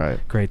about like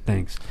great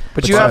things.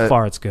 But so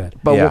far it's good.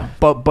 But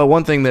but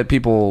one thing that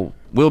people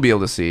will be able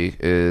to see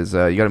is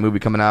you got a movie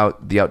coming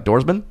out, The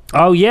Outdoorsman.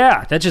 Oh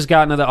yeah, that just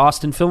got into the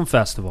Austin Film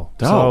Festival.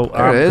 So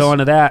I'm going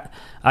to that.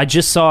 I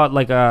just saw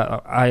it.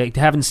 I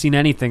haven't seen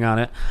anything on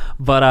it,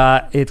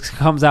 but it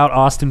comes out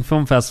Austin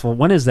Film Festival.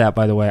 When is that,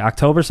 by the way?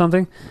 October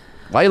something?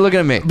 Why are you looking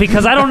at me?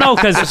 Because I don't know.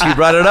 Because You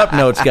brought it up,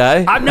 notes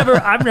guy. I've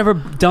never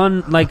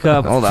done like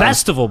a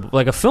festival,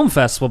 like a film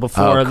festival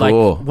before. Oh,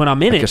 cool. Like when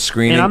I'm in Like it, a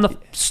screening? and I'm the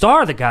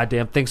star of the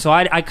goddamn thing. So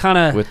I kind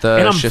of With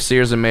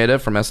Shasir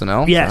Zameda from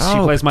SNL. Yes, she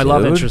Oh, plays my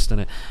love dude. interest in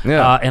it.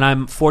 Yeah. And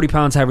I'm 40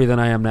 pounds heavier than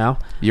I am now.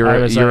 You're I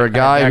a was,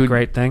 guy that who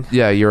great thing.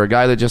 Yeah, you're a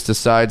guy that just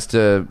decides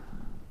to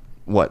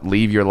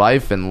leave your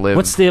life and live.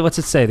 What's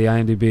it say? The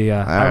IMDb.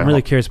 I'm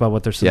really curious about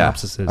what their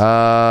synopsis is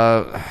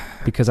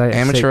because I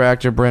amateur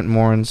actor Brent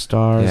Morin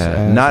stars.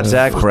 as Not a-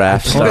 Zach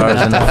Braff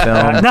stars in the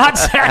film. not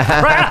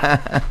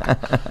Zach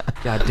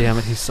Braff. God damn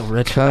it, he's so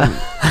rich.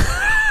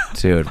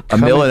 Dude, $1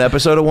 million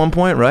episode at one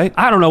point, right?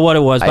 I don't know what it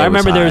was, but I It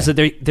was remember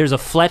high. there's a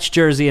Fletch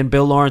jersey in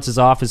Bill Lawrence's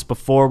office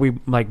before we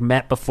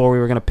met before we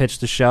were going to pitch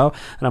the show,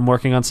 and I'm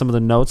working on some of the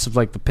notes of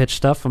like the pitch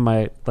stuff and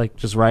my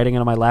just writing it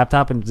on my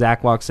laptop, and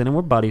Zach walks in and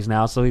we're buddies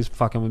now, so he's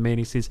fucking with me and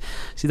he see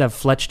that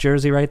Fletch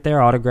jersey right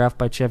there, autographed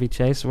by Chevy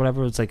Chase or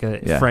whatever. It's like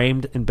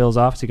framed in Bill's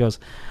office. He goes,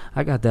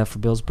 "I got that for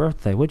Bill's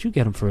birthday. What'd you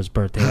get him for his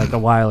birthday like a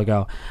while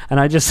ago?" And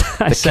I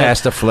said,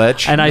 Cast of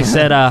Fletch. and I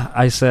said,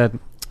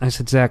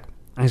 Zach,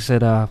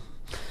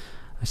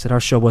 I said,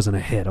 our show wasn't a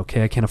hit,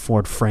 okay? I can't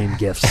afford framed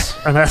gifts.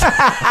 And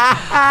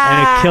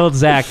it killed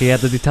Zach. He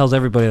tells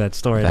everybody that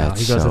story now.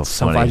 That's He goes, so it's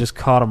so funny. I just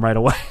caught him right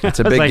away. It's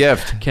a I was big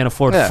gift. Can't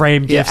afford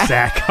framed gifts,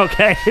 Zach,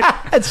 okay?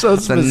 It's so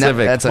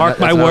specific. Mark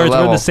my words,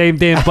 we're in the same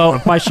damn boat.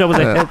 If my show was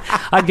a hit,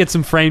 I'd get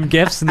some framed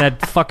gifts in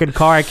that fucking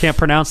car I can't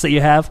pronounce that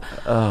you have.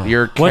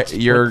 Your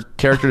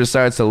character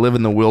decides to live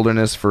in the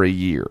wilderness for a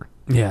year.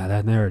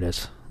 Yeah, there it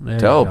is. There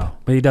Dope. you go.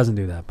 But he doesn't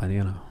do that, but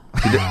you know.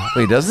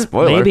 Wait, does it?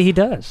 Spoiler. Maybe he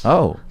does.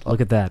 Oh. Look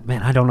at that.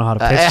 Man, I don't know how to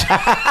pitch.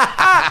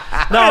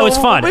 No, it was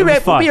fun. It was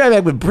fun. We'll be right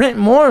back with Brent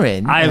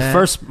Morin.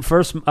 First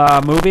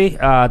movie.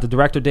 The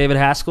director David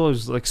Haskell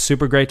was like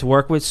super great to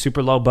work with,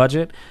 super low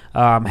budget.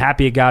 I'm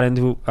happy it got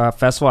into a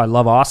festival. I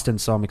love Austin,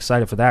 so I'm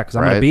excited for that because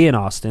I'm going to be in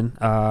Austin.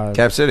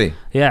 Cap City.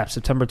 Yeah,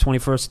 September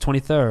 21st to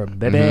 23rd,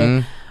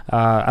 baby.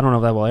 I don't know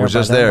if that will air. We're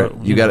just by then, there.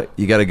 but,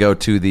 You got to go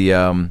to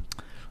the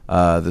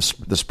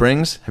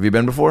Springs. Have you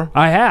been before?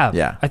 I have.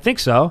 Yeah. I think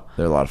so.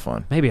 They're a lot of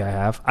fun. Maybe I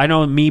have. I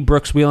know me,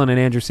 Brooks Wheelan, and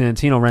Andrew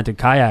Santino rented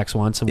kayaks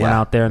once and went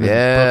out there, and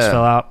then Brooks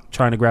fell out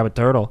trying to grab a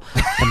turtle,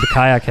 and the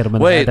kayak hit him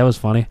in the head. That was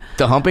funny.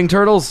 The humping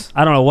turtles?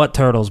 I don't know what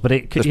turtles, but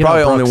There's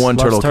probably only one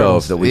Turtle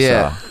Cove that we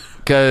saw.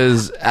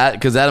 Because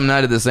Adam and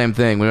I did the same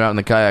thing. We were out in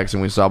the kayaks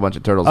and we saw a bunch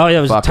of turtles. Oh yeah,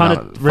 it was a ton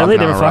of really.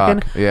 They were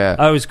fucking. Yeah.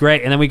 Oh, it was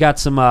great. And then we got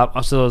some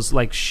those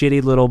like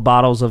shitty little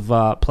bottles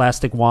of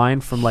plastic wine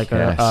from like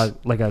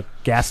a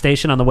gas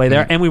station on the way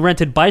there, and we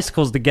rented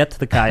bicycles to get to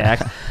the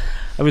kayak.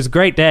 It was a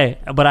great day,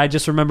 but I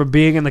just remember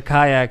being in the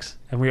kayaks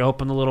and we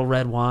opened the little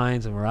red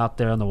wines and we're out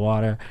there on the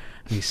water.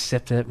 And we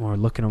sipped it and we're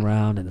looking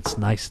around and it's a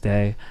nice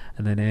day.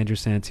 And then Andrew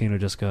Santino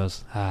just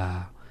goes,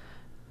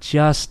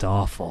 just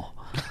awful.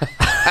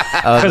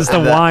 Because the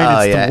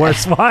wine is the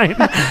worst wine.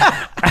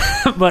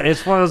 But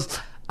it was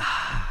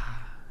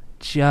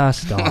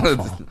just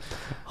awful.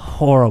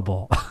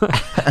 Horrible.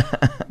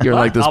 You're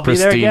like this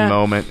pristine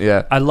moment.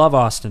 Yeah. I love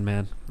Austin,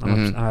 man.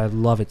 I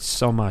love it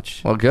so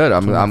much. Well, good.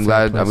 I'm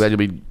glad you'll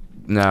be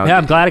now. Yeah,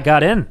 I'm glad it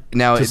got in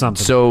now to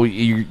something. So do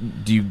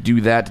you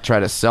do that to try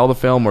to sell the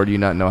film, or do you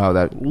not know how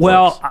that works?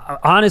 Well,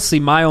 honestly,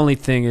 my only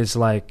thing is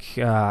like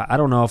I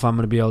don't know if I'm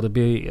going to be able to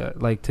be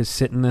like to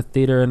sit in the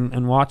theater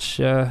and watch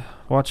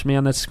me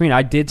on that screen.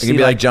 I did see. It could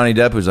be like Johnny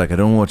Depp, who's like, I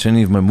don't watch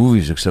any of my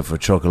movies except for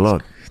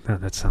Chocolat.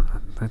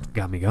 That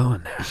got me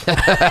going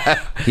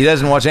there. He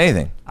doesn't watch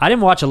anything. I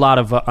didn't watch a lot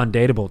of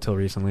Undateable till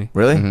recently.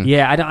 Really? Mm-hmm.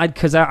 Yeah,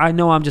 because I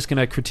know I'm just going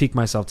to critique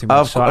myself too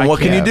much. And what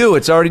can you do?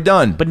 It's already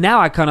done. But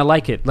now I kind of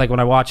like it. Like when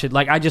I watch it,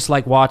 like I just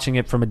like watching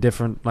it from a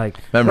different like.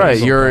 Right,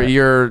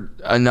 you're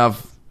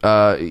enough.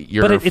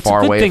 You're but it's far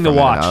a good away thing to from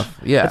it watch. enough.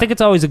 Yeah, I think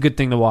it's always a good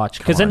thing to watch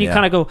because then you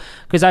kind of go.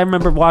 Because I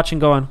remember watching,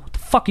 going, "What the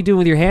fuck you doing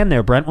with your hand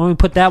there, Brent? Why don't we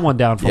put that one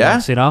down for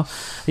once?" You know,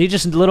 you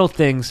just little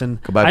things.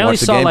 And go back I and only watch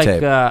the saw game like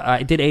tape.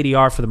 I did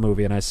ADR for the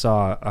movie, and I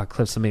saw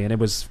clips of me, and it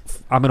was.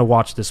 I'm gonna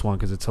watch this one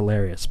because it's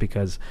hilarious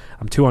because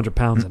I'm 200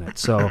 pounds in it,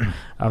 so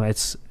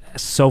it's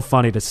so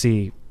funny to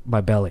see my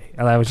belly,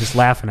 and I was just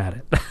laughing at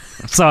it.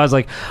 So I was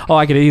like, "Oh,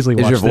 I could easily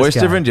watch." Is your voice this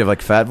guy. different? Do you have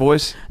like fat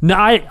voice? No,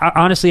 I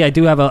honestly I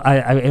do have I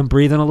am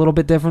breathing a little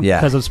bit different Yeah.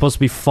 because it's supposed to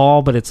be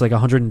fall, but it's like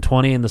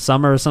 120 in the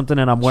summer or something,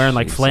 and I'm wearing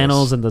like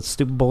flannels and the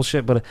stupid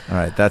bullshit. But All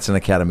right, that's an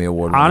Academy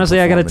Award.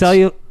 honestly, I got to tell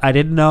you, I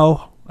didn't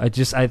know. I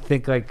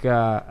think like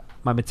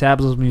my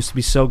metabolism used to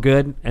be so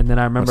good, and then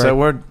I remember What's that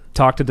word?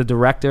 Talked to the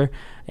director,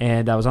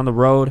 and I was on the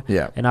road.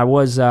 Yeah. and I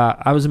was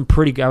actually in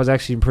pretty good.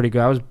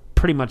 I was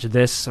pretty much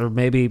this, or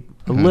maybe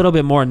a little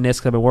bit more than this,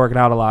 because I've been working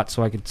out a lot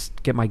so I could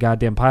get my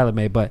goddamn pilot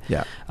made. But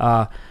Yeah.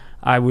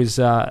 I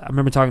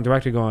remember talking to the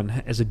director going,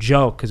 as a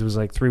joke, because it was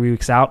like 3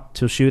 weeks out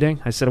till shooting,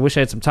 I said, I wish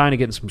I had some time to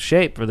get in some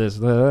shape for this.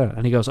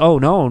 And he goes, oh,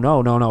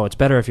 no. It's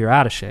better if you're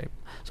out of shape.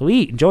 So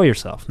eat, enjoy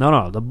yourself.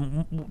 No.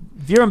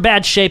 If you're in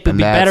bad shape, it'd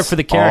be better for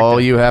the character. All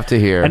you have to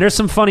hear. And there's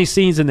some funny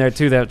scenes in there,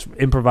 too, that's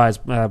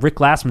improvised. Rick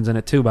Glassman's in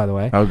it, too, by the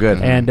way. Oh,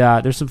 good. And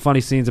there's some funny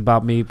scenes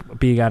about me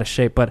being out of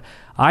shape. But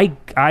I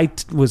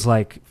was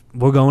like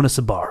we're going to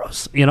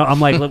Sabaros. You know, I'm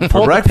like, pull the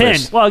pin.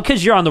 breakfast. Well,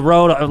 because you're on the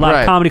road. A lot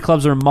of comedy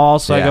clubs are in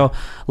malls. So I go,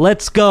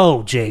 let's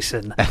go,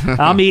 Jason.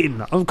 I'm eating.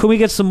 Can we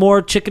get some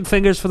more chicken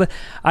fingers for the...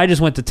 I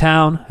just went to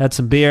town, had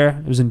some beer.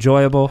 It was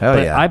enjoyable. Hell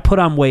but yeah. I put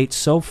on weight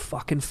so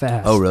fucking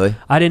fast. Oh, really?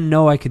 I didn't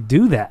know I could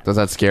do that. Does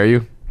that scare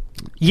you?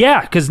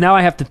 Yeah, because now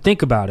I have to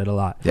think about it a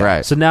lot. Yeah.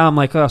 Right. So now I'm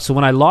like, oh, so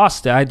when I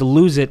lost it, I had to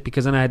lose it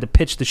because then I had to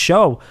pitch the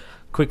show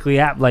quickly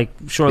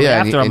shortly Yeah,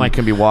 and after. you- I'm and like, you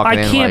can be walking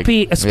I in can't like-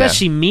 be,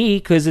 especially me,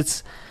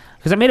 because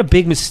I made a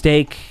big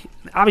mistake.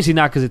 Obviously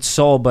not because it's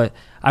sold, but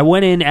I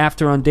went in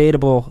after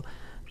Undateable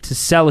to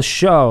sell a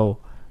show,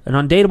 and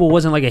Undateable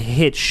wasn't like a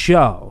hit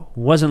show. It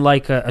wasn't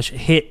like a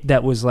hit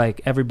that was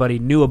like everybody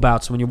knew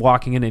about. So when you're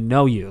walking in, they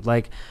know you.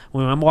 Like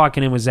when I'm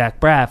walking in with Zach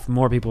Braff,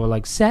 more people are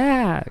like,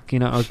 Zach, you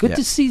know, good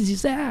to see you,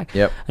 Zach.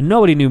 Yep. And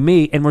nobody knew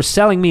me, and we're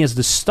selling me as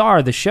the star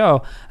of the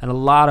show, and a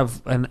lot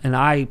of and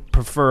I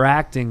prefer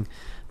acting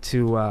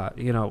to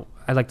you know,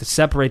 I like to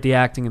separate the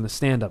acting and the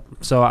stand-up.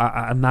 So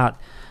I'm not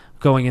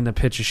going in to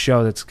pitch a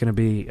show that's going to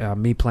be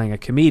me playing a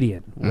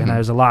comedian. And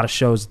there's a lot of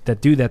shows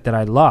that do that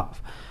I love.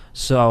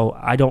 So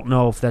I don't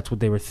know if that's what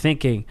they were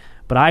thinking.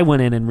 But I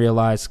went in and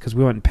realized, because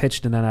we went and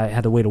pitched, and then I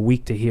had to wait a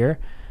week to hear.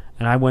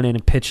 And I went in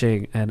and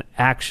pitching an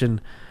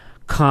action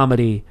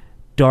comedy,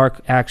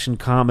 dark action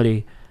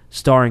comedy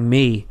starring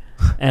me.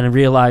 And I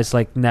realized,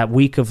 like, in that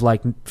week of,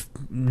 like,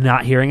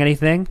 not hearing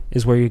anything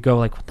is where you go,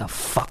 like, what the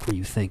fuck were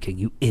you thinking,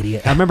 you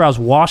idiot? I remember I was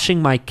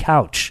washing my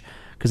couch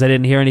because I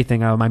didn't hear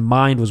anything. My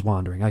mind was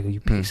wandering. I go,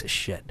 you piece of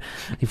shit.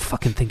 You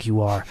fucking think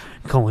you are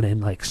going in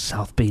like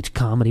South Beach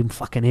comedy,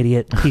 fucking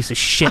idiot, piece of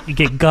shit. You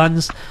get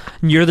guns,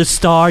 and you're the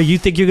star. You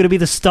think you're going to be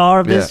the star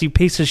of this, you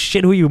piece of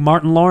shit. Who are you,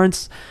 Martin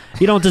Lawrence?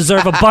 You don't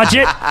deserve a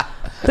budget.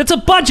 That's a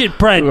budget,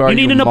 Brent. Who are You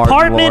need you, an Martin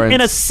apartment Lawrence?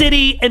 in a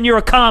city, and you're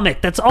a comic.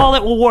 That's all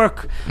that will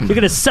work. You're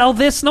going to sell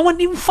this? No one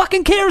even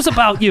fucking cares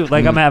about you.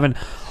 Like, I'm having...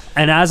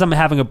 And as I'm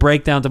having a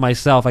breakdown to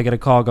myself, I get a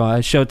call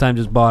going, Showtime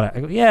just bought it.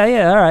 I go,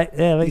 yeah, all right.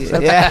 Yeah, makes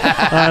sense.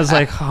 And I was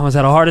like, I was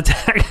at a heart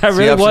attack. I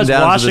really ups and was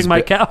downs of washing this my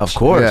bit- couch. Of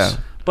course. Yeah.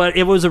 But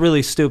it was a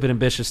really stupid,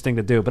 ambitious thing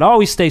to do. But I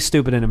always stay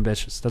stupid and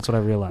ambitious. That's what I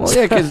realized. Well,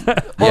 yeah, because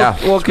Yeah,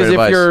 it's great if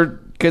advice. you're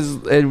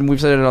and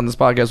we've said it on this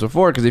podcast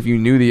before, because if you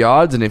knew the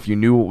odds and if you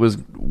knew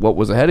what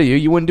was ahead of you,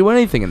 you wouldn't do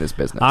anything in this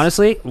business.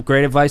 Honestly,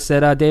 great advice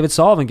that David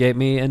Sullivan gave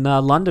me in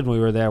London when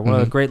we were there. One of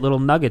the great little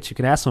nuggets. You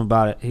can ask him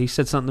about it. He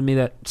said something to me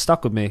that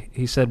stuck with me.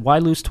 He said, why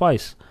lose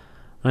twice?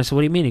 And I said,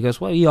 what do you mean? He goes,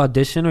 well, you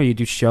audition or you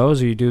do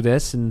shows or you do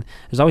this, and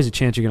there's always a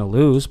chance you're going to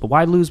lose, but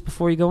why lose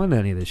before you go into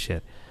any of this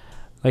shit?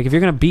 Like, if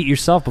you're going to beat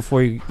yourself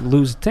before you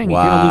lose a thing,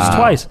 you're going to lose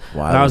twice.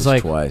 Why and I was lose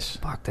like, twice?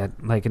 fuck that.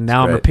 Like, and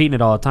now I'm great. repeating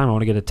it all the time. I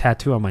want to get a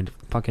tattoo on my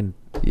fucking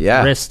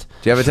wrist.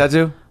 Do you have a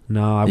tattoo?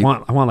 No, I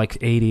want like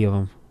 80 of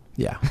them.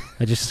 Yeah.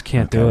 I just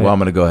can't do it. Well, I'm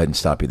going to go ahead and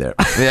stop you there.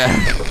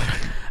 Yeah.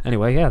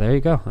 Anyway, yeah, there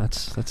you go.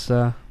 That's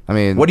I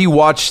mean, What do you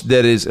watch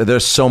that is...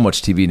 There's so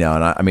much TV now.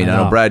 And I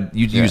know, know. Brad,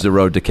 you use the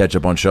road to catch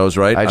up on shows,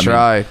 right? I mean,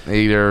 try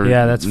either.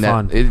 Yeah, that's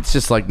fun. It's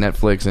just like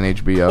Netflix and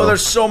HBO. Well,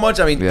 there's so much.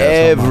 I mean, Yeah,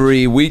 so much.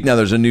 every week now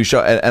there's a new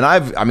show,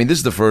 and this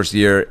is the first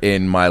year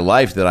in my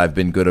life that I've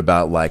been good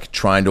about like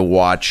trying to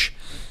watch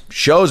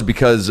shows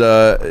because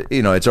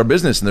it's our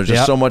business, and there's just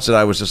Yep. so much that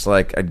I was just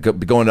like I'd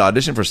be going to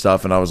audition for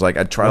stuff, and I was like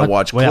I'd try to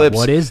watch Well, clips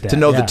what is that? to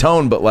know Yeah. the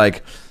tone, but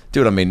like.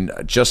 Dude, I mean,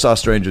 just saw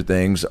Stranger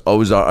Things,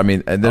 Ozark. I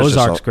mean, and there's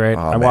Ozark's just great. oh,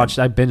 I man. watched.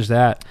 I binged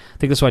that. I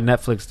think that's why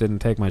Netflix didn't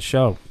take my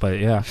show. But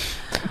yeah,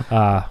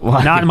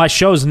 not my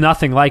show's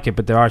nothing like it,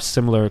 but there are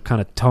similar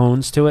kind of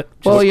tones to it.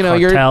 well, Just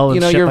Cartel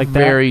and shit you're like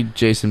very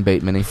Jason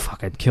Bateman-y. that.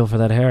 Fuck, I'd kill for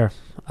that hair.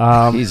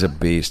 He's a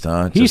beast,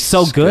 huh? He's Just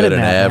so good at in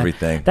that, man.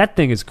 everything. That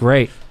thing is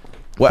great.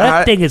 What- That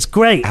how- thing is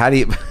great. How do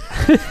you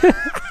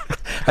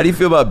how do you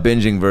feel about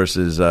binging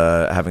versus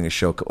having a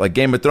show like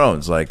Game of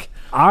Thrones? Like,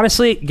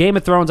 Honestly, Game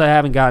of Thrones I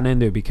haven't gotten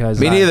into because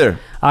Me neither.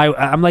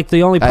 I'm like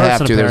the only I person.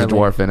 have to. There's a apparently.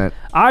 dwarf in it.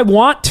 I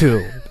want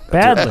to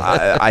badly.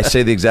 I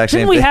say the exact same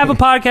Didn't we thing. have a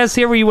podcast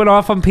here where you went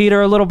off on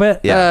Peter a little bit?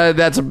 Yeah.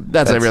 That's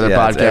every other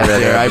yeah, it's podcast every other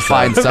here. I episode.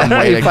 find some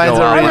way He to finds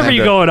go a on. I remember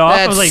you going off.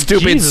 That I was like,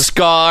 stupid Jesus.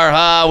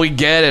 scar, we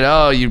get it.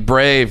 Oh, you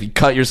brave. You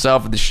cut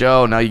yourself at the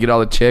show. Now you get all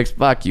the chicks.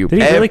 Fuck you.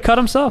 Did he really cut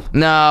himself?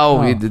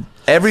 No. he did-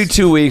 Every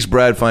 2 weeks,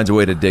 Brad finds a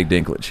way to dig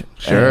Dinklage.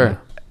 Sure.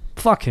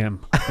 Fuck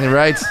him.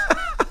 Right?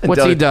 What's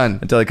Until he done?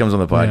 Until he comes on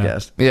the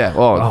podcast. Yeah.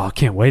 Well, Oh, I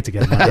can't wait to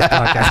get him on this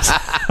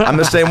podcast. I'm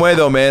the same way,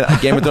 though, man.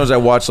 Game of Thrones, I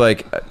watched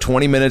like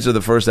 20 minutes of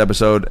the first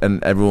episode,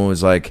 and everyone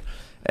was like...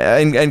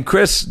 And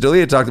Chris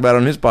D'Elia talked about it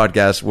on his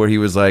podcast where he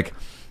was like...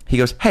 He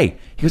goes,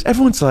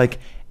 everyone's like,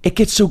 it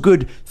gets so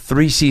good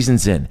 3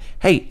 seasons in.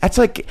 Hey, that's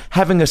like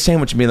having a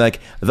sandwich and being like,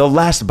 the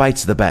last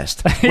bite's the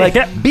best. Like,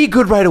 be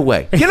good right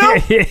away. You know?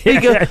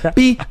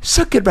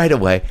 Suck it right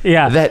away.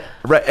 Yeah.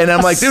 Right. And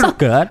I'm like, dude,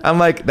 Suck it. I'm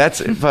like,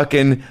 that's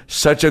fucking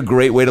such a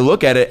great way to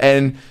look at it.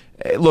 And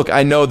look,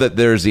 I know that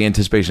there's the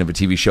anticipation of a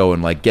TV show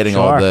and like getting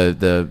all Sure.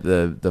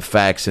 the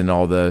facts and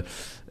all the,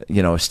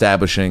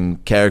 establishing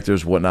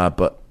characters, whatnot,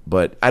 but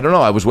I don't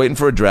know. I was waiting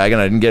for a dragon.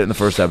 I didn't get it in the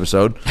first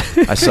episode.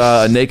 I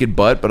saw a naked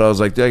butt, but I was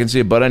like, dude, I can see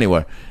a butt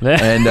anywhere.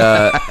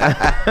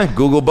 And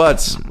Google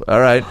butts. All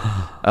right.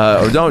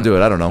 or don't do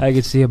it. I don't know. I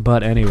could see a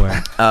butt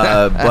anywhere.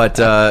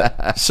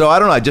 So I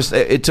don't know.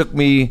 It took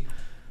me,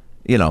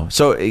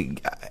 So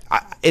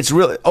it's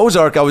really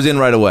Ozark. I was in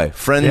right away.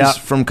 Friends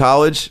from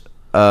college.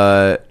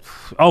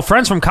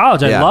 Friends from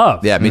college. I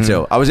love. Yeah, me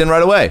too. I was in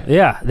right away.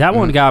 Yeah, that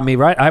one got me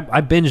right.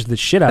 I binged the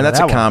shit out and of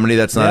that. And that's a comedy. One.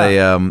 That's not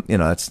a.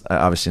 That's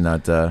obviously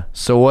not.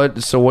 So what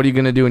are you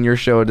gonna do in your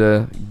show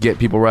to get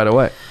people right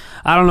away?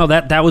 I don't know.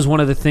 That was one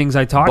of the things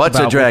I talked about.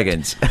 Butts or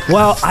dragons?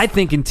 Well, I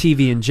think in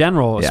TV in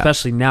general,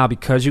 especially now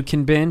because you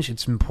can binge,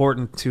 it's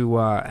important to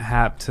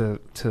have to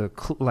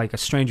like a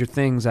Stranger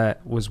Things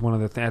that was one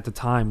of the at the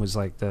time was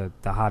like the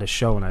hottest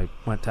show, and I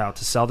went out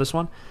to sell this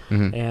one,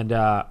 and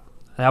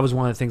that was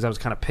one of the things I was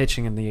kind of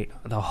pitching, and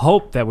the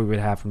hope that we would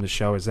have from the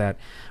show is that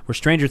where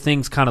Stranger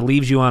Things kind of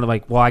leaves you on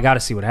like, well, I got to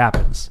see what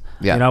happens.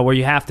 Yeah. Where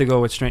you have to go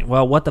with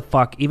well, what the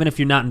fuck? Even if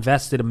you're not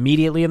invested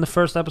immediately in the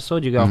first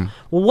episode, you go,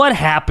 well, what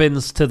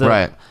happens to the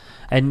right?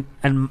 And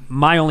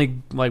my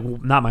only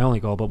not my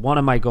only goal, but one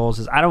of my goals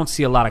is I don't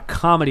see a lot of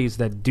comedies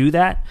that do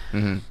that,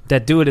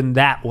 that do it in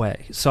that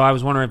way. So I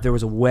was wondering if there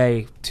was a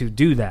way to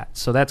do that.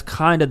 So that's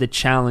kind of the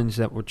challenge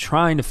that we're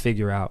trying to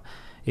figure out.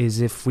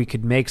 Is if we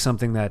could make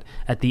something that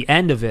at the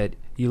end of it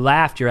you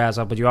laughed your ass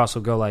off, but you also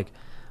go like,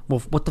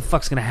 well, what the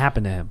fuck's gonna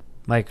happen to him?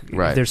 Like,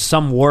 there's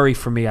some worry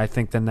for me, I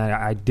think, then that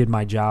I did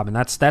my job, and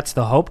that's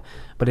the hope.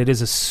 But it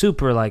is a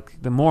super,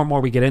 like, the more and more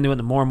we get into it,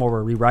 the more and more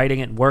we're rewriting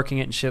it and working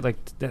it and shit. Like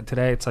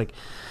today, it's like,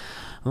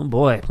 oh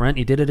boy, Brent,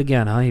 you did it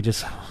again, huh? You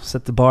just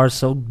set the bar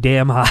so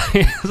damn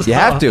high. So, you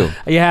have to.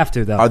 You have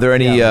to, though. Are there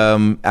any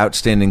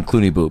outstanding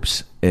Clooney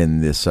boops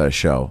in this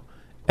show?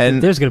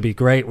 And there's gonna be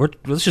great.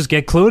 Let's just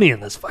get Clooney in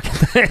this fucking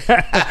thing.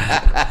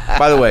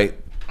 By the way,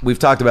 we've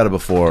talked about it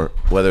before,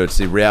 whether it's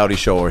the reality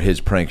show or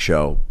his prank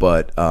show,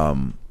 but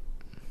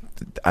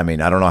I mean,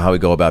 I don't know how we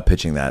go about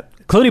pitching that.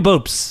 Clooney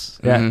boops.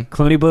 Yeah,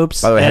 Clooney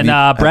boops. By the way,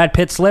 and Brad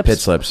Pitt slips. Pit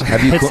slips.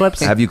 Have you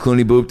have you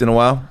Clooney booped in a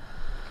while?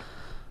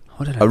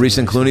 What did I do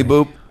recent recently? Clooney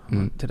boop?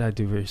 What did I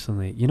do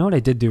recently? You know what I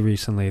did do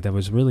recently that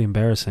was really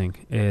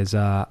embarrassing is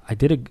I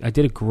did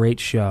a great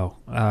show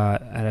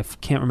and I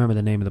can't remember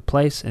the name of the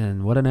place,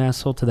 and what an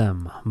asshole to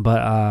them.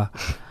 But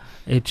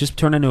it just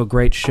turned into a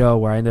great show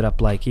where I ended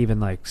up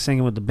even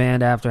singing with the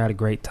band after. I had a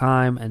great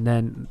time, and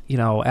then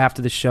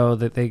after the show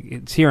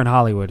it's here in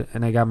Hollywood,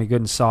 and they got me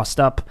good and sauced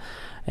up.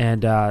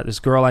 And this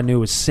girl I knew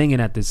was singing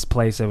at this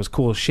place that was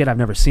cool as shit. I've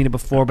never seen it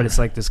before, but it's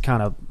like this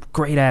kind of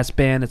great-ass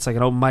band. It's like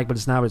an open mic, but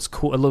it's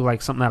cool. It looked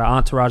like something out of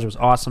Entourage. It was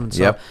awesome. And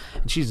so,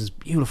 and she's this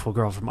beautiful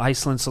girl from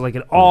Iceland, so it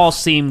all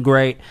seemed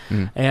great.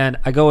 And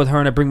I go with her,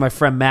 and I bring my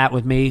friend Matt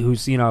with me,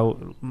 who's,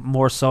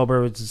 more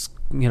sober. It's,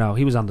 he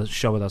was on the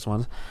show with us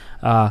once.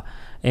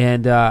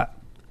 And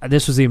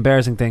this was the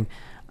embarrassing thing.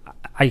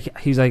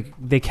 He's like,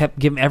 they kept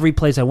giving, every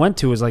place I went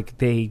to was like,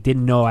 they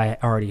didn't know I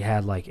already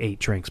had 8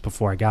 drinks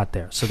before I got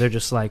there. So they're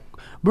just like,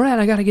 Brad,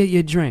 I got to get you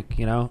a drink,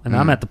 And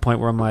I'm at the point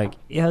where I'm like,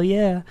 hell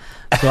yeah.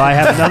 So I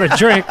have another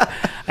drink.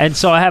 And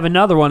so I have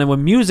another one. And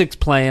when music's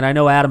playing, I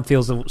know Adam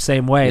feels the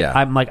same way. Yeah.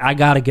 I'm like, I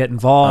got to get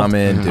involved. I'm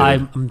in,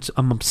 dude.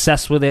 I'm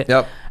obsessed with it.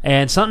 Yep.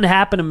 And something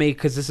happened to me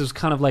because this was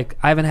kind of I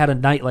haven't had a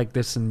night like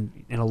this in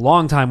a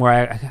long time where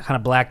I kind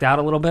of blacked out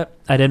a little bit.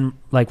 I didn't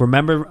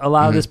remember a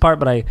lot of this part,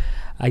 but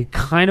I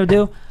kind of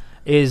do.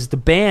 Is the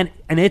band,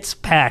 and it's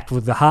packed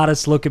with the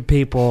hottest looking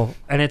people,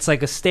 and it's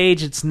like a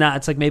stage. It's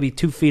like maybe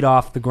 2 feet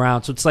off the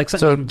ground, so it's like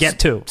something you can get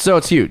to. So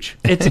it's huge.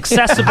 It's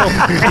accessible.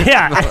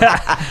 Yeah,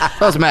 that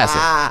was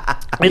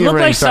massive. It looked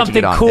like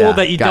something cool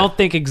that you don't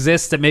think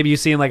exists. That maybe you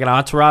see in an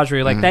Entourage, where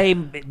you're like,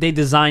 they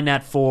designed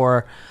that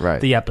for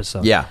the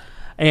episode. Yeah.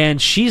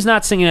 And she's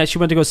not singing it. She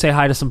went to go say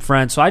hi to some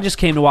friends. So I just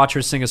came to watch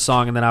her sing a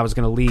song, and then I was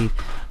going to leave.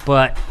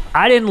 But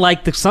I didn't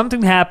like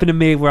something happened to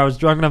me where I was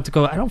drunk enough to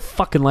go, I don't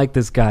fucking like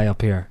this guy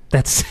up here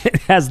that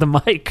has the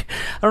mic.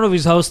 I don't know if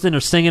he's hosting or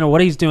singing or what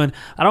he's doing.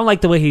 I don't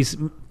like the way he's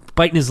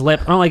biting his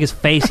lip. I don't like his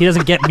face. He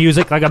doesn't get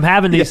music. I'm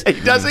having these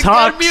he doesn't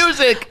get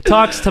music.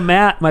 Talks to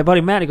Matt, my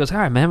buddy Matt. He goes, all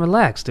right, man,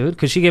 relax, dude.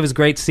 Because she gave us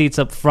great seats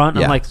up front.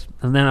 Yeah.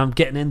 And then I'm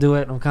getting into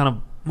it. I'm kind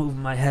of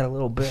moving my head a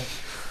little bit.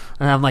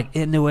 And I'm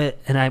into it,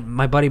 and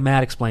my buddy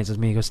Matt explains it to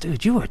me. He goes,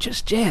 dude, you were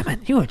just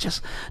jamming. You were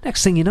just,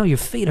 next thing you know, your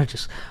feet are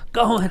just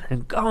going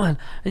and going.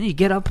 And you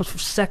get up for a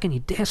second,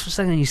 you dance for a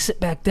second, and you sit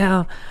back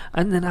down.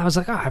 And then I was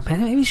like, all right,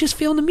 man, maybe he's just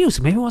feeling the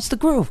music. Maybe he wants the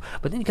groove.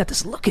 But then you got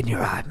this look in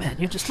your eye, man.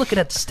 You're just looking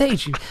at the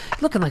stage. You're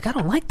looking like, I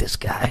don't like this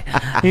guy.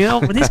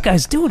 But this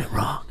guy's doing it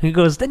wrong. And he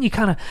goes, then you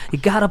got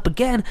up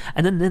again,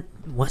 and then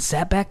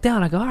sat back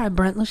down. I go, all right,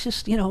 Brent, let's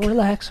just,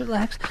 relax.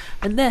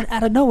 And then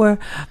out of nowhere,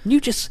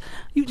 you just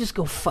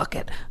go, fuck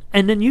it.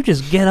 And then you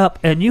just get up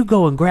and you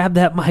go and grab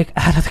that mic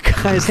out of the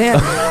guy's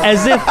hand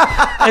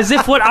as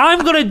if what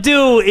I'm gonna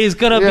do is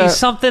gonna be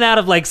something out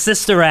of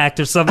Sister Act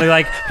or something.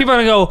 People are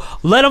gonna go,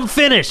 let him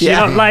finish, or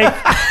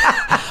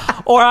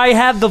I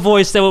have the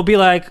voice that will be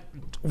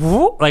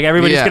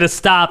everybody's gonna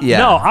stop. Yeah.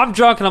 No, I'm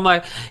drunk and I'm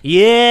like,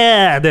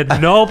 yeah. Then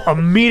nope,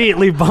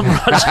 immediately bum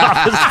rush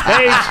off the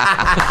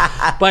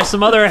stage by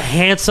some other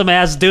handsome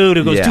ass dude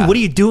who goes, dude, what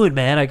are you doing,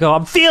 man? I go,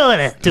 I'm feeling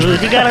it,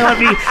 dude. You gotta let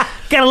me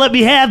gotta let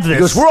me have this. He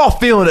goes, we're all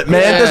feeling it,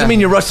 man. It doesn't mean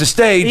you rush the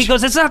stage. He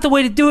goes, it's not the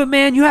way to do it,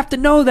 man. You have to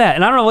know that.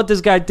 And I don't know what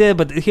this guy did,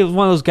 but he was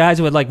one of those guys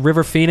who had like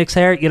River Phoenix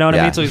hair. You know what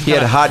I mean? So he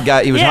had a hot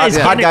guy. He was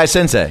hot guy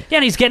sensei. Yeah,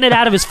 and he's getting it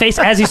out of his face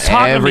as he's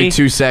talking to me. Every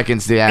 2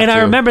 seconds, they have And to.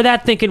 I remember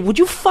that thinking, would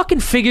you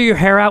fucking figure your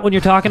hair out when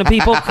you're talking to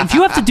people? If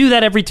you have to do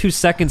that every 2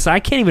 seconds, I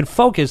can't even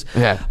focus.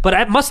 Yeah. But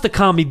it must have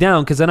calmed me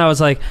down because then I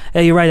was like,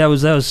 hey, you're right, that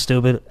was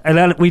stupid. And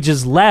then we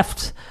just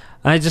left.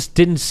 I just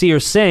didn't see her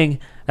sing.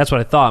 That's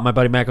what I thought. My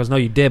buddy Matt goes, no,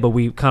 you did, but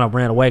we kind of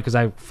ran away because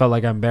I felt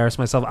like I embarrassed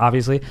myself,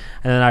 obviously.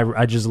 And then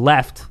I just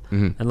left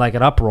in like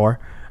an uproar.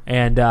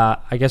 And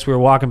I guess we were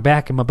walking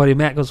back, and my buddy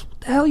Matt goes,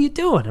 what the hell are you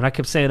doing? And I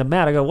kept saying to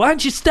Matt, I go, why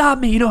didn't you stop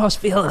me? You know I was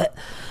feeling it.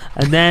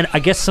 And then I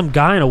guess some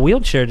guy in a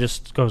wheelchair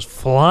just goes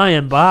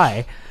flying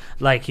by.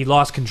 Like he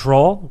lost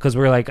control because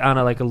we were like on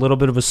a little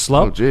bit of a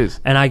slope. Oh,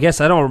 jeez. And I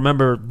guess I don't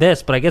remember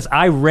this, but I guess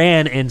I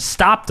ran and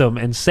stopped him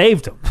and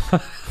saved him.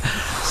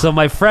 So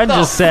my friend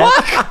just said.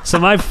 So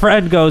my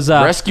friend goes,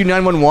 Rescue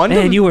 911.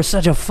 man, you were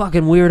such a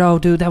fucking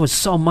weirdo, dude. That was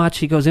so much.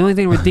 He goes, the only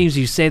thing that redeems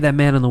you saved that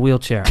man in the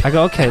wheelchair. I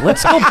go, okay,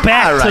 let's go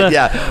back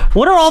to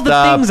what are all the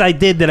things I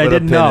did that I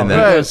didn't know? He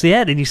goes,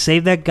 yeah, and you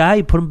saved that guy.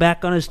 You put him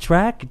back on his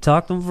track. You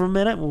talked to him for a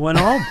minute. We went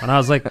home, and I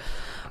was like.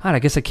 I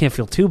guess I can't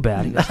feel too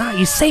bad. He goes,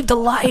 you saved a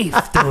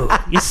life, dude.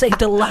 You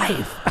saved a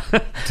life.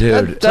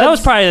 Dude. So that was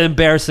probably an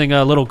embarrassing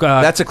little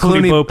That's a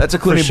Clooney boop. That's a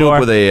Clooney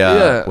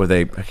boop with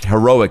a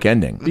heroic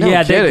ending.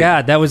 Yeah, thank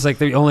God. That was like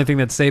the only thing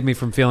that saved me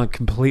from feeling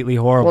completely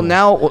horrible. Well,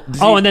 now...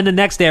 and then the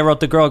next day I wrote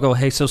the girl, go,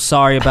 hey, so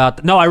sorry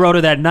about... No, I wrote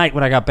her that night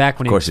when I got back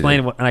when he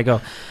explained it. And I go,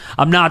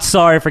 I'm not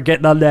sorry for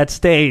getting on that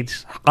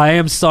stage. I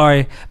am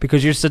sorry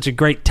because you're such a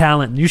great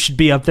talent and you should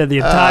be up there the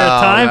entire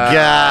time.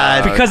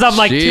 God. Because I'm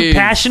like too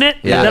passionate.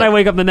 Yeah. And then I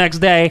wake up the next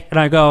day and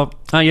I go,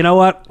 oh, you know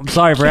what? I'm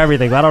sorry for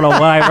everything. I don't know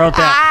why I wrote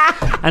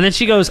that. And then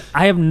she goes,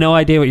 I have no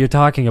idea what you're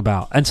talking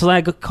about. And so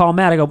I call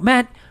Matt. I go,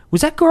 Matt, was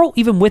that girl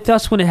even with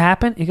us when it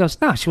happened? He goes,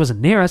 no, she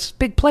wasn't near us.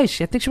 Big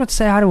place. I think she went to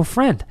say hi to a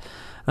friend.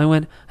 I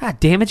went,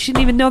 damn it, she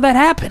didn't even know that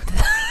happened.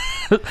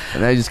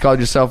 And then you just called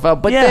yourself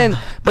out. But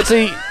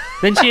see...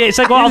 Then it's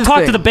like, well, I'll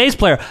talk to the bass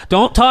player.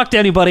 Don't talk to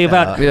anybody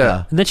about...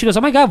 Yeah. And then she goes,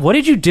 oh, my God, what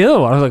did you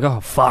do? I was like,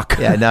 oh, fuck.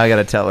 Yeah, now I got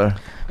to tell her.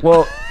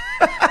 Well,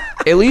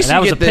 at least that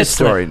you was get a pit this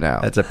story slip. now.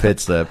 That's a pit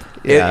slip.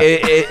 Yeah.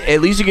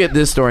 At least you get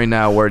this story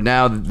now where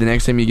now the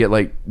next time you get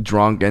like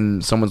drunk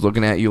and someone's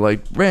looking at you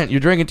like, Brent, you're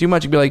drinking too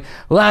much. You'd be like,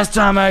 last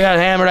time I got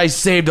hammered, I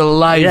saved a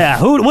life.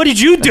 Yeah, what did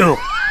you do?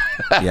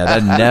 Yeah,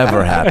 that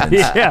never happens.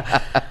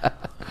 Yeah.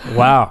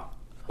 Wow.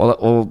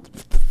 Well,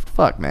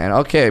 fuck, man.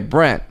 Okay,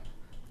 Brent.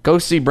 Go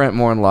see Brent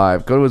Morin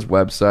live. Go to his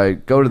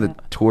website. Go to the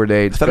tour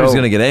dates. I thought he was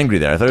going to get angry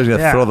there. I thought he was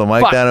going to throw the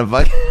mic down and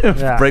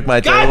fucking break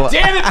my table. God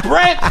damn it,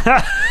 Brent!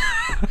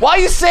 Why are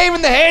you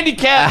saving the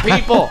handicapped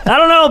people? I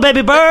don't know,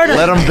 baby bird.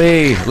 Let them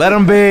be. Let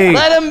them be.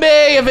 Let them be.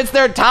 If it's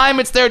their time,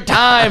 it's their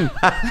time.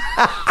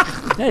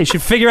 Yeah, you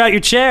should figure out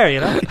your chair,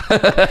 you know?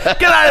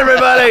 Good night,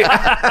 everybody.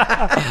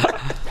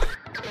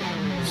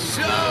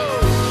 So,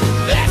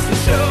 that's the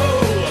show.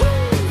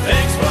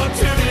 Thanks for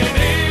tuning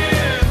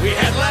in. We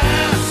had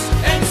laughs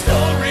and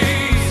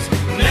stories.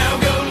 Now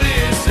go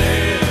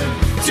listen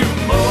to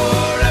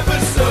more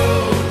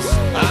episodes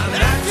on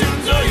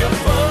iTunes or your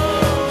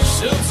phone.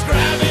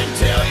 Subscribe and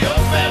tell your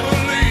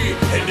family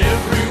and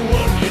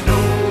everyone you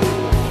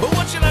know. But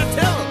what should I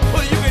tell them?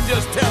 Well, you can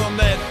just tell them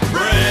that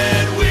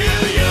Brad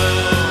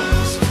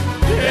Williams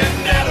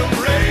and Adam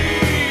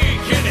Ray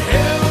can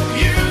help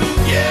you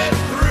get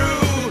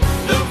through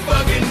the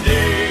fucking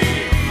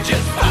day.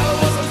 Just follow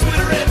us on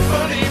Twitter at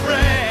Funny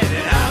Brad,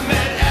 and I'm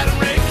at Adam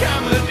Ray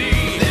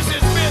Comedy. This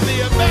has been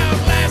the About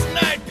Last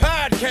Night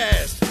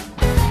podcast.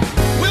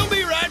 We'll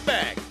be right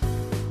back.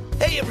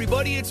 Hey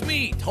everybody, it's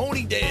me,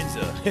 Tony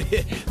Danza.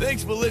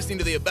 Thanks for listening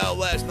to the About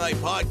Last Night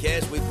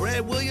podcast with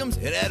Brad Williams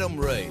and Adam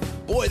Ray.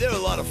 Boy, they're a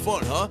lot of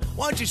fun, huh?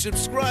 Why don't you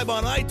subscribe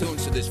on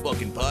iTunes to this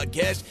fucking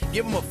podcast?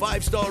 Give them a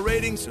 5-star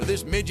rating so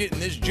this midget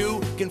and this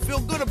Jew can feel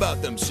good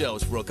about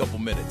themselves for a couple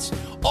minutes.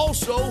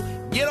 Also,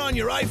 get on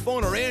your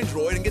iPhone or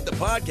Android and get the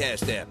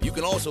podcast app. You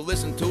can also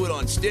listen to it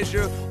on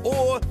Stitcher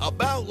or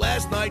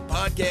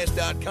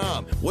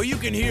AboutLastNightPodcast.com, where you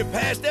can hear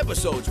past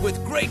episodes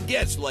with great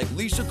guests like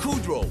Lisa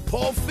Kudrow,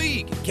 Paul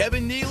Feig,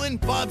 Kevin Nealon,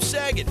 Bob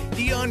Saget,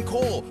 Dion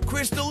Cole,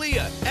 Chris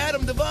D'Elia,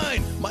 Adam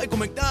Devine, Michael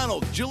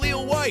McDonald,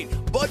 Jaleel White,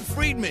 Bud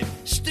Friedman,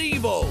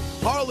 Steve-O,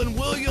 Harlan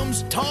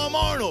Williams, Tom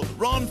Arnold,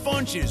 Ron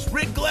Funches,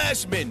 Rick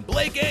Glassman,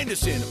 Blake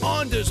Anderson,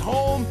 Anders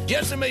Holm,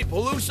 Jessime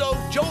Peluso,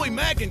 Joey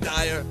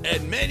McIntyre,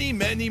 and many,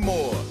 many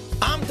more.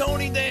 I'm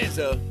Tony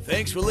Danza.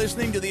 Thanks for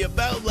listening to the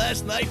About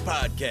Last Night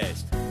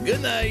podcast.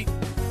 Good night.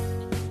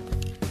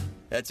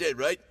 That's it,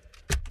 right?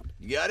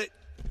 You got it?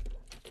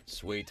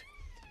 Sweet.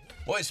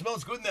 Boy, it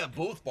smells good in that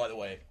booth, by the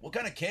way. What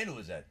kind of candle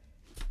is that?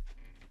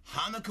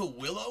 Hanukkah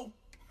willow?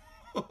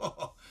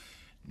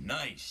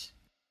 Nice.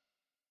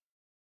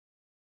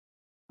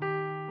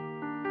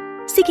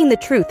 Seeking the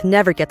truth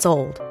never gets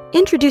old.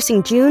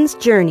 Introducing June's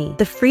Journey,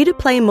 the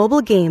free-to-play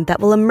mobile game that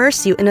will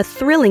immerse you in a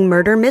thrilling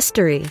murder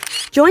mystery.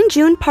 Join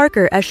June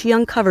Parker as she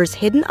uncovers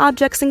hidden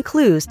objects and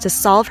clues to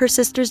solve her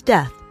sister's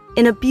death,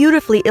 in a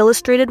beautifully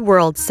illustrated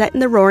world set in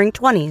the Roaring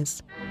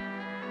 '20s.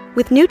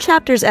 With new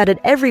chapters added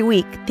every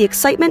week, the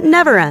excitement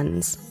never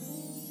ends.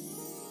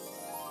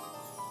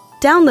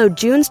 Download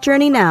June's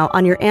Journey now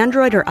on your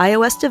Android or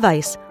iOS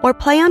device, or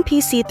play on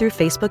PC through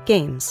Facebook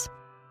Games.